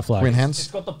flag? What is that flag? Can we It's enhance?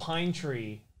 got the pine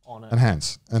tree on it.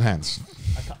 Enhance.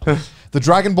 The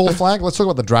Dragon Ball flag. Let's talk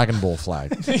about the Dragon Ball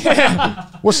flag.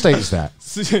 What state is that?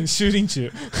 Shooting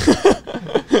chip.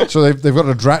 So they've got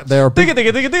a they're a big.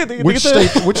 Which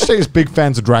state is big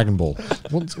fans of Dragon Ball?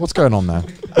 What's going on there?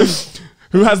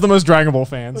 Who has the most Dragon Ball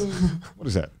fans? What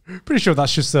is that? Pretty sure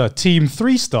that's just a Team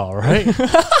 3-star, right?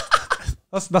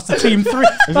 that's the Team 3.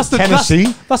 That's the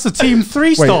Tennessee? That's the Team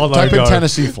 3-star Wait, logo. type in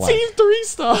Tennessee flag. Team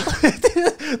 3-star.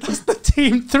 That's the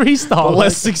Team 3-star. The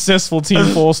less successful Team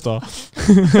 4-star.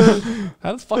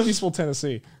 How the fuck do you spell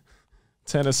Tennessee?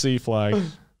 Tennessee flag.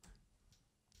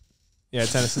 Yeah,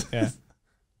 Tennessee. Yeah.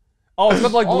 Oh, it's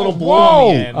got like the little blue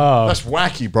on the end. Oh. That's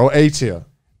wacky, bro. A tier.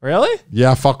 Really?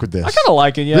 Yeah, fuck with this. I kind of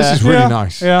like it. Yeah. This is really Yeah,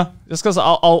 nice. Yeah. Just because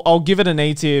I'll give it an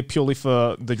A tier purely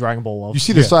for the Dragon Ball love. You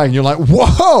see this flag and you're like,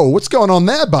 whoa, what's going on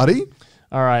there, buddy?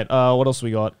 All right. What else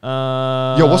we got?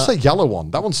 Yo, what's that yellow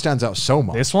one? That one stands out so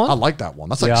much. This one? I like that one.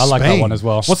 That's like Yeah, I Spain. like that one as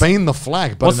well. Spain the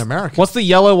flag, but in America. What's the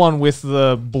yellow one with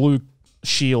the blue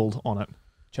shield on it?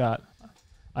 Chat.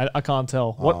 I can't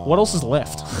tell. What else is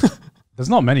left? There's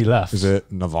not many left. Is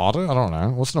it Nevada? I don't know.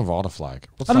 What's Nevada flag?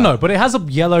 What's I don't that? know, but it has a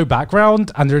yellow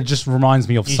background and it just reminds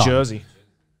me of New sun. Jersey.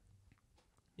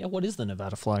 Yeah, what is the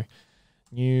Nevada flag?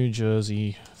 New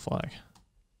Jersey flag.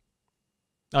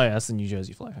 Oh yeah, that's the New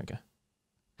Jersey flag. Okay.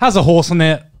 Has a horse on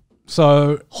it.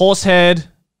 So Horse head,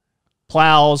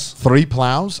 plows. 3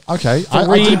 plows? Okay.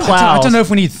 Three plows. I don't know if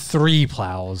we need 3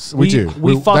 plows. We do.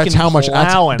 we fucking that's how much.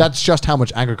 plowing. That's just how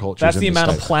much agriculture. That's is the in amount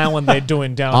of state. plowing they're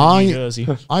doing down in New Jersey.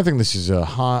 I think this is a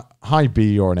high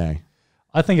B or an A.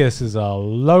 I think this is a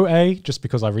low A just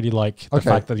because I really like the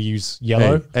fact that they use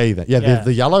yellow. A then. Yeah, Yeah.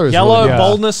 The yellow is Yellow really,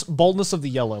 Yeah. boldness of the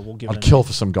yellow. We'll give it. I'd an kill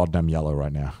for some goddamn yellow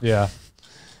right now. Yeah.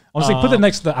 Honestly, put it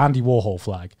next to the Andy Warhol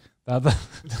flag.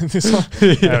 This one.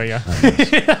 There we go.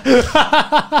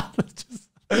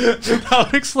 That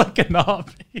looks like an art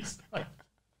piece.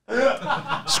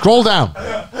 Scroll down.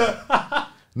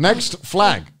 Next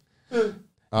flag.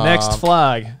 Next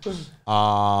flag. What's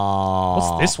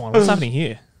What's this one? What's happening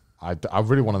here? I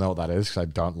really want to know what that is because I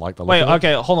don't like the look Wait, of it.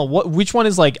 okay, hold on. Which one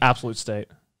is like absolute state?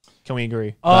 Can we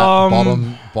agree?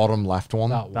 That bottom left one.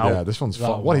 That one. Yeah, this one's That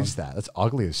fun. What one. is that? That's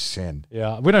ugly as sin.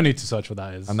 Yeah, we don't need to search what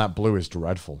that is. And that blue is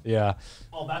dreadful. Yeah.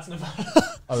 Oh, that's Nevada.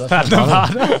 Oh, That's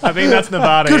Nevada. I think that's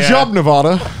Nevada. Good yeah. job,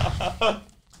 Nevada.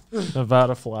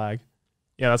 Nevada flag.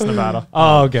 Yeah, that's Nevada.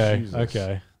 Oh, okay. Jesus.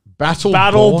 Okay.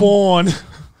 Battleborn.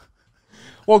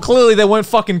 Well, clearly they weren't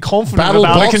fucking confident Battle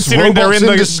about it, bots, considering they're robots in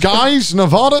in the disguise,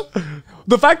 Nevada.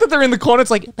 The fact that they're in the corner,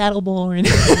 it's like Battleborn.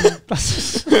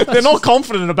 They're not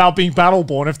confident about being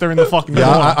Battleborn if they're in the fucking corner.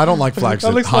 Yeah, I don't like flags That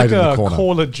that looks hide like in the a corner.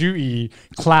 Call of Duty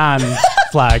clan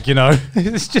flag, you know?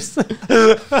 It's just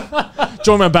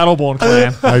Join my Battleborn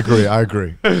clan. I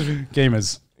agree.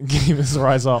 gamers. Gamers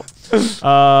rise up.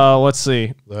 Let's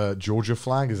see. The Georgia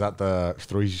flag, is that the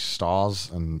 3 stars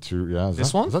and 2? Yeah, is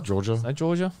This that, one? Is that Georgia? Is that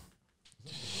Georgia?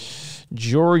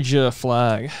 Georgia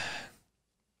flag.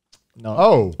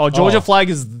 No. Oh, Georgia flag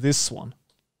is this one.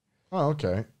 Oh,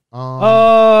 okay. A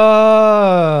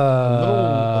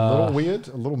A little weird,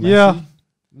 a little messy. Yeah.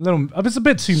 Little, it's a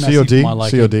bit too messy COD? for my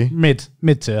liking. COD?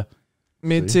 Mid tier.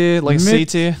 Mid tier, like C Mid-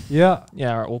 tier. Yeah.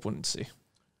 Yeah, alright, we'll put in C.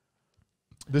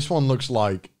 This one looks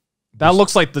like. That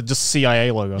looks like the just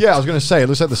CIA logo. Yeah, I was going to say, it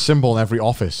looks like the symbol in every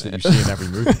office that you see in every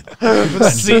movie.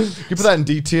 Can you put that in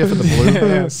D tier for the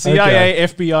blue? CIA,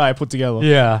 FBI put together.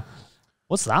 Yeah.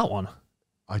 What's that one?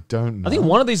 I don't know. I think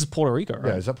one of these is Puerto Rico, right?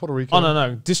 Yeah, is that Puerto Rico? Oh,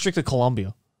 no. District of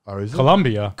Columbia. Oh, is it?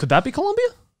 Colombia. Could that be Colombia?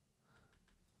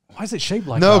 Why is it shaped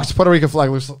like No, that? because Puerto Rico flag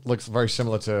looks very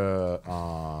similar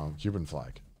to Cuban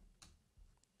flag.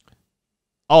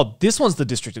 Oh, this one's the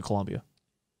District of Columbia.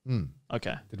 Hmm.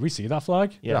 Okay. Did we see that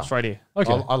flag? Yeah, it's right here.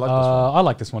 Okay. I like this one. I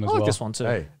like this one as I like well. this one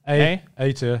too. Hey.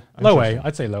 A tier. Low A.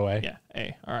 I'd say low A. Yeah,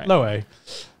 A. All right. Low A.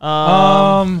 What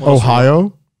else we got?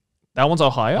 Ohio? That one's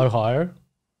Ohio. Ohio.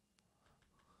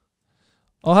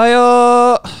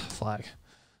 Ohio flag.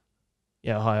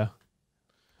 Yeah, Ohio.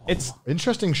 It's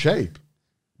Interesting shape.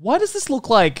 why does this look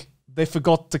like they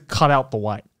forgot to cut out the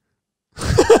white?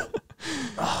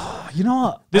 You know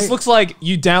what? This looks like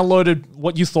you downloaded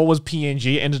what you thought was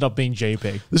PNG, ended up being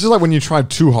JPEG. This is like when you tried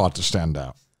too hard to stand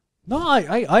out. No,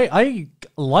 I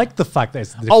like the fact that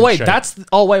it's the Oh wait, shape. that's the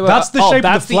shape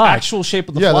of the flag. actual shape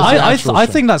of the Yeah, flag. that's the actual I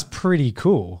shape. think that's pretty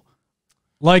cool.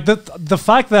 Like the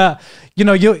fact that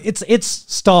it's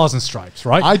stars and stripes,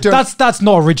 right? I don't- That's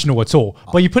not original at all.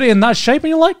 But you put it in that shape, and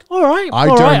you're like, all right.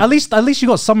 At least you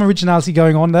got some originality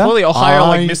going on there. Clearly, Ohio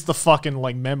I- missed the fucking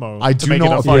memo. I to do make it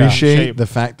not a fucking appreciate shape. the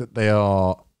fact that they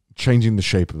are changing the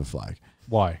shape of the flag.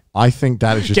 Why? I think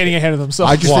that is just getting ahead of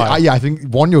themselves. I just Why? think, I think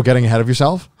one, you're getting ahead of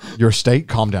yourself. You're a state.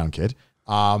 Calm down, kid.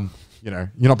 You're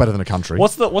not better than a country.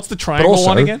 What's the triangle also,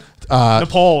 one again?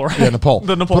 Nepal, right? Yeah, Nepal.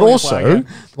 The but Nepal also, flag,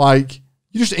 yeah. like,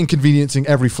 you're just inconveniencing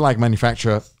every flag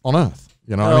manufacturer on Earth.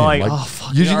 You know what I mean? like, oh,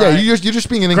 fuck you, it, yeah, alright. you're just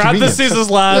being an Grab the inconvenience. scissors,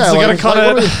 lads. Yeah, I gotta cut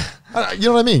what it. are you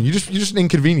know what I mean? You're just an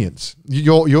inconvenience.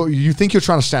 You think you're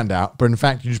trying to stand out, but in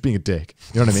fact, you're just being a dick.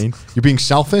 You know what I mean? You're being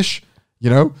selfish. You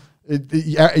know,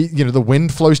 the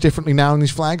wind flows differently now in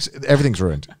these flags. Everything's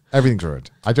ruined. Everything's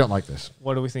ruined. I don't like this.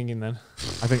 What are we thinking then?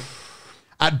 I think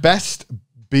at best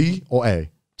B or A.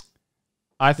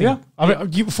 I think. Yeah, I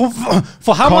mean, for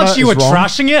how Connor much you were is wrong.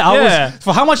 trashing it,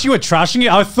 for how much you were trashing it,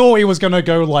 I thought it was gonna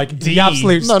go like D. the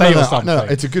absolute state or something. No,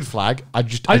 it's a good flag. I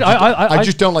just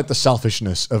don't like the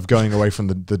selfishness of going away from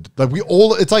the like we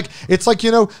all. It's like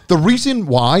the reason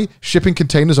why shipping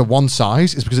containers are one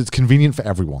size is because it's convenient for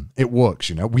everyone. It works.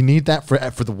 We need that for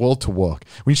the world to work.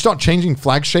 When you start changing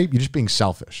flag shape, you're just being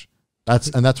selfish.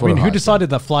 That's what. I mean, who decided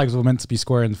that flags were meant to be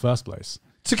square in the first place?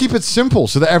 To keep it simple,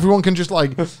 so that everyone can just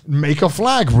like make a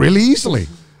flag really easily.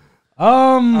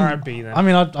 All right, B then. I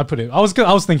mean, I put it. I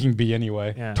was thinking B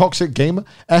anyway. Yeah. Toxic gamer.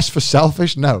 S for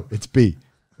selfish. No, it's B.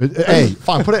 A.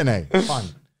 Fine, put it in A. Fine.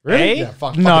 Really? A? Yeah,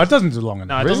 fuck No, it. it doesn't belong in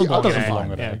No, A. it doesn't Really? belong Okay, in A.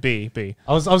 fine. Yeah, B.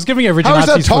 I was giving it How is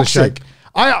originality that for the shape. toxic?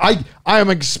 I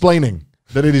am explaining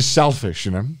that it is selfish.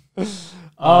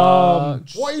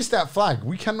 What is that flag?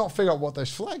 We cannot figure out what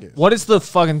this flag is. What is the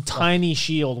fucking tiny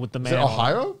shield with the Is man? it on it?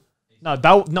 Ohio? No,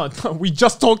 we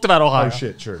just talked about Ohio. Oh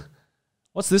shit, true.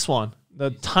 What's this one?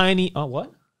 The tiny. Oh,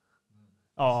 what?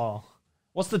 Oh,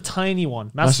 what's the tiny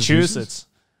one? Massachusetts.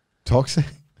 Toxic?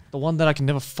 The one that I can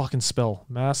never fucking spell.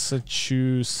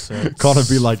 Massachusetts. Can't it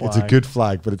be like, it's a flag. good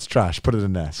flag, but it's trash. Put it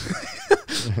in S.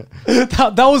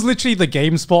 that was literally the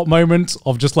GameSpot moment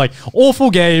of just like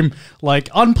awful game, like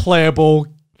unplayable,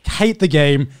 hate the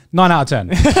game. 9 out of 10.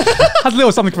 Has a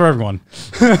little something for everyone.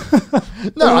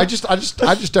 No, I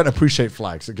just don't appreciate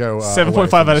flags that go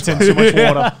 7.5 out of 10. Too much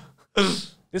water.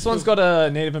 This one's got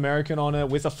a Native American on it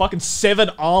with a fucking 7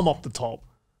 arm up the top.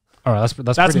 All right, that's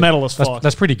pretty, metal as fuck.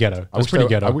 That's pretty ghetto. That's pretty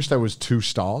ghetto. I wish there was 2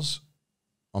 stars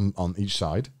on each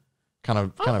side. Kind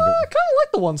of. I kind of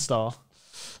like the 1 star.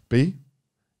 B.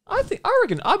 I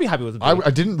reckon I'd be happy with a B. I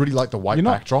didn't really like the white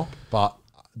backdrop, but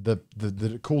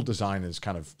the cool design is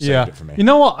kind of saved it for me. You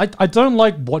know what? I don't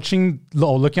like watching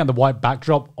or looking at the white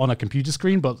backdrop on a computer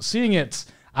screen, but seeing it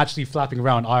actually flapping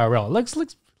around IRL looks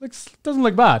doesn't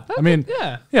look bad. I mean,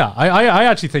 yeah. I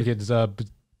actually think it's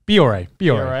B or A. B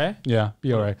or A. Yeah,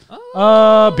 B or A.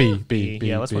 B.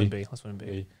 Yeah, let's win B. Let's win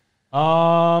B.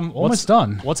 Almost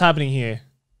done. What's happening here?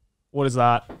 What is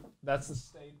that? That's the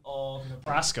state of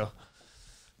Nebraska.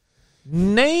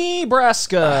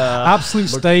 Nebraska. Absolute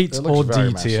state or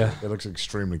D tier. It looks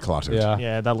extremely cluttered.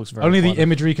 Yeah, that looks very Only cluttered. the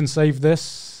imagery can save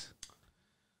this.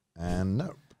 And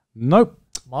Nope.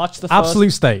 March the 1st.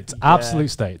 Absolute state. Absolute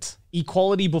state.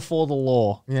 Equality before the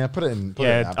law. yeah, put it in.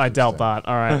 I doubt that.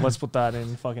 All right, let's put that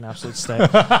in fucking absolute state. What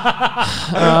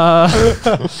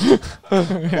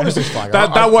is this flag?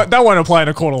 That won't apply in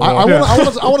a court of law. I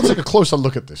want to take a closer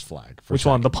look at this flag. Which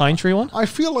one? The pine tree one? I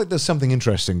feel like there's something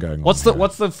interesting going on. What's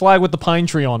the flag with the pine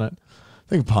tree on it? I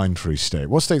think Pine Tree State.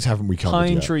 What states haven't we covered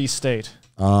Pine yet? Tree State.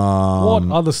 What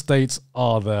other states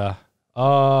are there?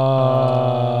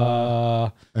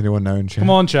 Anyone know in chat? Come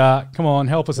on, chat. Come on,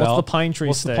 help us out. What's the Pine Tree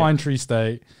What's State? the Pine Tree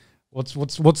State?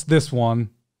 What's this one?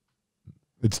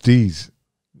 It's D's.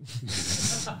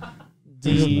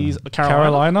 D's.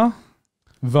 Carolina?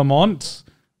 Vermont?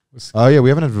 Oh yeah, we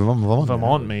haven't had Vermont.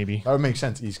 Vermont, maybe. That would make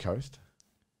sense. East Coast.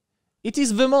 It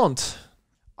is Vermont.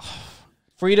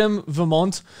 Freedom,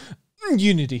 Vermont,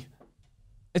 unity.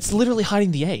 It's literally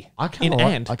hiding the A. I kind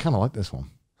of like this one.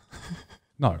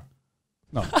 No.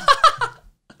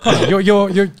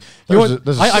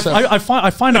 I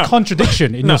find a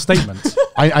contradiction in your statement.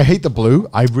 I hate the blue.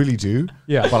 I really do.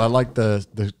 Yeah. But I like the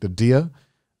deer.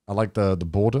 I like the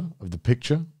border of the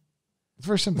picture. It's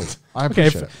very simple. I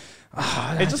appreciate it.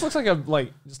 It just looks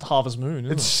like just Harvest Moon.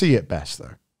 Isn't It's it? C at best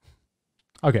though.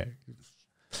 Okay.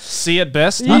 C at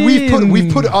best.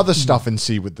 We've put other stuff in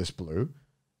C with this blue.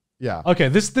 Yeah. Okay,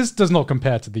 this does not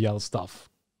compare to the yellow stuff.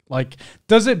 Like,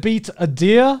 does it beat a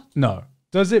deer? No.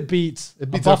 Does it beat a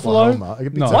buffalo?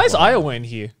 No. Why is Iowa in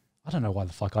here? I don't know why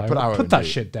the fuck I Iowa put that in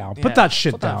shit down. Yeah, Put that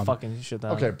shit put down. That fucking shit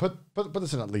down. Okay, put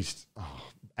this in at least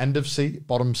end of C,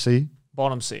 bottom C.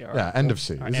 Bottom C. All right. Yeah, end of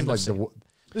C. Right, This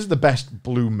is the best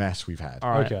blue mess we've had.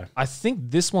 All right. Okay. I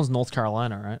think this one's North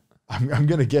Carolina, right? I'm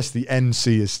gonna guess the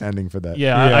NC is standing for that.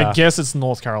 Yeah, I guess it's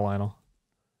North Carolina.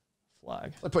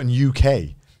 Flag. I put in UK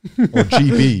or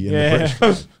GB in the British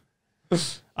flag.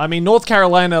 I mean, North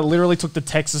Carolina literally took the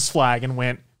Texas flag and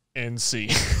went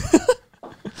NC.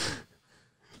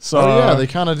 So yeah, they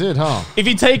kind of did, huh? if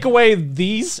you take away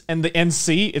these and the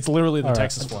NC, it's literally the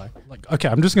Texas flag. Like, okay,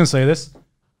 I'm just gonna say this.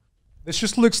 This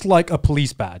just looks like a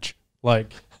police badge.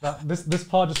 Like this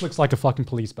part just looks like a fucking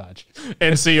police badge.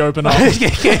 NC open up.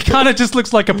 It kind of just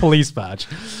looks like a police badge.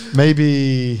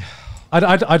 Maybe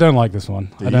I don't like this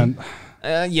one. D? I don't.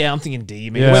 Yeah, I'm thinking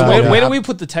D. Maybe. Yeah. Where do we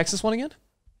put the Texas one again?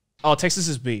 Oh, Texas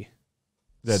is B.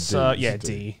 D. Yeah,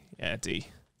 D. Yeah, D.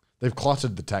 They've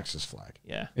cluttered the Texas flag.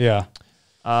 Yeah. Yeah.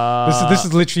 This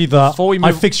is literally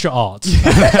I fixed your art.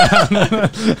 And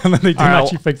then they didn't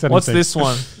actually fix anything. What's this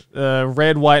one?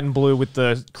 Red, white, and blue with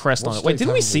the crest on it. Wait,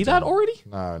 didn't we see that already?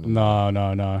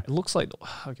 No. It looks like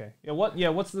okay. Yeah.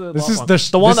 What's the This last is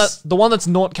one? the the one that's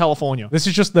North California. This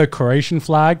is just the Croatian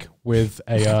flag with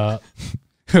a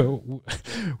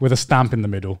with a stamp in the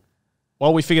middle.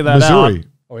 Well, we figured that Missouri. out.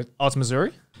 Oh, it's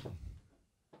Missouri.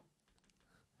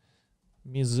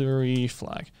 Missouri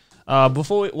flag.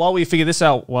 While we figure this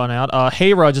one out,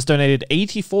 Heyra just donated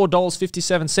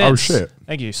 $84.57. Oh shit!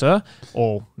 Thank you, sir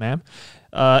or ma'am.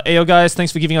 Ayo guys,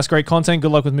 thanks for giving us great content.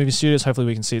 Good luck with movie studios. Hopefully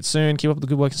we can see it soon. Keep up the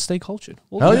good work and stay cultured.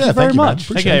 Well, Hell yeah! Thank you much.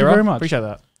 man. Thank you, very Heyra. much. Appreciate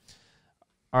that.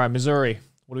 All right, Missouri.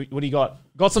 What do you got?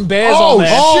 Got some bears Oh, on there.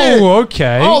 shit. Oh,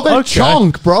 okay. Oh, they okay.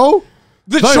 chunk, bro.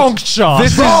 The chonk chart.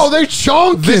 Bro, they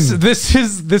chonking. This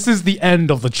is the end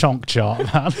of the chonk chart,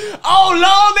 man. Oh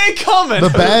no, they're coming.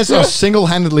 The Bears are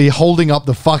single-handedly holding up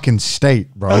the fucking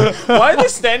state, bro. Why are they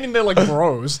standing there like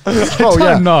bros? Bro,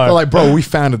 yeah. know. They're like, bro, we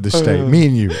founded the state. Me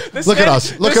and you. Look at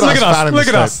us. Look at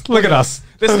us. Look at us.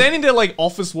 They're standing there like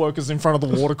office workers in front of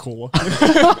the water cooler.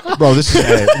 Bro, this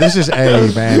is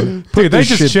A, man. Dude, they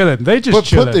just chilling. They just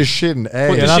chilling. Put this shit in A.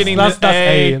 Put the shit in That's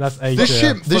A. A. That's A. This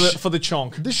shit For the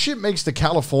chonk. This shit makes the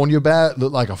California bear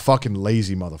look like a fucking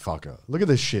lazy motherfucker. Look at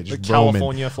this shit. Just The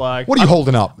California flag. What are you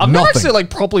holding up? I've never Nothing. actually like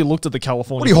properly looked at the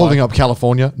California. What are you flag. holding up,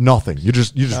 California? Nothing. You're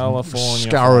just California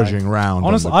scourging around.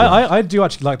 Honestly, I do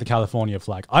actually like the California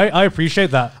flag. I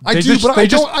appreciate that. I They do, just, but they I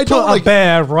just don't- I put don't a like-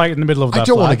 bear right in the middle of that I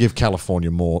don't want to flag. give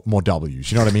California more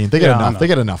W's. You know what I mean? They get Yeah, I enough. know. They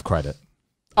get enough credit.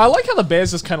 I like how the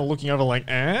bear's just kind of looking over like,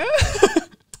 eh?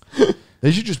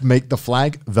 They should just make the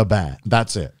flag the bear.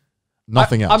 That's it.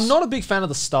 Nothing else. I'm not a big fan of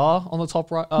the star on the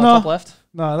top right, top left.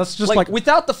 No, that's just Like, like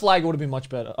without the flag, it would have been much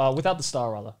better. Without the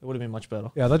star, rather, it would have been much better.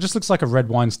 yeah, that just looks like a red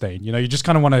wine stain. You know, you just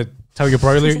kind of want to tell your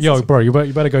bro, yo, bro, you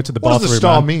better go to the What bathroom. does the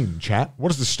star man. mean, chat? What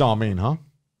does the star mean, huh?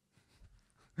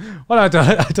 Well, I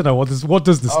don't know what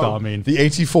does the star mean. The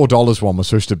 $84 one was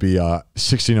supposed to be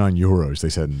 69 euros. They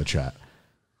said in the chat.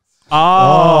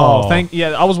 Oh,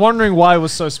 I was wondering why it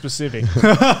was so specific.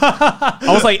 I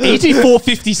was like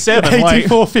 84.57. Like,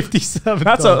 84.57.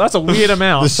 that's a weird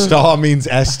amount. The star means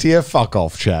S tier. Fuck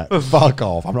off, chat. Fuck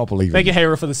off. I'm not believing. Thank you, it.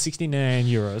 Hera, for the 69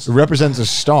 euros. It represents a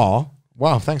star.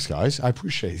 Wow, thanks, guys. I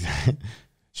appreciate that.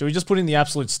 Should we just put in the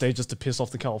absolute state just to piss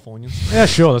off the Californians? Yeah,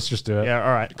 sure. Let's just do it. Yeah.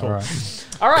 All right. Cool. All right.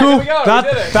 All right. Cool. Here we go. That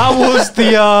we did it. that was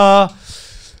the.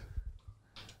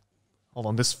 Hold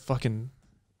on. This fucking.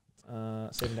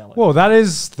 Save it down. Well, that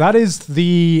is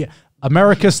the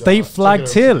America state flag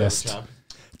tier list.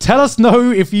 Tell us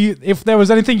if there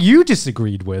was anything you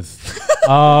disagreed with.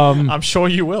 I'm sure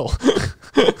you will.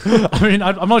 I mean,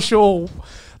 I'm not sure.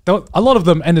 A lot of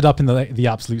them ended up in the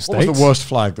absolute What state. was the worst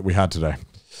flag that we had today?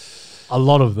 A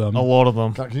lot of them. A lot of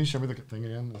them. Can you show me the thing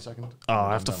again in a second? Oh,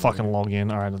 I have to fucking log in.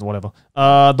 All right, whatever.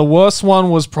 The worst one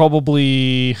was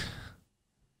probably.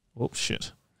 Oh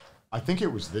shit! I think it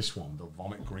was this one, the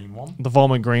vomit green one. The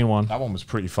vomit green one. That one was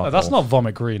pretty fucking. That's not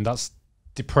vomit green. That's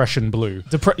depression blue.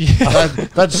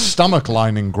 That's stomach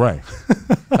lining grey.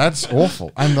 That's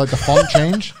awful. And like the font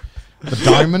change, the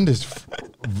diamond is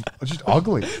just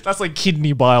ugly. That's like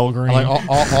kidney bile green. Like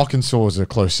Arkansas is a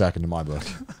close second in my book.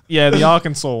 Yeah, the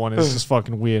Arkansas one is just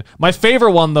fucking weird. My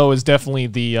favorite one though is definitely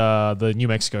the New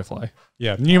Mexico flag.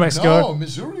 Yeah, New Mexico. No,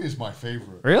 Missouri is my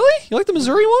favorite. Really? You like the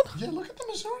Missouri one? Yeah, look at the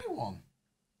Missouri one.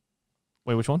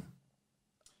 Wait, which one?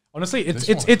 Honestly,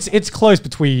 it's close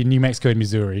between New Mexico and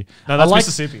Missouri. No, that's I like,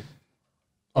 Mississippi.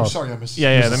 Oh, sorry, I missed.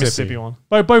 Yeah, the Mississippi one.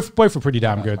 Both are pretty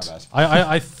damn good. my bad.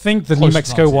 I think the Close New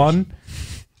Mexico one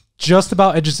pronunciation. just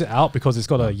about edges it out because it's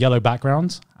got a yellow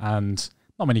background and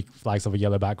not many flags have a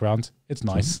yellow background. It's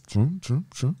nice. True.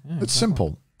 It's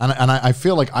simple, and I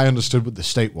feel like I understood what the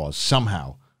state was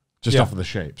somehow, just off of the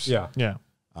shapes. Yeah.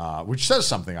 Which says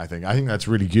something. I think that's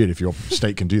really good if your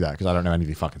state can do that because I don't know any of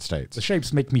the fucking states. The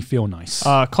shapes make me feel nice.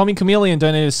 Commie Chameleon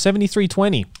donated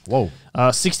 73.20. Whoa.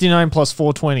 69 plus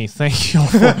 420. Thank you all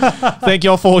thank you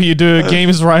all for all you do.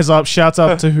 Gamers rise up. Shouts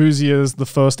out to Hoosiers, the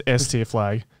first S tier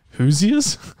flag.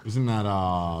 Hoosiers? Isn't that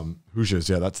Hoosiers?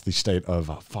 Yeah, that's the state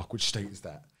of fuck. Which state is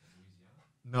that?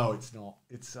 No, it's not.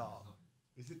 It's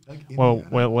is it like Indiana?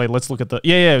 Well, wait. Let's look at the.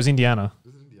 Yeah. It was Indiana.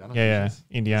 Is it Indiana? Yeah.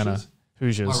 Indiana.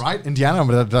 Hoosiers. All right, Indiana.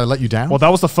 Did I let you down? Well, that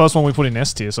was the first one we put in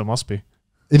S tier, so it must be.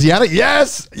 Indiana.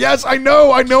 Yes. I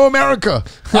know America.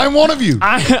 I'm one of you.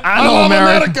 I know love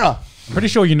America. I'm pretty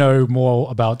sure you know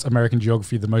more about American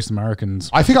geography than most Americans.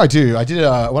 I think I do. I did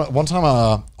one time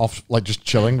off like just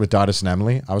chilling with Didus and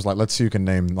Emily. I was like, let's see who can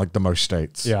name like the most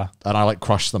states. Yeah. And I like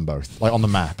crushed them both like on the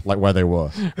map, like where they were.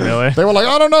 Really? They were like,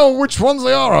 I don't know which ones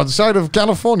they are outside of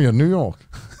California, New York.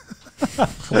 I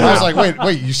was like,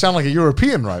 wait, you sound like a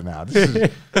European right now. This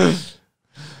is,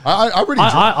 I really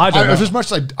don't know. as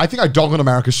much as I think I dog on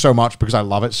America so much because I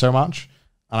love it so much,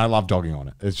 and I love dogging on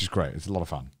it. It's just great. It's a lot of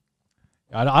fun.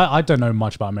 I don't know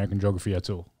much about American geography at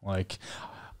all. Like,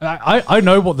 I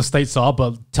know what the states are,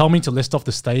 but tell me to list off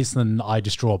the states, and I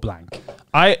just draw a blank.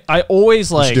 I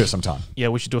always like. We should do it sometime. Yeah,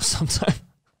 we should do it sometime.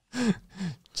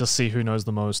 Just see who knows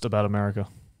the most about America.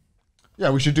 Yeah,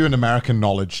 we should do an American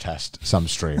knowledge test some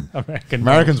stream.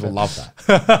 Americans will love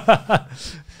that.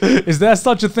 Is there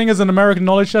such a thing as an American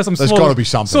knowledge test? There's got to be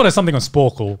something. Sort of something on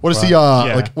Sporkle. What is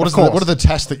right? what are the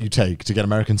tests that you take to get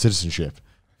American citizenship?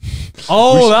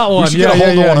 Oh, that one. We should get a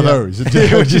hold of one of those.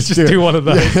 We just do one of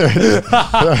those.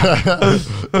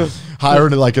 Hire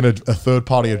a third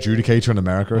party adjudicator in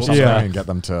America or something and get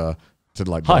them to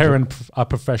like hire a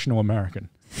professional American.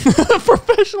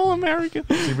 Professional American.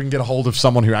 See if we can get a hold of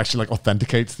someone who actually like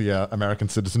authenticates the American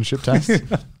citizenship test.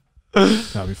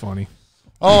 That'd be funny.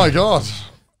 Oh my god!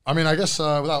 I mean, I guess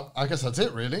that's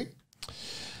it really.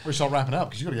 We start wrapping up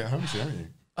because you got to get home soon, haven't you?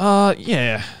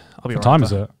 Yeah. I'll be What time is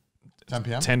there. it? 10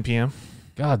 p.m. 10 p.m.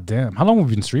 God damn. How long have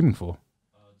we been streaming for?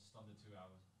 Just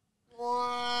under 2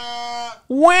 hours.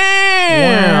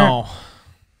 Wow.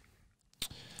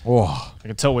 Oh. I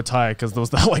can tell we're tired because there was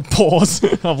that like pause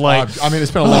of like. I mean,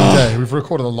 it's been a long day. We've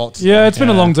recorded a lot today. Yeah, it's been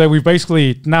a long day. We've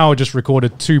basically now just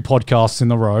recorded 2 podcasts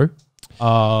in a row.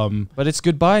 But it's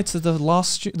goodbye to the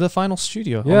the final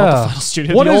studio. Yeah. Or not the final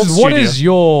studio. What the old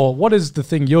studio. what is the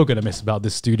thing you're gonna miss about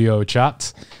this studio,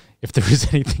 chat? If there is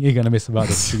anything you're gonna miss about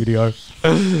the studio,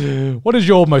 what is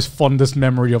your most fondest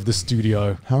memory of the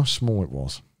studio? How small it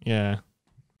was. Yeah.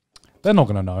 They're not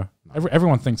gonna know.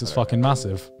 Everyone thinks it's fucking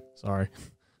massive. Sorry.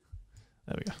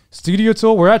 There we go. Studio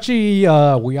tour. We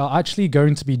are actually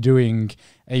going to be doing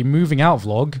a moving out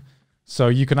vlog, so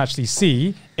you can actually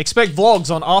see. Expect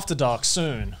vlogs on After Dark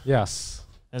soon. Yes.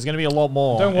 There's going to be a lot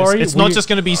more. Don't worry, It's not just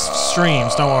going to be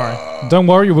streams. Don't worry. Don't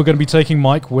worry. We're going to be taking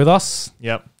Mike with us.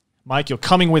 Yep. Mike, you're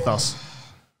coming with us.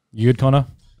 You good, Connor?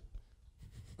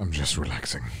 I'm just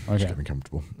relaxing. Okay. Just getting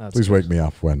comfortable. That's Please good. wake me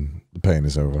up when the pain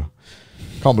is over.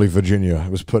 Can't believe Virginia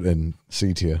was put in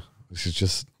C tier. This is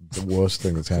just the worst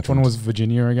thing that's happened. Which one was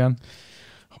Virginia again?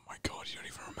 Oh my god, you don't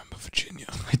even remember Virginia.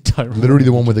 I don't remember. Literally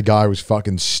the one where the guy was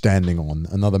fucking standing on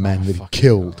another man that he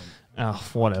killed. Oh,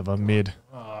 whatever. Mid.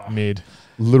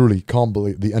 Literally can't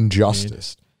believe the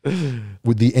injustice.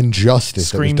 With the injustice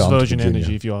Screams that was done Virgin to Virginia.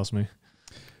 Energy, if you ask me.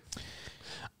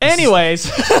 Anyways,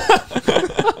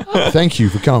 Thank you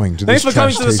for coming to this thanks for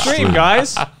coming to the trash taste stream,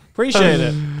 guys. Appreciate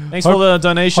it. Thanks for the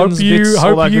donations. Hope you bits,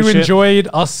 all that good shit. enjoyed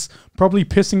us probably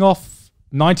pissing off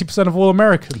 90% of all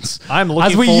Americans. I'm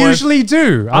looking as we forward- usually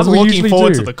do. I'm As we looking usually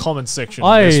forward do. to the comment section.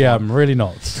 I of this one. am really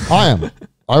not. I am.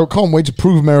 I can't wait to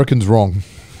prove Americans wrong.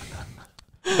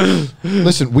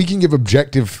 Listen, we can give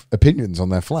objective opinions on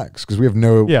their flags because we have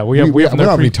no. Yeah, we don't have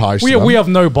have any ties. we, to them. we have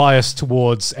no bias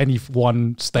towards any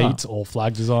one state or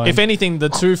flag design. If anything, the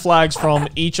 2 flags from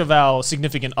each of our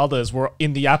significant others were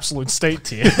in the absolute state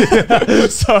tier.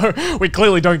 So we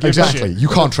clearly don't give Exactly. a shit. You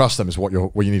can't trust them is what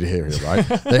you need to hear here, right?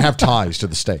 They have ties to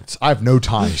the states. I have no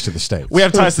ties to the states. We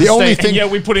have ties to the the only state, thing. and yet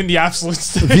we put in the absolute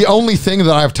state. The only thing that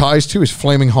I have ties to is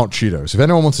flaming hot Cheetos. If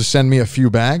anyone wants to send me a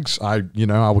few bags, I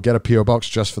will get a PO box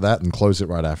just for that and close it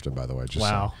right after. By the way, just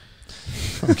Wow.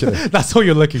 I'm kidding. That's all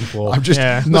you're looking for. I'm just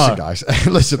listen, No. guys.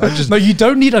 Listen, I just No, you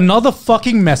don't need another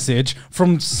fucking message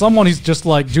from someone who's just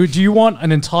like, do you want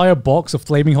an entire box of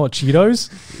flaming hot Cheetos?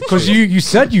 Because you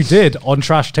said you did on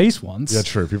Trash Taste once. yeah,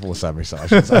 true. People will send me, so I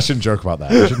shouldn't joke about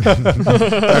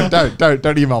that.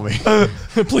 Don't email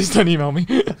me. Please don't email me.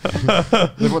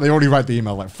 They already write the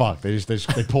email like fuck. They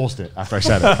paused it after I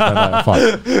said it.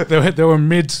 They're like, fuck. They were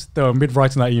mid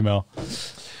writing that email.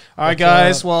 All right,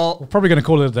 guys. Well, We're probably going to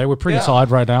call it a day. We're pretty tired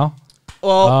right now.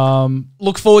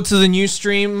 Look forward to the new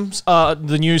streams,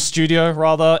 the new studio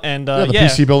rather, and the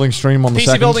PC building stream on the PC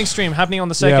second. building stream happening on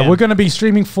the second. Yeah, we're going to be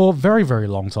streaming for a very, very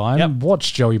long time. Yep.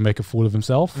 Watch Joey make a fool of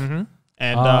himself. and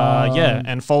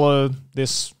and follow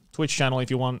this Twitch channel if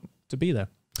you want to be there.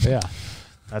 Yeah.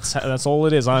 That's all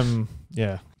it is.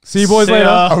 See you boys See later.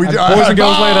 ya. Are we And done? boys and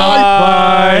girls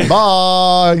Bye. later.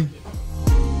 Bye. Bye.